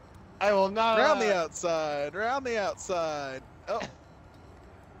 I will not. Round the outside. Round the outside. Oh.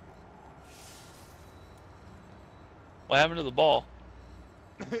 What happened to the ball?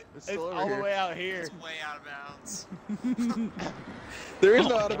 It's all the way out here. It's way out of bounds. There is Oh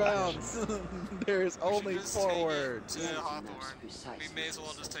no my out of gosh. bounds. There is We should only just take it forward. to Hawthorne. We may as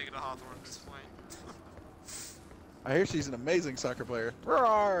well just take it to Hawthorne at this point. I hear she's an amazing soccer player.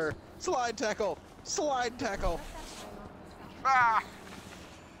 Roar! Slide tackle! Slide tackle! Ah!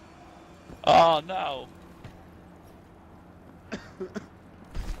 Oh, no.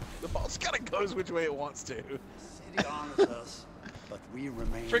 The ball just kind of goes which way it wants to. City honors us, but we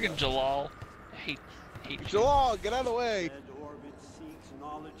remain. Friggin' Jalal. Hate you. Jalal, get out of the way! Orbit seeks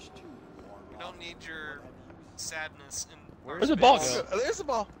knowledge too. We don't need your sadness in. Where's the ball space. go? There's the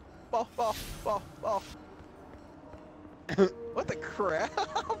ball! Ball, ball, ball, ball. What the crap?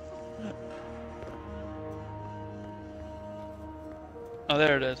 Oh,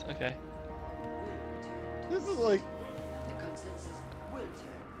 there it is. Okay. This is like The consensus will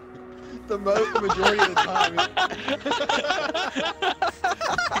turn. the majority of the time. God,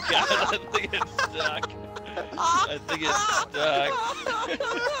 I think it's stuck. I think it's stuck.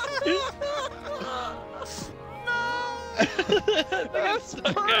 I think it's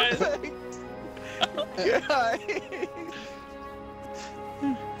stuck, guys. Guys.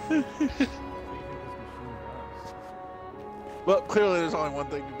 Well, clearly there's only one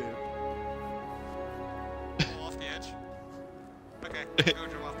thing to do. Pull off the edge. Okay, go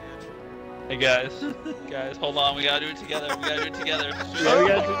jump off the edge. Hey guys, hold on. We gotta do it together. We gotta do it together. Yeah, we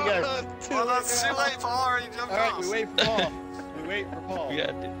gotta do it together. Well, that's too late. Paul already jumped All right, off. we wait for ball. We wait for Paul. We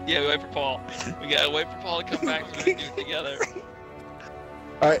wait for Paul. We gotta wait for Paul to come back so we can do it together.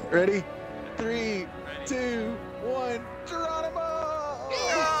 Alright, ready? 3, 2, 1, Geronimo!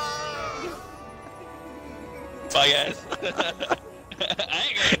 Bye, guys. I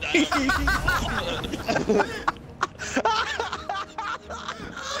ain't gonna die.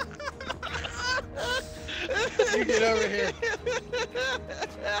 You get over here.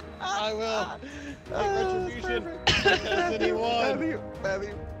 I will. Take retribution. Resident 1.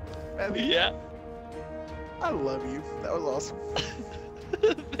 Matthew. Yeah. I love you. That was awesome.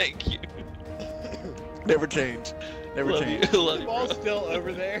 Thank you. Never change. Never Love change. you. Love The you, ball's bro. still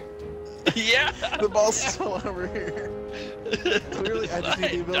over there. Yeah. The ball's still over here. Clearly, I just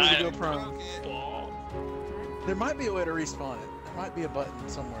need the ability to go prone. Ball. There might be a way to respawn it. There might be a button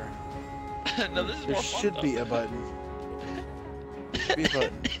somewhere. No, this is There more fun, should though. be a button. There should be a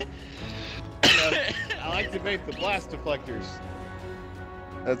button. I like to make the blast deflectors.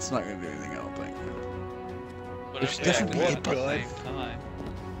 That's not going to do anything, I don't think. But There's if definitely we a activate button. at the same time.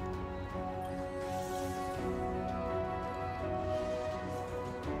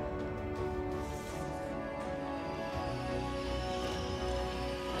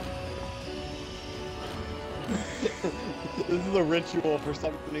 This is a ritual for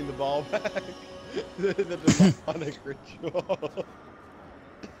summoning the ball back. The demonic ritual.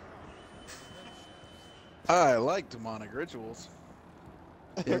 I like demonic rituals.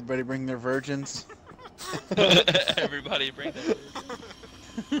 Everybody bring their virgins. Everybody bring them.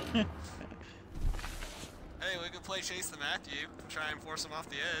 Hey, we could play Chase the Matthew and try and force him off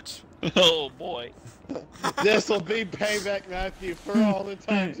the edge. Oh boy. This'll be payback, Matthew, for all the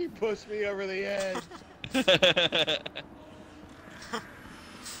times you pushed me over the edge.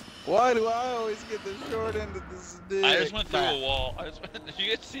 Why do I always get the short end of this dick? I just went through a wall. Did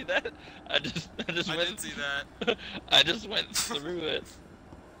you guys see that? I just I went. didn't see that. I just went through it.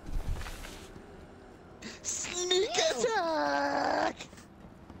 Sneak attack!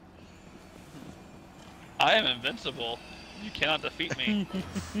 I am invincible. You cannot defeat me.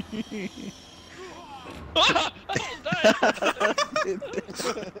 Ah! I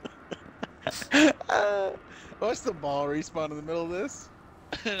almost died. Watch the ball respawn in the middle of this.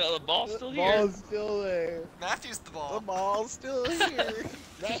 No, the ball's still The here. ball's still there. Matthew's the The ball. ball's still here.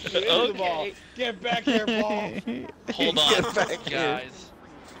 Matthew is the ball. Okay. Get back here, ball. Hold Get on, back here. guys.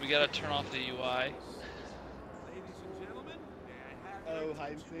 We gotta turn off the UI. Oh,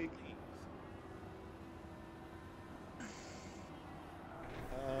 hide and seek.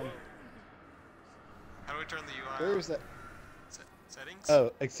 How do we turn the UI? Where is that? Settings?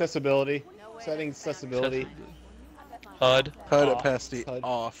 Oh, accessibility. Settings, accessibility. HUD. HUD off. opacity HUD.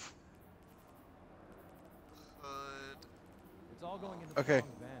 off. HUD. Okay,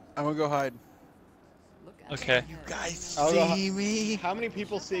 I'm gonna go hide. Okay. You guys I'll go see me? How many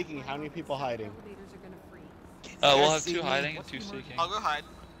people seeking? How many people hiding? We'll have see 2 me? hiding and 2 seeking. I'll go hide.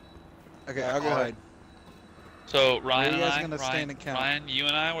 Okay, I'll go hide. So Ryan you guys and I, gonna stand and count? Ryan, you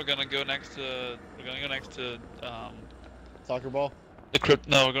and I, we're gonna go next to Soccer ball? the crypt.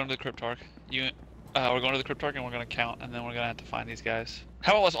 No, we're going to the Cryptarch. We're going to the Cryptarch and we're gonna count, and then we're gonna have to find these guys.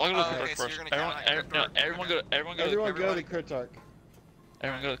 How about let's all go to the Cryptarch okay, so first? you're gonna count at Cryptarch? Everyone Okay. go. Everyone go. Everyone to go to the Cryptarch.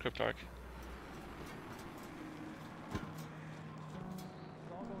 Everyone go to the Cryptarch.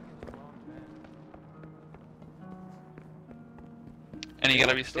 And you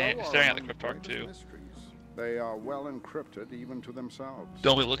gotta be staring at the Cryptarch too. They are well encrypted even to themselves.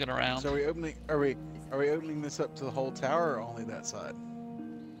 Don't be looking around. So are we opening? Are we opening this up to the whole tower or only that side?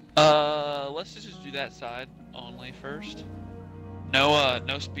 Let's just do that side only first. No,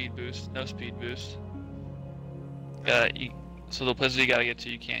 no speed boost. No speed boost. So the places you gotta get to,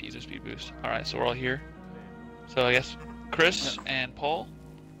 you can't use a speed boost. All right, so we're all here. So I guess Chris and Paul,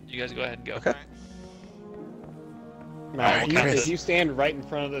 you guys go ahead and go. Okay. Matt, Alright, if you stand right in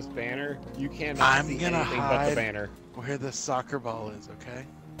front of this banner, you cannot see gonna anything but the hide banner. where the soccer ball is, okay?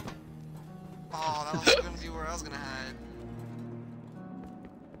 Oh, that was gonna be where I was gonna hide.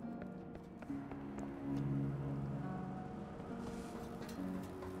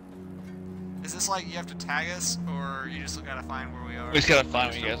 Is this like you have to tag us, or you just gotta find where we are? We just gotta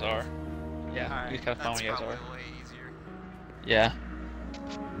find where you guys are. Yeah, Alright, we just gotta find that's where you guys are. probably way easier. Yeah.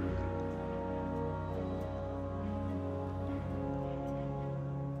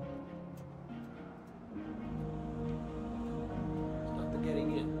 It's not the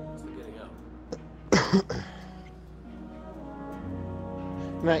getting in, it's the getting out.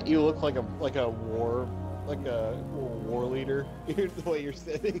 Matt, you look like a war leader. The way you're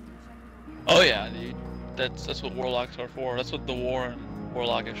sitting. Oh yeah, dude. That's what warlocks are for. That's what the war and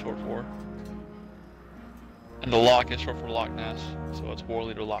warlock is short for. And the Loch is short for Loch Ness, so it's War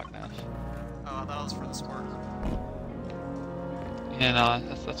Leader Loch Ness. Oh, I thought it was for the sport. And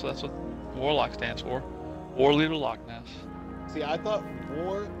that's what Warlock stands for. War Leader Loch Ness. See, I thought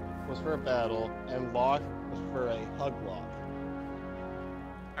war was for a battle and lock was for a hug lock.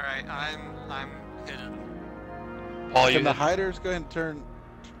 Alright, I'm hidden. Paul, Can you the hiders go ahead and turn?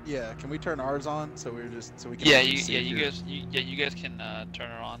 Yeah, can we turn ours on so we can? Yeah, actually see you yours? guys can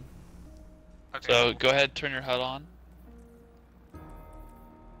turn it on. Okay. So go ahead, turn your HUD on.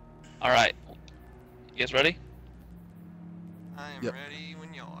 All right, you guys ready? I am Yep. ready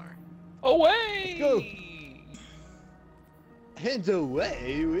when you are. Away! Go. And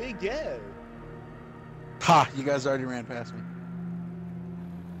away we go. Ha! You guys already ran past me.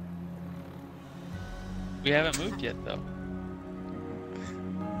 We haven't moved yet though.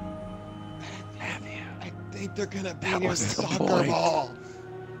 I think they're gonna be That near the was the soccer point. ball.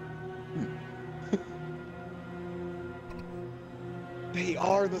 They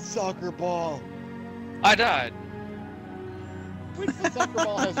are the soccer ball. I died. Which the soccer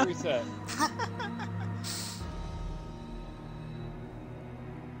ball has reset.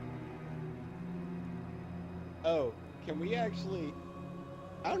 Oh, can we actually...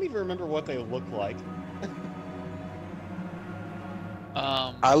 I don't even remember what they look like.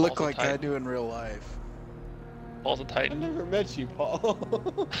 I look Paul's a like I Titan. do in real life. Paul's a I've Titan. never met you, Paul.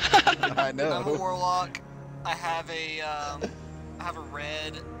 I I'm a know. warlock. I have a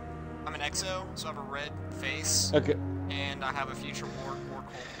red. I'm an exo, so I have a red face, Okay, and I have a future war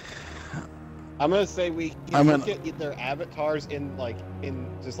cult. I'm gonna say we can I'm look gonna- at their avatars in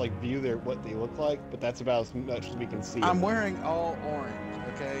just view their what they look like, but that's about as much as we can see. I'm of them. wearing all orange.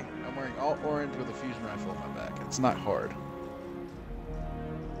 Okay, I'm wearing all orange with a fusion rifle on my back. It's not hard.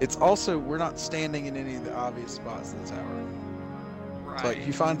 It's also we're not standing in any of the obvious spots in the tower. Right. It's like if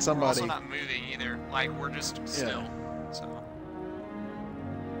you find We're somebody. also not moving either. Like we're just still. So.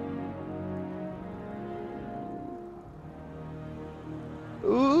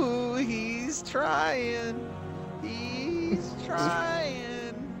 Ooh, he's trying. He's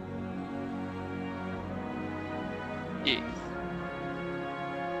trying. Yeah.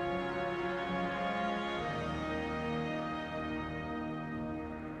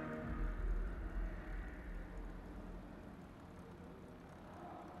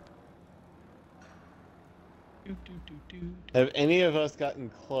 Have any of us gotten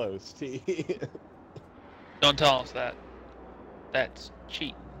close to you? Don't tell us that. That's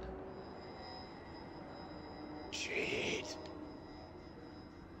cheating. Cheat.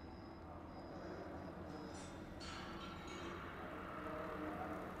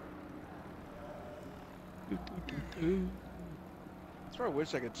 That's where I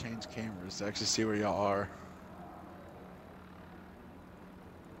wish I could change cameras to actually see where y'all are.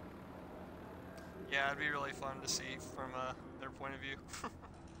 Yeah, it'd be really fun to see from their point of view.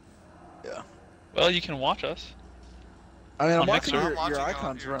 Yeah. Well, you can watch us. I mean, I'm On watching Mixer. your, I'm watching all of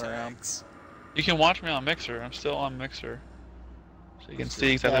icons your run around. tags. You can watch me on Mixer. I'm still on Mixer, so you can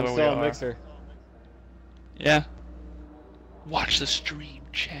see exactly I'm where still we on are. Mixer. Yeah. Watch the stream,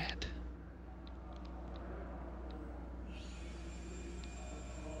 chat.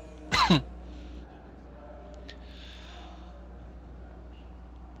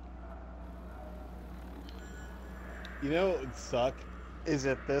 You know what would suck? Is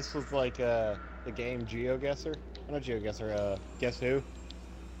if this was like the game GeoGuessr? Not GeoGuessr, Guess Who?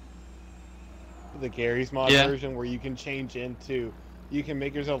 The Gary's Mod Yeah. version where you can change into... You can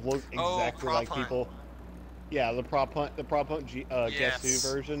make yourself look Oh, exactly prop like hunt. people. Yeah, the prop hunt Guess Yes.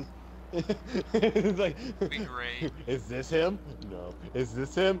 Who version. It's like... It'd be great. Is this him? No. Is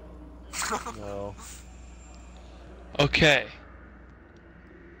this him? No. Okay.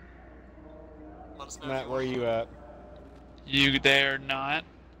 Let us know Matt, if where are want. you at? You there not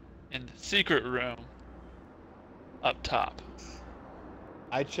in the secret room up top.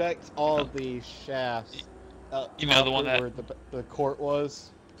 I checked all of the shafts. You know the one that- where the court was.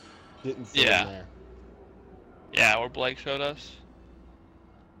 Didn't see Yeah. him there. Yeah, where Blake showed us.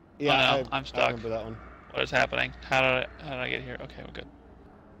 Yeah, no, I'm I stuck. remember that one. What is happening? How did I get here? Okay, we're good.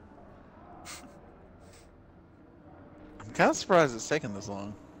 I'm kind of surprised it's taking this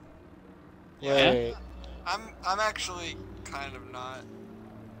long. Yeah. Wait. I'm actually kind of not,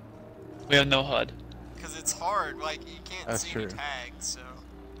 We have no HUD. because it's hard. Like you can't That's see true. the tags, so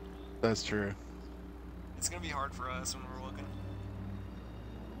That's true. it's gonna be hard for us when we're looking.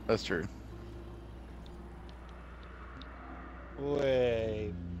 That's true.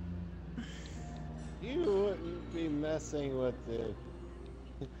 Wait. You wouldn't be messing with the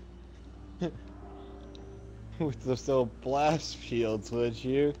with those blast shields, would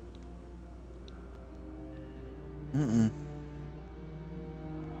you? Mm-mm.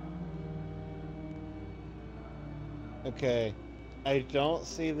 Okay. I don't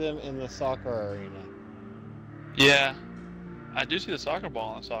see them in the soccer arena. Yeah. I do see the soccer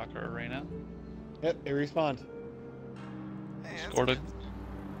ball in the soccer arena. Yep, it respawned. Hey, that's Scored a... good.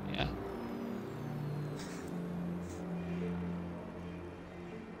 Yeah.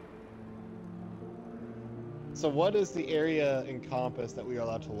 So what is the area encompass that we are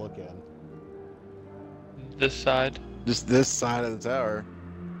allowed to look in? This side. Just this side of the tower.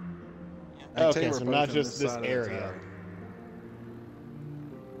 I can tell Okay, you we're so both not in just this side of the area. tower.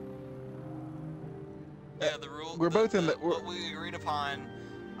 Yeah, the rule. We're both in the- What we agreed upon.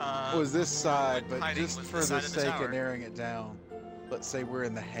 Was this side, but hiding just was for this the side of the sake tower. of narrowing it down, let's say we're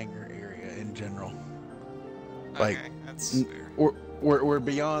in the hangar area in general. Like, Okay, that's fair. we're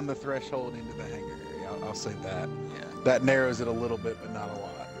beyond the threshold into the hangar area. I'll say that. Yeah. That narrows it a little bit, but not a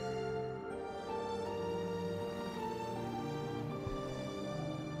lot.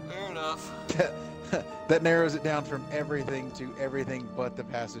 Fair enough. That narrows it down from everything to everything but the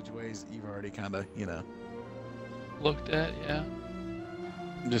passageways you've already kind of, Looked at, yeah.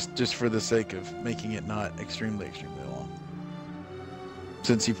 just for the sake of making it not extremely long.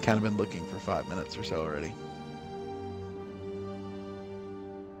 Since you've kind of been looking for 5 minutes or so already.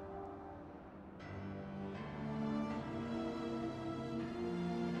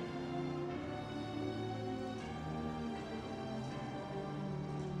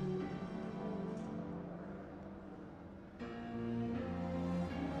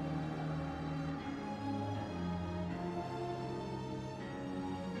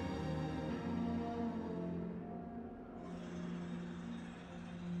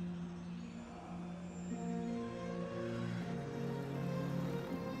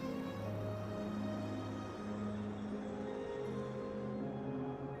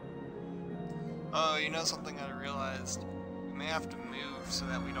 Oh, you know something I realized? We may have to move so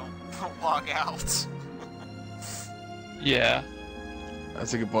that we don't log out. Yeah.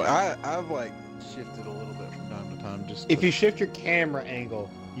 That's a good point. I've like shifted a little bit from time to time. Just If you shift your camera angle,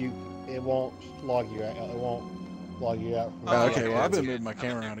 it won't log you out. It won't log you out. From Oh, the okay, well, I've that's been good. moving my I've been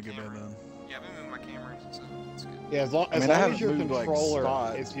camera around a good moving bit camera. then. Yeah, I've been moving my camera, so that's good. Yeah, as long, I mean, as, I long haven't as your moved, like, controller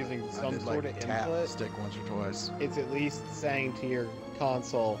spots. is using I some did, sort like, of tap input, stick once or twice. it's at least saying to your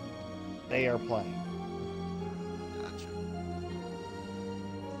console, they are playing. Gotcha.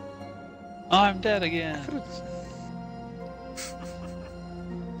 I'm dead again.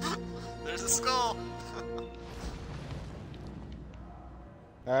 There's a skull.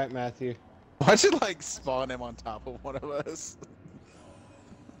 All right, Matthew. Why'd you like spawn him on top of one of us?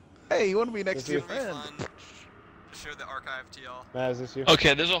 Hey, you want to be next to your It'd be friend? fun to show the archive to y'all. Matt, is this you?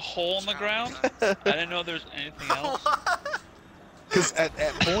 Okay, there's a hole in the ground. I didn't know there's anything else. Because at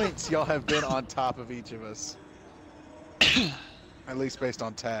points, y'all have been on top of each of us. At least based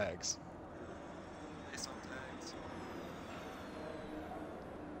on tags. Based on tags.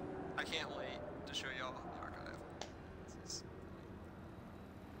 I can't wait to show y'all the archive.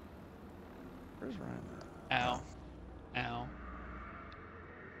 Where's Ryan Ow. Ow.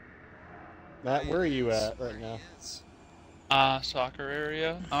 Matt, where are you at right now? Soccer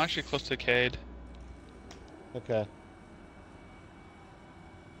area. I'm actually close to Cade. Okay.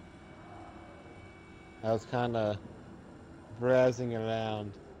 I was kind of browsing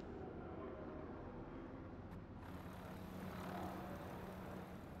around.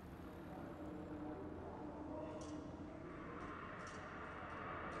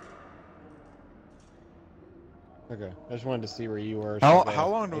 Okay, I just wanted to see where you were. How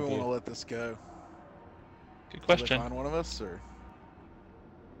long do we want to let this go? Good Will they question. find one of us, or?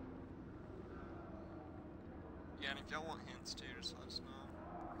 Yeah, and if y'all want hints too, just let us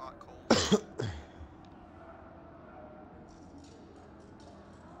know. Hot, cold.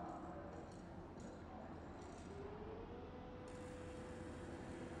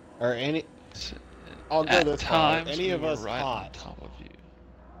 Or any? I'll go At this far. times, Any of we were us right on hot? top of you.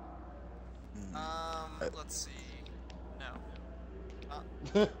 Let's see.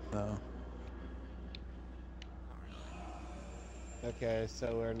 No. No. Okay,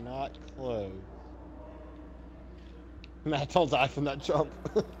 so we're not close. Matt, don't die from that jump.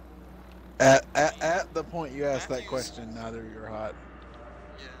 At the point you asked that question, neither of you are hot.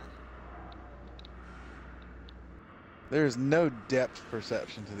 Yeah. There's no depth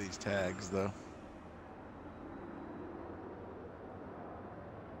perception to these tags, though.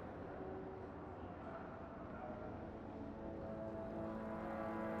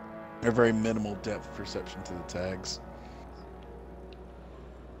 A very minimal depth perception to the tags.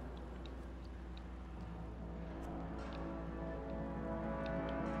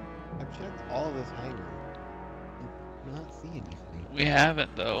 I've checked all of this hangar, not see anything. We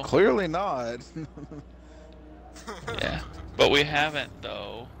haven't though. Clearly not. Yeah, but we haven't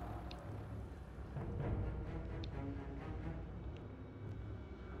though.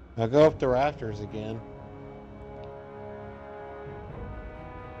 I'll go up the rafters again.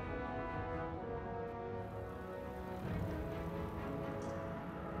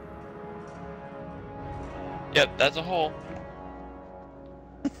 Yep, that's a hole.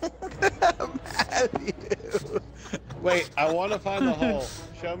 Matthew. Wait, I want to find the hole.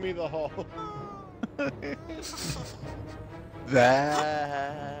 Show me the hole. That's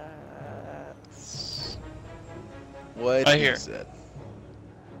what Right he here. said.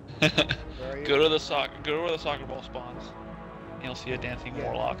 Go to where the soccer ball spawns. And you'll see a dancing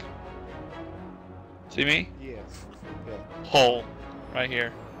warlock. See me? Yes. Okay. Hole. Right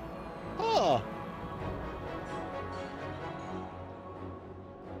here. Oh.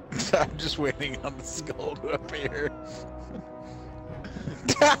 I'm just waiting on the skull to appear.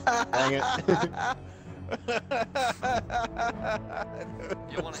 Dang it.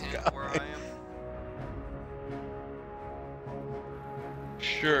 You want to hint where I am?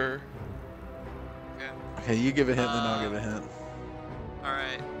 Sure. Okay. Okay, you give a hint, then I'll give a hint.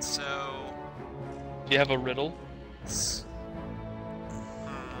 Alright, so... Do you have a riddle?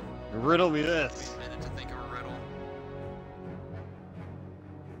 Riddle me this. Wait a minute to think of a riddle.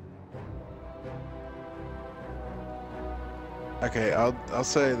 Okay, I'll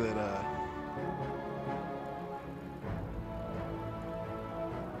say that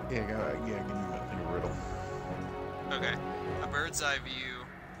give me a riddle. Okay. A bird's eye view.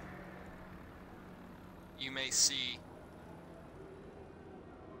 You may see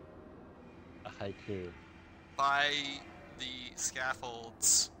A haiku. by the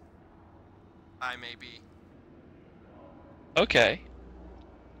scaffolds I may be. Okay.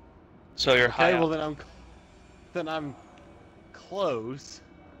 So you're high Okay, well up. then I'm close.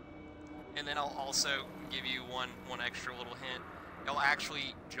 And then I'll also give you one extra little hint. It'll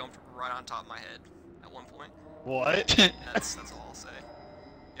actually jump right on top of my head at one point. What? That's all I'll say.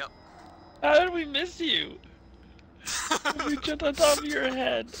 Yep. How did we miss you? We jumped on top of your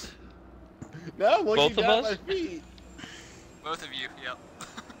head. No, I'm looking Both of down us? my feet. Both of you, yep.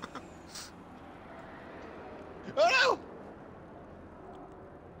 Oh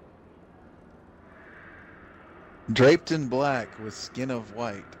Draped in black with skin of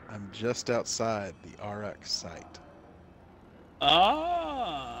white, I'm just outside the RX site.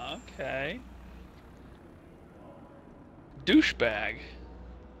 Ah, okay. Douchebag.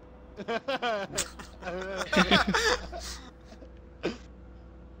 no!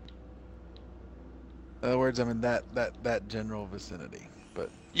 In other words, I'm in that general vicinity. But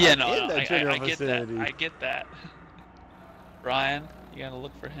Yeah, I'm no, in that I general get that. vicinity. I get that. Ryan, you gotta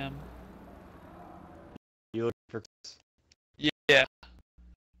look for him. You looking for Yeah.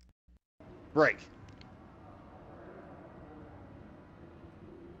 break.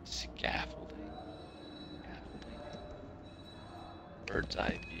 Scaffolding. Bird's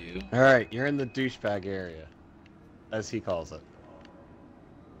eye view. Alright, you're in the douchebag area. As he calls it.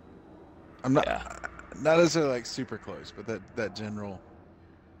 I'm not not necessarily like super close, but that general.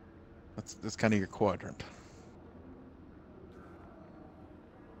 That's kind of your quadrant.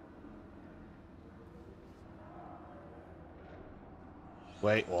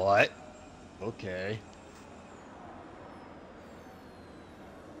 Wait, what? Okay.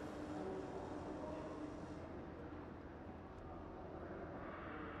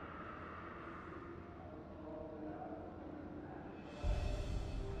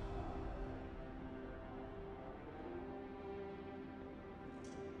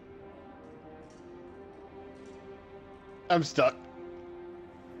 I'm stuck.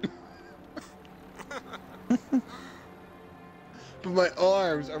 But my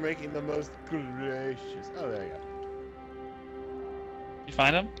arms are making the most gracious. Oh, there you go. You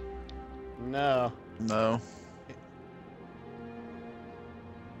find him? No. No.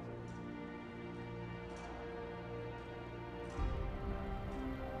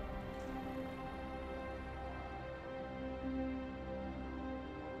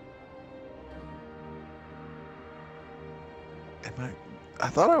 I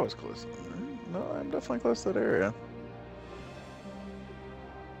thought I was close. No, I'm definitely close to that area.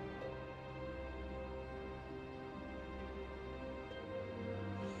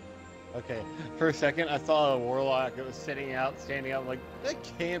 Okay, for a second I saw a warlock that was standing out, like, that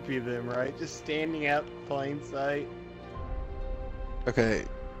can't be them, right? Just standing out plain sight. Okay,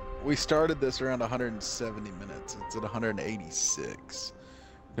 we started this around 170 minutes. It's at 186.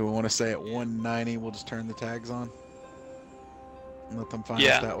 Do we want to say at 190 we'll just turn the tags on? And let them find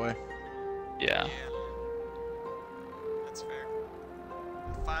us that way? Yeah.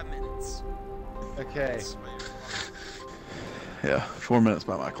 5 minutes. Okay. That's what you're- Yeah, 4 minutes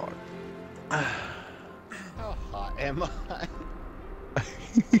by my clock. How hot am I?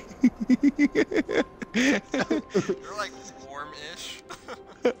 You're like warm-ish.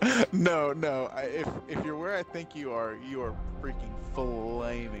 No, if you're where I think you are freaking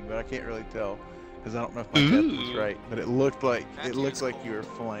flaming, but I can't really tell because I don't know if my depth was Ooh. right. But it looked like Matthew's you cold. were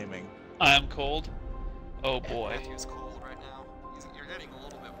flaming. I am cold. Oh boy. Matthew's cold right now. You're getting a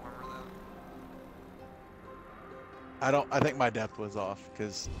little bit warmer though. I think my depth was off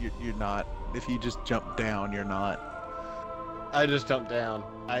because you're not. If you just jump down, you're not. I just jumped down.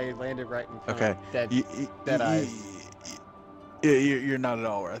 I landed right in front Okay. of dead eyes. You're not at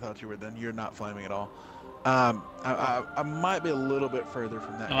all where I thought you were. Then you're not flaming at all. I might be a little bit further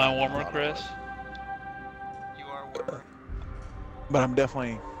from that. Am I than warmer, thought I Chris? was. You are warmer. But I'm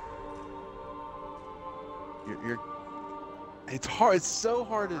definitely. You're. It's hard. It's so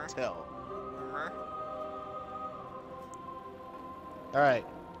hard to tell. Warmer. All right,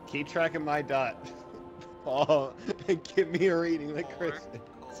 keep track of my dot. Paul, and give me a reading like Chris.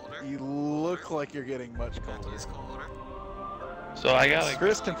 Colder. You look like you're getting much colder. Matthew's colder. So I gotta.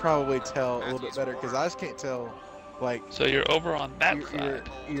 Chris can probably tell a little bit better because I just can't tell. Like So you're over on that your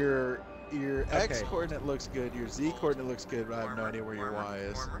side. your X Okay. coordinate looks good. Your Z coordinate looks good, but I have no idea where your Y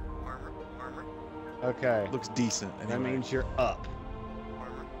is. Warmer, warmer, warmer, Okay, Looks decent. Anyway. that means you're up.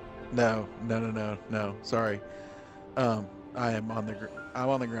 warmer. No. Sorry. I am on the I'm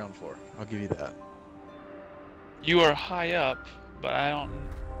on the ground floor. I'll give you that. You are high up, but I don't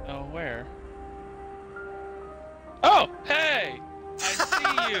know where. Oh, hey! I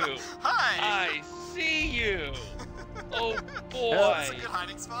see you. Hi! I see you. Oh boy. That's a good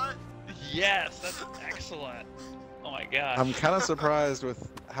hiding spot. Yes, that's excellent. Oh my gosh. I'm kind of surprised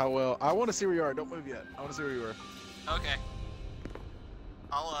with how well. I want to see where you are. Don't move yet. I want to see where you are. Okay.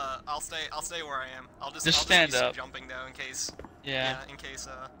 I'll stay where I am. I'll Just do stand some up. jumping though in case. Yeah. In case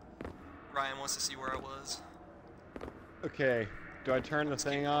Ryan wants to see where I was. Okay, do I turn the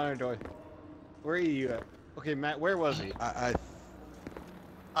thing on or do I? Where are you at? Okay, Matt, where was he?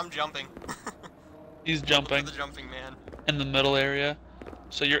 I'm jumping. He's Look jumping for the jumping man. in the middle area.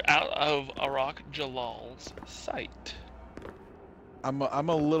 So you're out of Arak Jalal's sight. I'm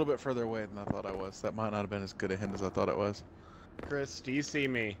a little bit further away than I thought I was. That might not have been as good a hint as I thought it was. Chris, do you see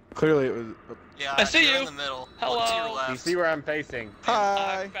me? Clearly it was. Yeah, I see you're you. in the middle. Hello. Look to your Do you left. see where I'm facing?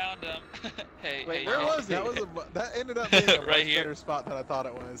 Hi. I found him. Hey, Wait, hey, where hey. was he? That ended up being a Right much here. better spot than I thought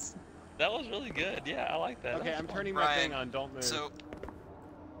it was. That was really good. Yeah, I like that. Okay, That I'm was turning fun. my thing on. Don't move. So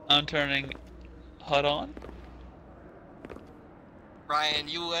I'm turning HUD on. Ryan,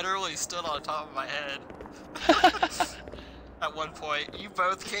 you literally stood on top of my head. At one point, you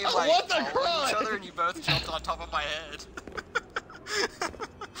both came like what the following each crud? other, and you both jumped on top of my head.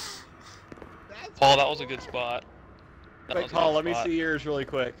 Paul, that was a good spot. That Wait, was a Paul, good let me spot. see yours really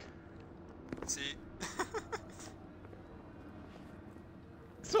quick. See?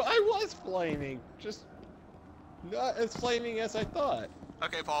 So I was flaming, just not as flaming as I thought.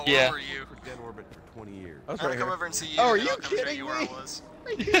 Okay, Paul, Yeah. where were you? For dead orbit for 20 years. I was I'm right gonna come here. over and see you. Oh, are and you I'll come show kidding you where I me? was.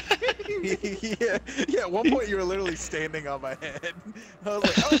 Yeah. At one point you were literally standing on my head. I was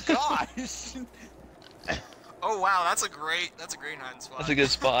like, oh gosh. Oh wow, that's a great hiding spot. That's a good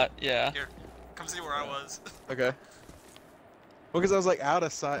spot. Yeah. Here, come see where I was. Okay. Well, because I was like out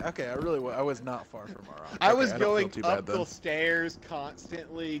of sight. Okay, I was not far from our office. I Okay, was don't feel going too up bad then. the stairs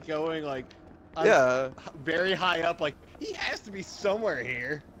constantly, going like, Yeah. very high up. Like he has to be somewhere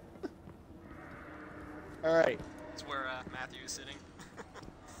here. All right. That's where Matthew is sitting.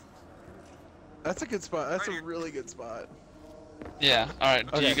 That's a good spot. That's Right a here. really good spot. Yeah. All right.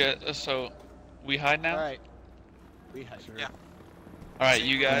 Do Okay. you get so we hide now? All right. We had Sure. Yeah. All right,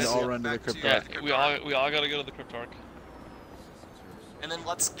 you guys. all run to the Back to Cryptarch. Yeah, we all gotta go to the Cryptarch. And then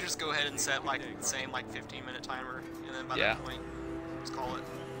let's just go ahead and set like the same like 15-minute timer, and then by Yeah. that point, just call it.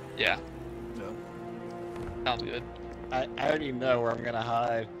 Yeah. No. Sounds good. I already know where I'm gonna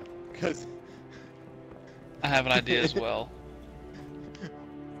hide, cause I have an idea as well.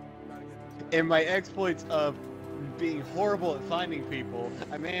 in my exploits of being horrible at finding people,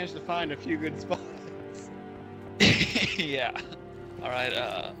 I managed to find a few good spots. Yeah. All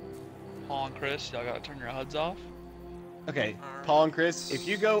right. Paul and Chris, y'all gotta turn your HUDs off. Okay, Paul and Chris, if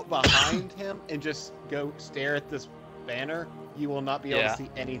you go behind him and just go stare at this banner, you will not be able Yeah. to see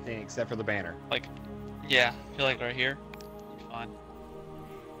anything except for the banner. Like, yeah, you're like right here. You're fine.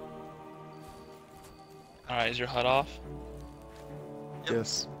 All right, is your HUD off? Yep.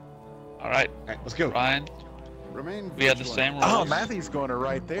 Yes. All right, All right, let's go. Ryan. Remain We had the vigilant. same rules. Oh, Matthew's going to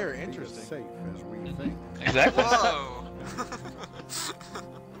right there. Be as Interesting. safe as we think. Exactly. Whoa!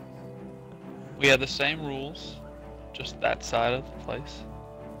 We had the same rules, just that side of the place.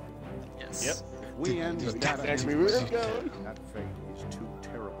 Yes. Yep. We end the data Actually, entry we're system. going. That fate is too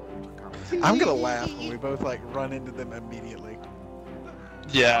terrible to comprehend. I'm gonna laugh when we both like run into them immediately.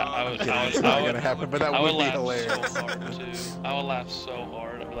 Yeah, I would. It's not gonna happen, but that I would would be laugh hilarious. so hard too. I would laugh so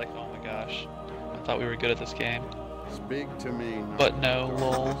hard. I'd be like, oh my gosh, I thought we were good at this game. Speak to me. But no,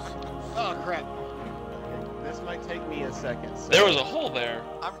 lol. Oh crap. Okay, this might take me a second. So. There was a hole there.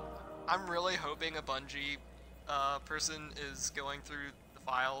 I'm really hoping a Bungie person is going through the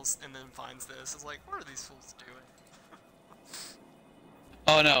files and then finds this. It's like, what are these fools doing?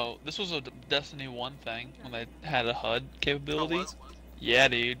 Oh no, this was a Destiny 1 thing when they had a HUD capability. Oh, was? Yeah,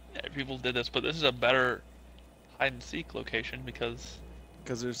 dude, people did this, but this is a better hide and seek location because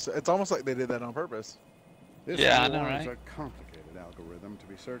there's, it's almost like they did that on purpose. This Yeah, I is know, right? a complicated algorithm, to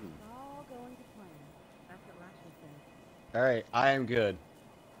be certain. All going to plan. That's what Lashley said. All right, I am good.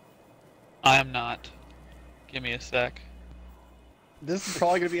 I am not. Give me a sec. This is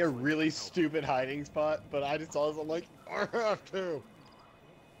probably gonna be a really stupid hiding spot, but I just saw this. I'm like, I have to.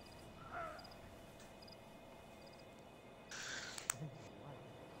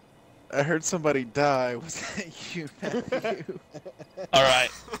 I heard somebody die. Was that you, Matthew? Alright,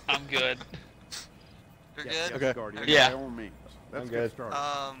 I'm good. You're Yes, good? yes, Guardian, Yeah. by all means. Let's I'm get good.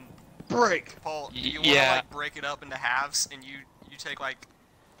 started. Break. Paul, do you Yeah. wanna like break it up into halves and you take like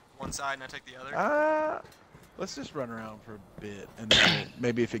one side and I take the other? Let's just run around for a bit, and then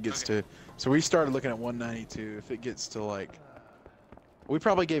maybe if it gets to, so we started looking at 192. If it gets to like, we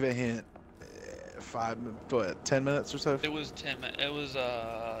probably gave a hint, 10 minutes or so. It was 10 minutes. It was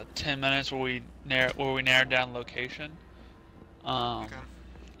 10 minutes where we narrowed down location. Okay.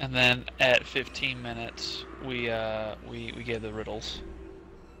 And then at 15 minutes we gave the riddles.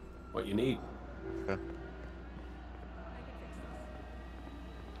 What you need. Okay.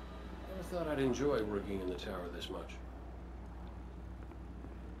 I thought I'd enjoy working in the tower this much.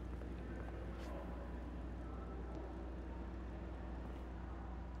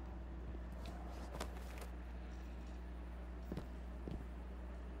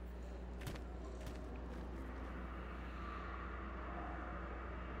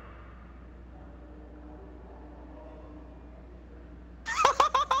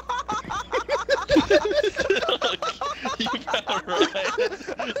 You found right.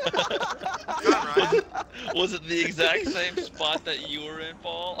 Was it the exact same spot that you were in,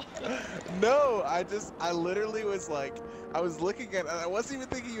 Paul? No, I literally was like, I was looking at, I wasn't even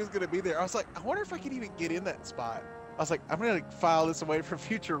thinking he was gonna be there. I was like, I wonder if I could even get in that spot. I was like, I'm gonna file this away for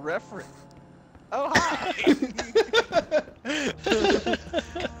future reference. Oh, hi.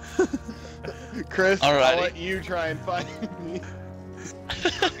 Chris, Alrighty. I'll let you try and find me.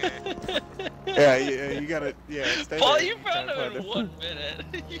 Yeah, you gotta, stay Paul, there. you found Try to him in find 1 minute.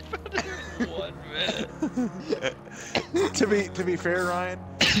 You found him in 1 minute. To be fair, Ryan,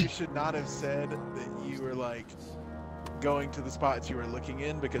 you should not have said that you were like going to the spots you were looking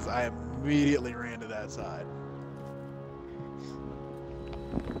in, because I immediately ran to that side.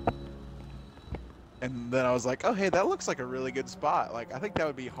 And then I was like, oh hey, that looks like a really good spot. Like, I think that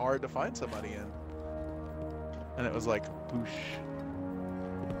would be hard to find somebody in. And it was like, boosh.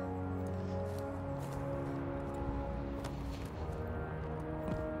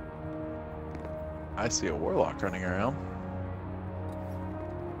 I see a warlock running around.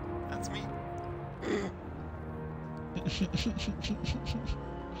 That's me.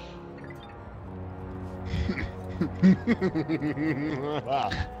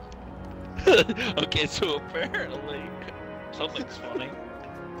 Wow. Okay, so apparently something's funny.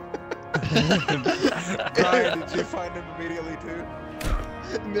 Ryan, did you find him immediately too?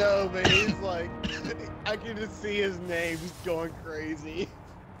 No, but he's like, I can just see his name just going crazy.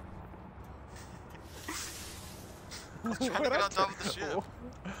 Trying to get on top of the ship.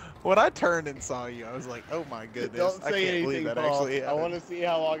 When I turned and saw you, I was like, oh my goodness. Don't I say can't believe anything, that Paul. actually I happened. want to see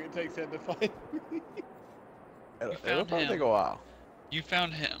how long it takes him to find me. It'll found probably him. take a while. You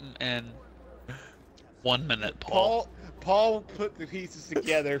found him in 1 minute, Paul. Paul put the pieces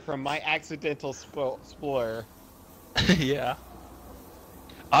together from my accidental spoiler. Yeah.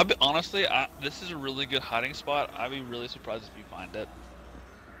 Honestly, this is a really good hiding spot. I'd be really surprised if you find it.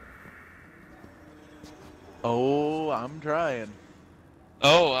 Oh, I'm trying.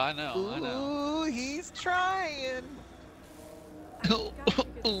 Oh, I know. Ooh, he's trying. Ooh,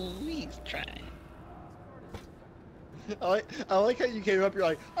 he's trying. I like how you came up. You're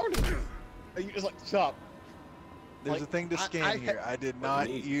like, I want to, and you just like stop. There's Like, a thing to scan I here. I did not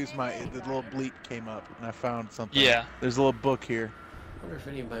use my, the little bleep came up and I found something. Yeah. There's a little book here. I wonder if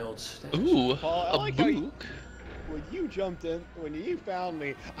any of my old stats. Ooh, Paul, I a like how you- book. when you jumped in, when you found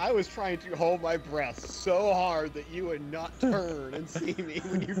me, I was trying to hold my breath so hard that you would not turn and see me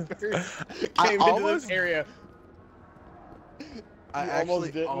when you first came into this area. I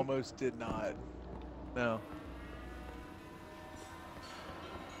actually almost did not. No.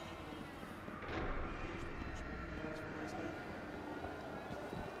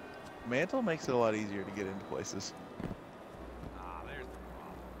 Mantle makes it a lot easier to get into places. Ah, there's the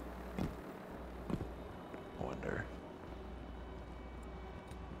problem. I wonder.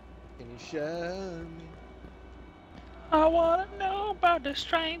 Can you show me? I wanna know about the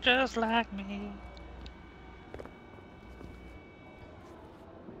strangers like me.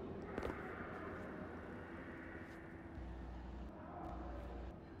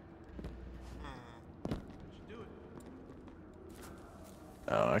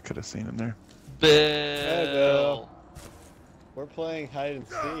 Oh, I could have seen him there. Bill. We're playing hide and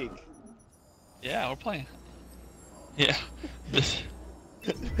seek. Yeah, we're playing. Yeah. This.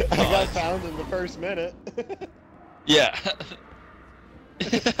 I got found in the first minute. Yeah.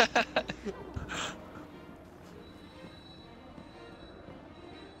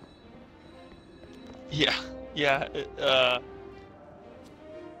 Yeah. Yeah.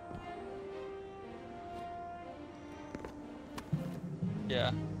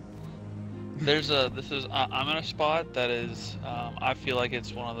 Yeah. I'm in a spot that is, I feel like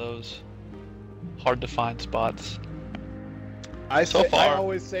it's one of those hard to find spots. I So far,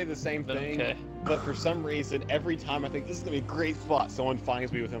 always say the same been thing, okay. but for some reason, every time I think this is gonna be a great spot, someone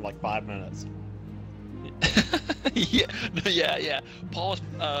finds me within like 5 minutes. Yeah. Paul,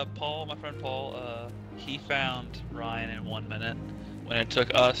 my friend Paul, he found Ryan in 1 minute when it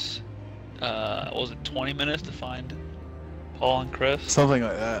took us, what was it, 20 minutes to find Paul and Chris? Something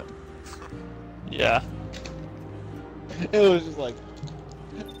like that. Yeah. It was just like.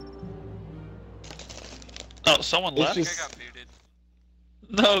 Oh, someone left? I got booted.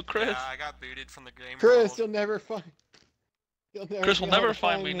 No, Chris. Yeah, I got booted from the game. Chris, world. you'll never find. Chris will never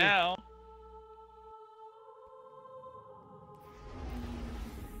find me now.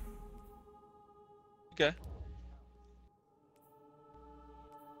 Okay.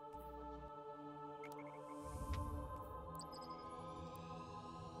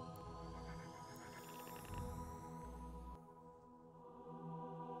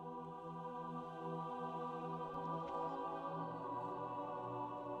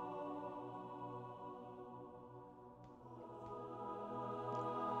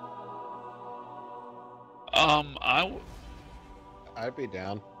 I'd be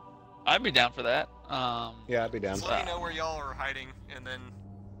down. I'd be down for that. Yeah, I'd be down. Just let me know where y'all are hiding, and then.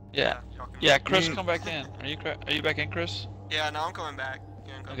 Yeah. Y'all can Yeah, Chris, come back in. Are you back in, Chris? Yeah, no, I'm coming back.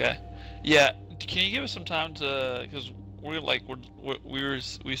 Yeah, I'm coming Okay. Yeah. Can you give us some time to? Because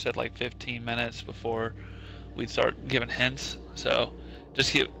we said like 15 minutes before we start giving hints. So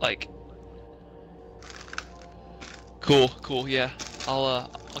just get like. Cool. Yeah. I'll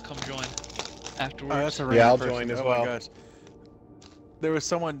come join afterwards. Oh, that's a Yeah, I'll person. join as Oh well. my gosh. There was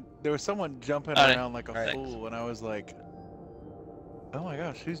someone jumping Alright. around like a fool, and I was like, "Oh my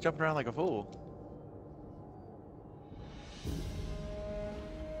gosh, who's jumping around like a fool?"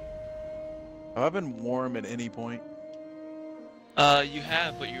 Have I been warm at any point? You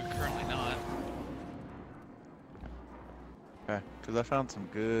have, but you're currently not. Okay, because I found some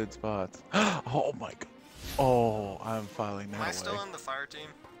good spots. Oh my god. Oh, I'm filing that Am I away. still in the fire team?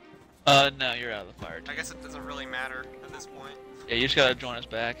 No, you're out of the fire team. I guess it doesn't really matter at this point. Yeah, you just gotta join us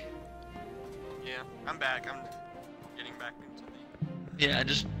back. Yeah, I'm back. I'm getting back into the. Yeah,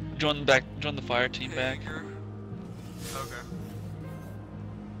 just join the fire team back. Okay.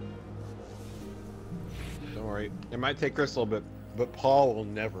 Don't worry. It might take Chris a little bit, but Paul will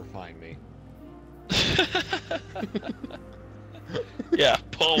never find me. Yeah,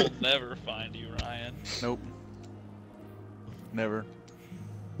 Paul will never find you, Ryan. Nope. Never.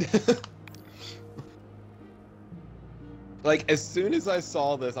 Like, as soon as I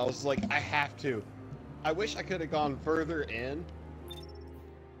saw this, I was just like, I have to. I wish I could have gone further in.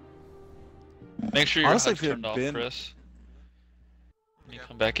 Make sure your Honestly, HUD's if it turned had off, been- Chris. When you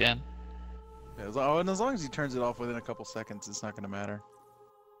come back in. Yeah, as long as he turns it off within a couple seconds, it's not going to matter.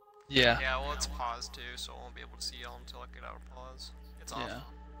 Yeah. Yeah, well, it's paused too, so I won't be able to see y'all until I get out of pause. It's off. Yeah.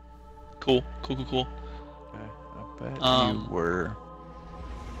 Cool. Okay, I bet you were.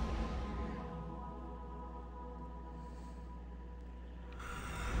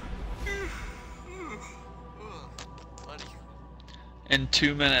 Buddy. In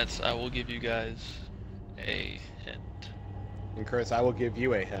 2 minutes, I will give you guys a hint. And Chris, I will give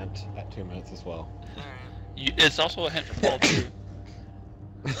you a hint at 2 minutes as well. It's also a hint for Paul too.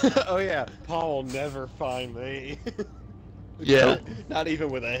 Oh yeah, Paul will never find me. Yeah. Not even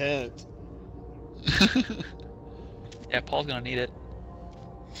with a hint. Yeah, Paul's gonna need it.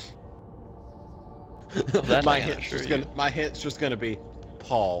 Oh, that my I can hint's assure just you. gonna my hint's just gonna be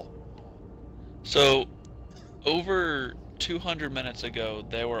Paul. So, over 200 minutes ago,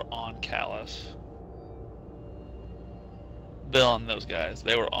 they were on Callus. Bill and those guys,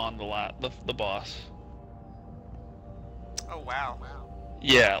 they were on the boss. Oh wow.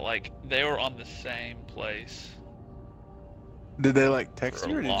 Yeah, like they were on the same place. Did they like text For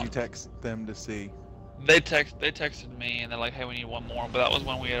a you, or did long- you text them to see? They texted me and they're like, "Hey, we need one more." But that was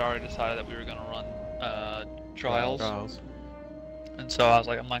when we had already decided that we were gonna run trials. And so I was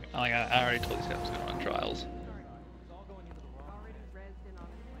like, I already told these guys I was gonna run trials.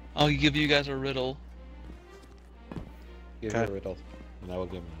 I'll give you guys a riddle. Give me a riddle, and I will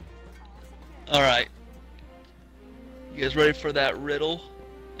give mine. All right. You guys ready for that riddle?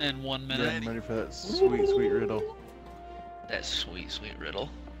 In 1 minute. Yeah, I'm ready for that sweet, sweet riddle. That sweet, sweet riddle.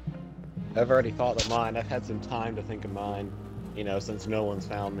 I've already thought of mine. I've had some time to think of mine, you know, since no one's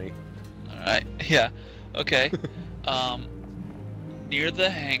found me. Alright, yeah. Okay. Near the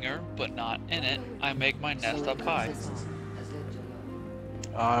hangar, but not in it, I make my nest up high.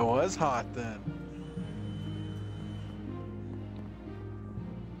 I was hot then.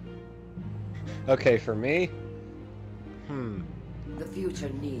 Okay, for me, The future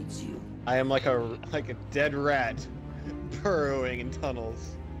needs you. I am like a dead rat burrowing in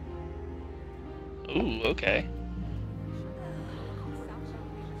tunnels. Ooh, okay.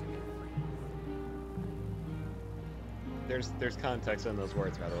 There's context in those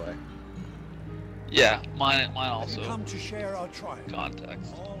words, by the way. Yeah, mine also. Come to share our trial.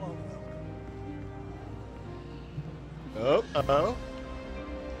 Context. Oh, uh-oh.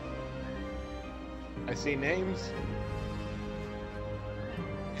 I see names.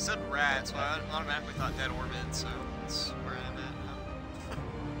 You said rat, so I automatically thought dead orbit, so that's where I'm at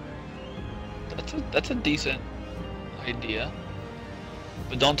now. That's a decent idea.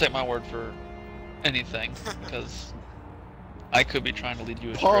 But don't take my word for anything, because I could be trying to lead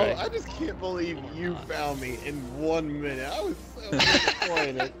you Paul, astray. I just can't believe you found me in 1 minute. I was so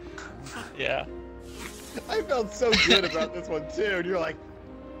disappointed. Yeah. I felt so good about this one too, and you're like,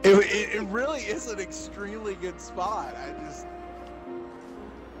 It really is an extremely good spot.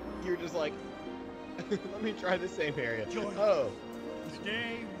 you're just like, let me try the same area. Join Oh,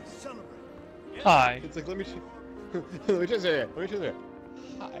 Today we celebrate. Hi. it's like let me just say it.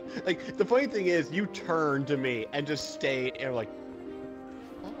 Hi. Like the funny thing is, you turn to me and just stay and like,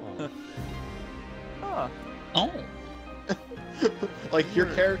 oh. Huh. Oh. Like your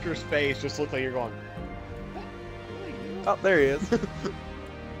character's face just looked like you're going. Oh, there he is.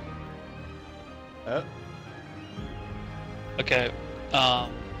 Oh. Okay.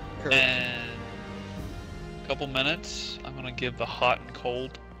 Correct. In a couple minutes, I'm gonna give the hot and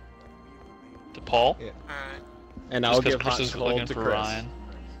cold to Paul. Yeah. Alright. And Just I'll 'cause give Chris hot is and cold looking to for Chris. Ryan.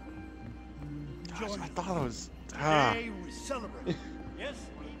 Gosh, I thought it was. Today we celebrate. Yes?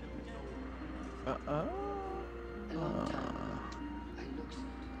 Uh. A long time ago, I looked into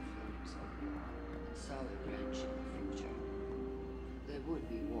the future and saw a branch in the future. There would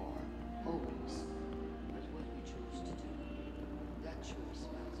be war, always. But what we choose to do, that choice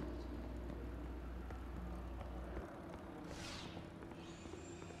matters.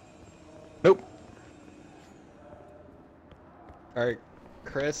 Nope. Alright,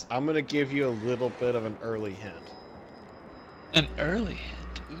 Chris, I'm gonna give you a little bit of an early hint. An early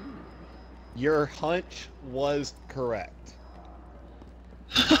hint. Ooh. Your hunch was correct.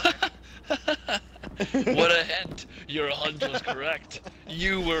 What a hint! Your hunch was correct.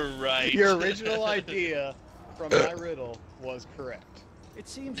 You were right. Your original idea from my riddle was correct. It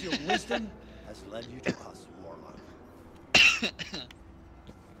seems your wisdom has led you to us, Warlock.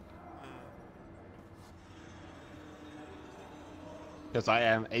 Because I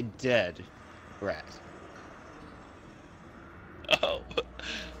am a dead rat. Oh.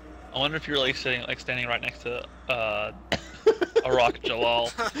 I wonder if you're like standing right next to Arak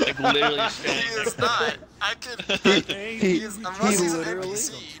Jalal, like literally standing He next is to not. I could. He Unless he's an literally-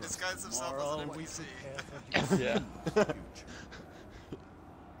 NPC. He disguises himself as an NPC. Yeah.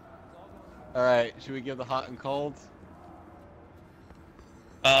 Alright, should we give the hot and cold?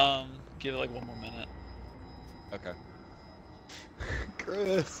 Give it like 1 more minute. Okay.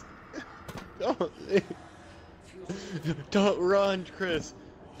 Chris! Don't run, Chris!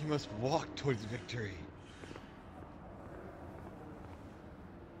 You must walk towards victory.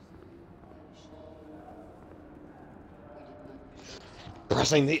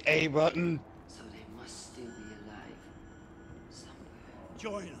 Pressing the A button! So they must still be alive. Somewhere.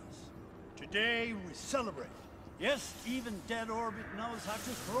 join us. Today we celebrate. Yes, even Dead Orbit knows how to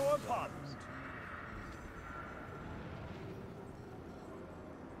throw a party.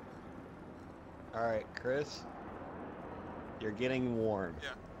 Alright, Chris. You're getting warm. Yeah.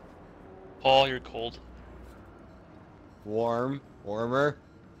 Paul, you're cold. Warm. Warmer.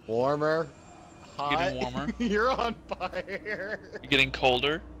 Warmer. Hot. Getting warmer. You're on fire. You're getting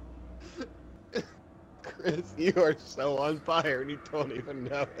colder. Chris, you are so on fire and you don't even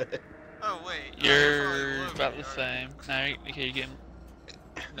know it. Oh wait. You're about the same. Now you're getting.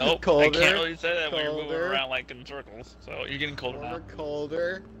 Nope. Colder, I can't really say that when you're moving colder. around like in circles. So you're getting colder Warmer, now.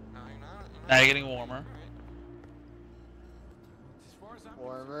 colder. No, you're not. Now you're getting warmer.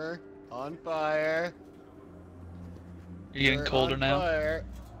 Warmer. On fire. You're getting You're colder on now. Fire.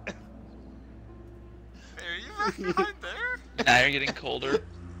 Are you right there? Now you're getting colder.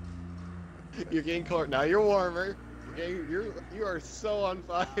 You're getting colder. Now you're warmer. You are so on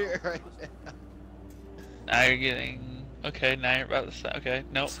fire right now. Now you're getting. Okay, now you're about to say. Okay,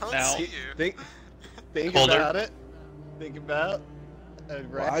 nope. Now. Think Colder. about it. Think about.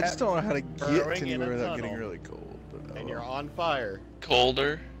 Well, I just don't know how to get burrowing to in a anywhere without getting tunnel. really cold. But, And you're on fire.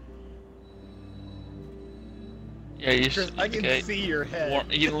 Colder. Yeah, you. Chris, I can okay. see your head.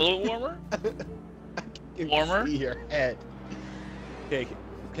 You getting a little warmer? I can Warmer? see your head. Okay,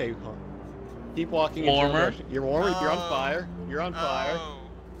 okay, keep walking. Warmer? Into the direction. You're warmer. You're on fire. You're on fire.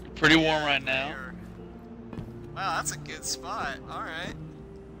 Pretty warm right now. Wow, that's a good spot. All right.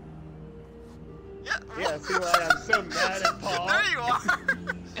 Yeah. Yeah. See why I'm so mad at Paul? There you are.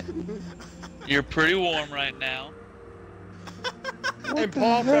 You're pretty warm right now. And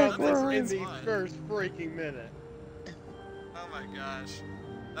Paul found That's a this great in the spot. first freaking minute. Oh my gosh.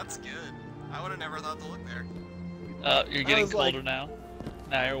 That's good. I would have never thought to look there. You're getting was like- colder now.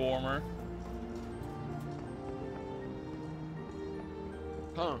 Now you're warmer.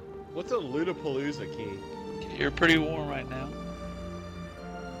 Huh? What's a Ludapalooza key? Okay, you're pretty warm right now.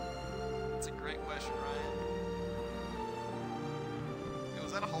 That's a great question, Ryan. Hey,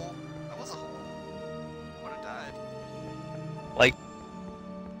 was that a hole? That was a hole. Would have died. Like,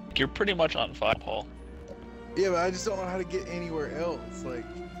 you're pretty much on fire, Paul. yeah, but I just don't know how to get anywhere else. Like,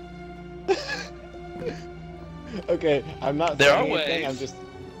 Okay, I'm not There saying are anything. ways. I'm just.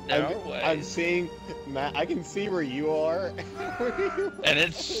 There I'm, are ways. I'm seeing, Matt. I can see where you are. And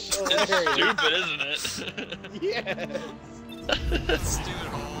it's stupid, isn't it? Yes. Stupid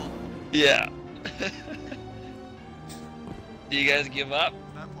hole. Yeah. Do you guys give up?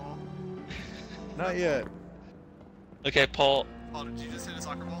 That Paul. not yet. Okay, Paul. Paul, did you just hit a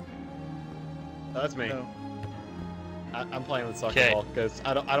soccer ball? That's me. No. I'm playing with soccer Okay. ball because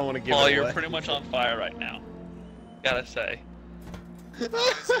I don't want to give Paul, it you're away. pretty much on fire right now. Gotta say.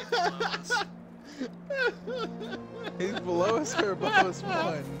 He's below us or above us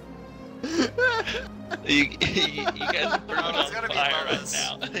one? You guys are pretty much it's on gotta be fire above right us.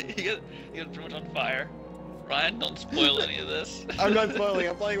 now. you guys are pretty much on fire. Ryan, don't spoil any of this. I'm not spoiling.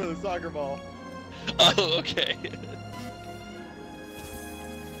 I'm playing with a soccer ball. Oh, okay.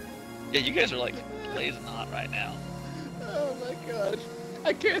 Yeah, you guys are like blazing hot right now. Oh my gosh!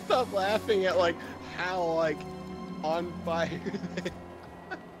 I can't stop laughing at like how like on fire.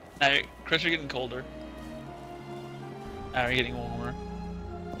 Now, Chris, you're getting colder. Now you're getting warmer.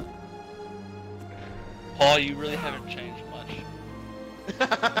 Paul, you really haven't changed much.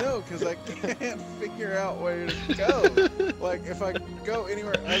 No, because I can't figure out where to go. Like, if I go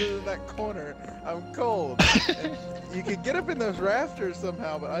anywhere other than that corner, I'm cold. And you could get up in those rafters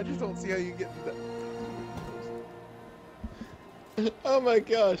somehow, but I just don't see how you get the... Oh my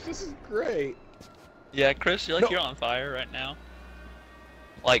gosh, this is great. Yeah, Chris, you're on fire right now.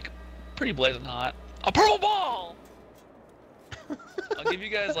 Like, pretty blazing hot. A purple ball! I'll give you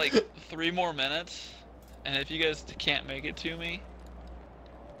guys like 3 more minutes, and if you guys can't make it to me,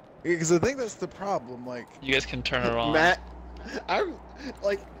 Because I think that's the problem, like... you guys can turn it on. Matt, I'm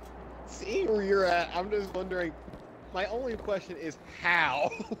like seeing where you're at. I'm just wondering. My only question is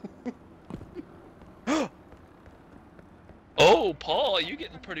how. Oh, Paul, you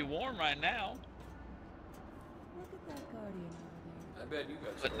getting pretty warm right now. Look at that guardian over there. I bet you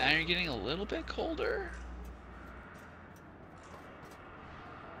guys. But now you're getting a little bit colder.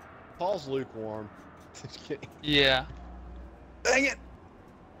 Paul's lukewarm. Just kidding. Yeah. Dang it!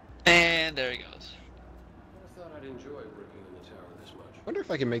 And there he goes. I thought I'd enjoy working in the tower this much. I wonder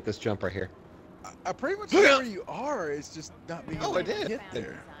if I can make this jump right here. I pretty much know where you are, it's just not being able I to did. get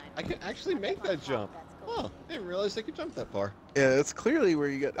there. I can actually make that jump. Oh, I didn't realize I could jump that far. Yeah, that's clearly where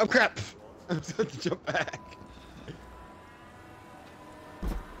you get... Oh crap! I'm about to jump back.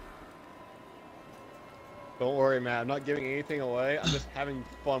 Don't worry, Matt. I'm not giving anything away. I'm just having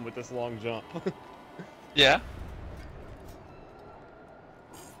fun with this long jump. Yeah.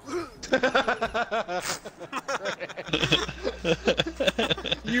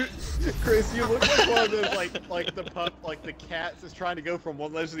 Chris, you look like one of those like the cats is trying to go from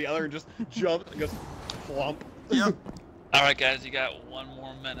one ledge to the other and just jumps and goes flump. Yep. All right, guys, you got 1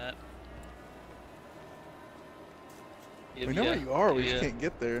 more minute. We know where you are. We just can't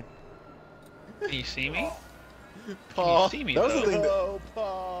get there. Can you see me? Paul. Can you see me, That was the though? thing that- Oh,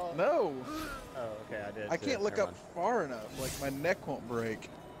 Paul. No. Oh, okay, I did. I can't look up far enough. Like my neck won't break.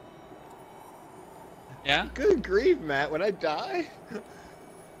 Yeah? Good grief, Matt. When I die,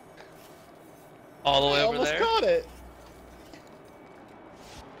 All the way I over almost there? caught it.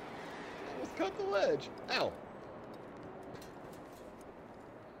 I almost caught the ledge. Ow.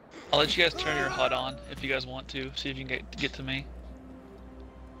 I'll let you guys turn your HUD on if you guys want to. See if you can get to me.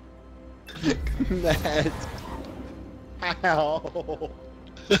 Matt. Ow.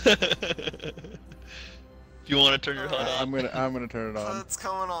 If you want to turn your HUD on. I'm gonna turn it on. What's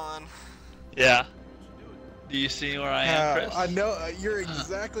going on? Yeah. Do you see where I am, Chris? I know you're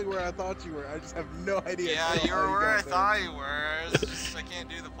exactly where I thought you were. I just have no idea. Yeah, how you were you where I got there. thought you were. I can't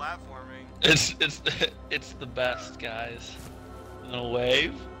do the platforming. It's the best, guys. I'm gonna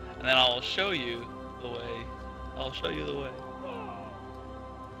wave, and then I'll show you the way. I'll show you the way.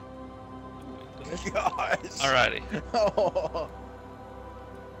 Gosh. Alrighty. Oh.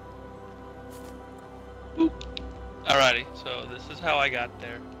 Boop. Alrighty. So this is how I got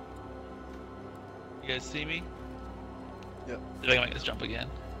there. You guys see me? Yep. Did I make this jump again?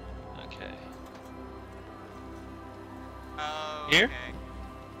 Okay. Oh, Here? okay.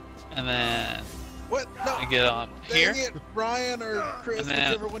 And then What? No. I get on Dang here. it, Ryan or Chris, And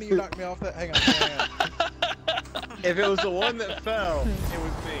then- whichever one of you knocked me off that. Hang on. If it was the one that fell, it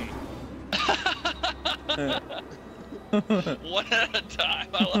was me. One at a time.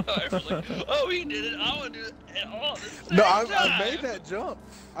 I love how everyone's like, oh, he did it. I want to do it all at the same No, time. I made that jump.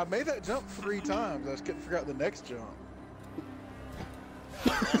 I made that jump 3 times. I just couldn't figure out the next jump.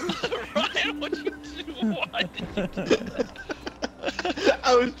 Ryan, what'd you do? Why did you do that?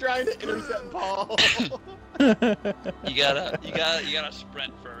 I was trying to intercept Paul. You gotta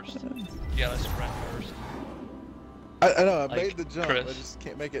sprint first. You gotta sprint first. I know. I Like made the jump. I Chris. just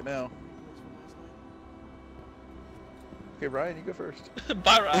can't make it now. Okay, Ryan, you go first.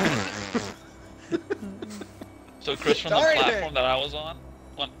 Bye, Ryan. So Chris, from the Sorry, platform Nick. that I was on.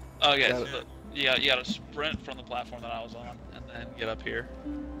 Okay, Got so you gotta sprint from the platform that I was on, and then get up here.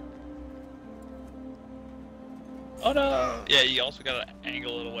 Oh no! Yeah, you also gotta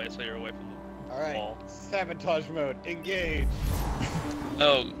angle it away so you're away from the All right, wall. sabotage mode, engage.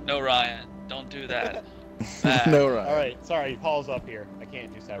 No, Ryan, don't do that. Matt, No, Ryan. All right, sorry, Paul's up here. I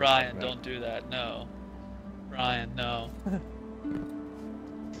can't do sabotage Ryan, mode. don't do that. No. Ryan, no.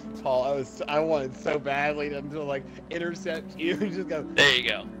 Paul, I wanted so badly to like intercept you and just go. There you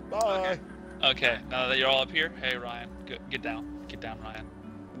go. Bye. Okay, now that you're all up here, hey Ryan, get down, Ryan.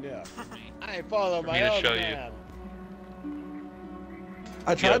 Yeah. For me. I follow For my me to own show you. man.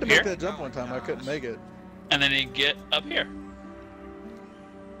 I Get tried up to make here? that jump one time. I couldn't make it. And then you get up here.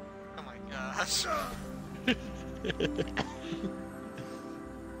 Oh my gosh.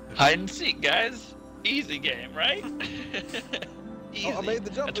 Hide and seek, guys. Easy game, right? Easy. Oh, I made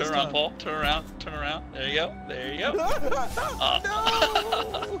the jump Now this turn around, time. Paul. Turn around. There you go. There you go. No!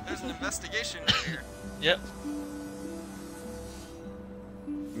 There's an investigation right here. Yep.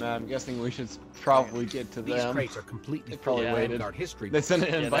 Nah, I'm guessing we should probably get to These them. crates are completely They probably full of waited. Vanguard history. They sent an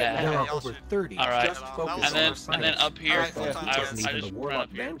Yeah, invite they There now. are y'all over should- 30 All right. just That focused was on And awesome. then science. up here, Alright, Well, fun he times. wasn't I even just the ran Warlock up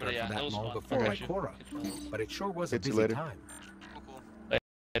here, but Vanguard yeah, for that that was long fun. before Catch you. Ikora, but it sure was a Catch you busy later. time.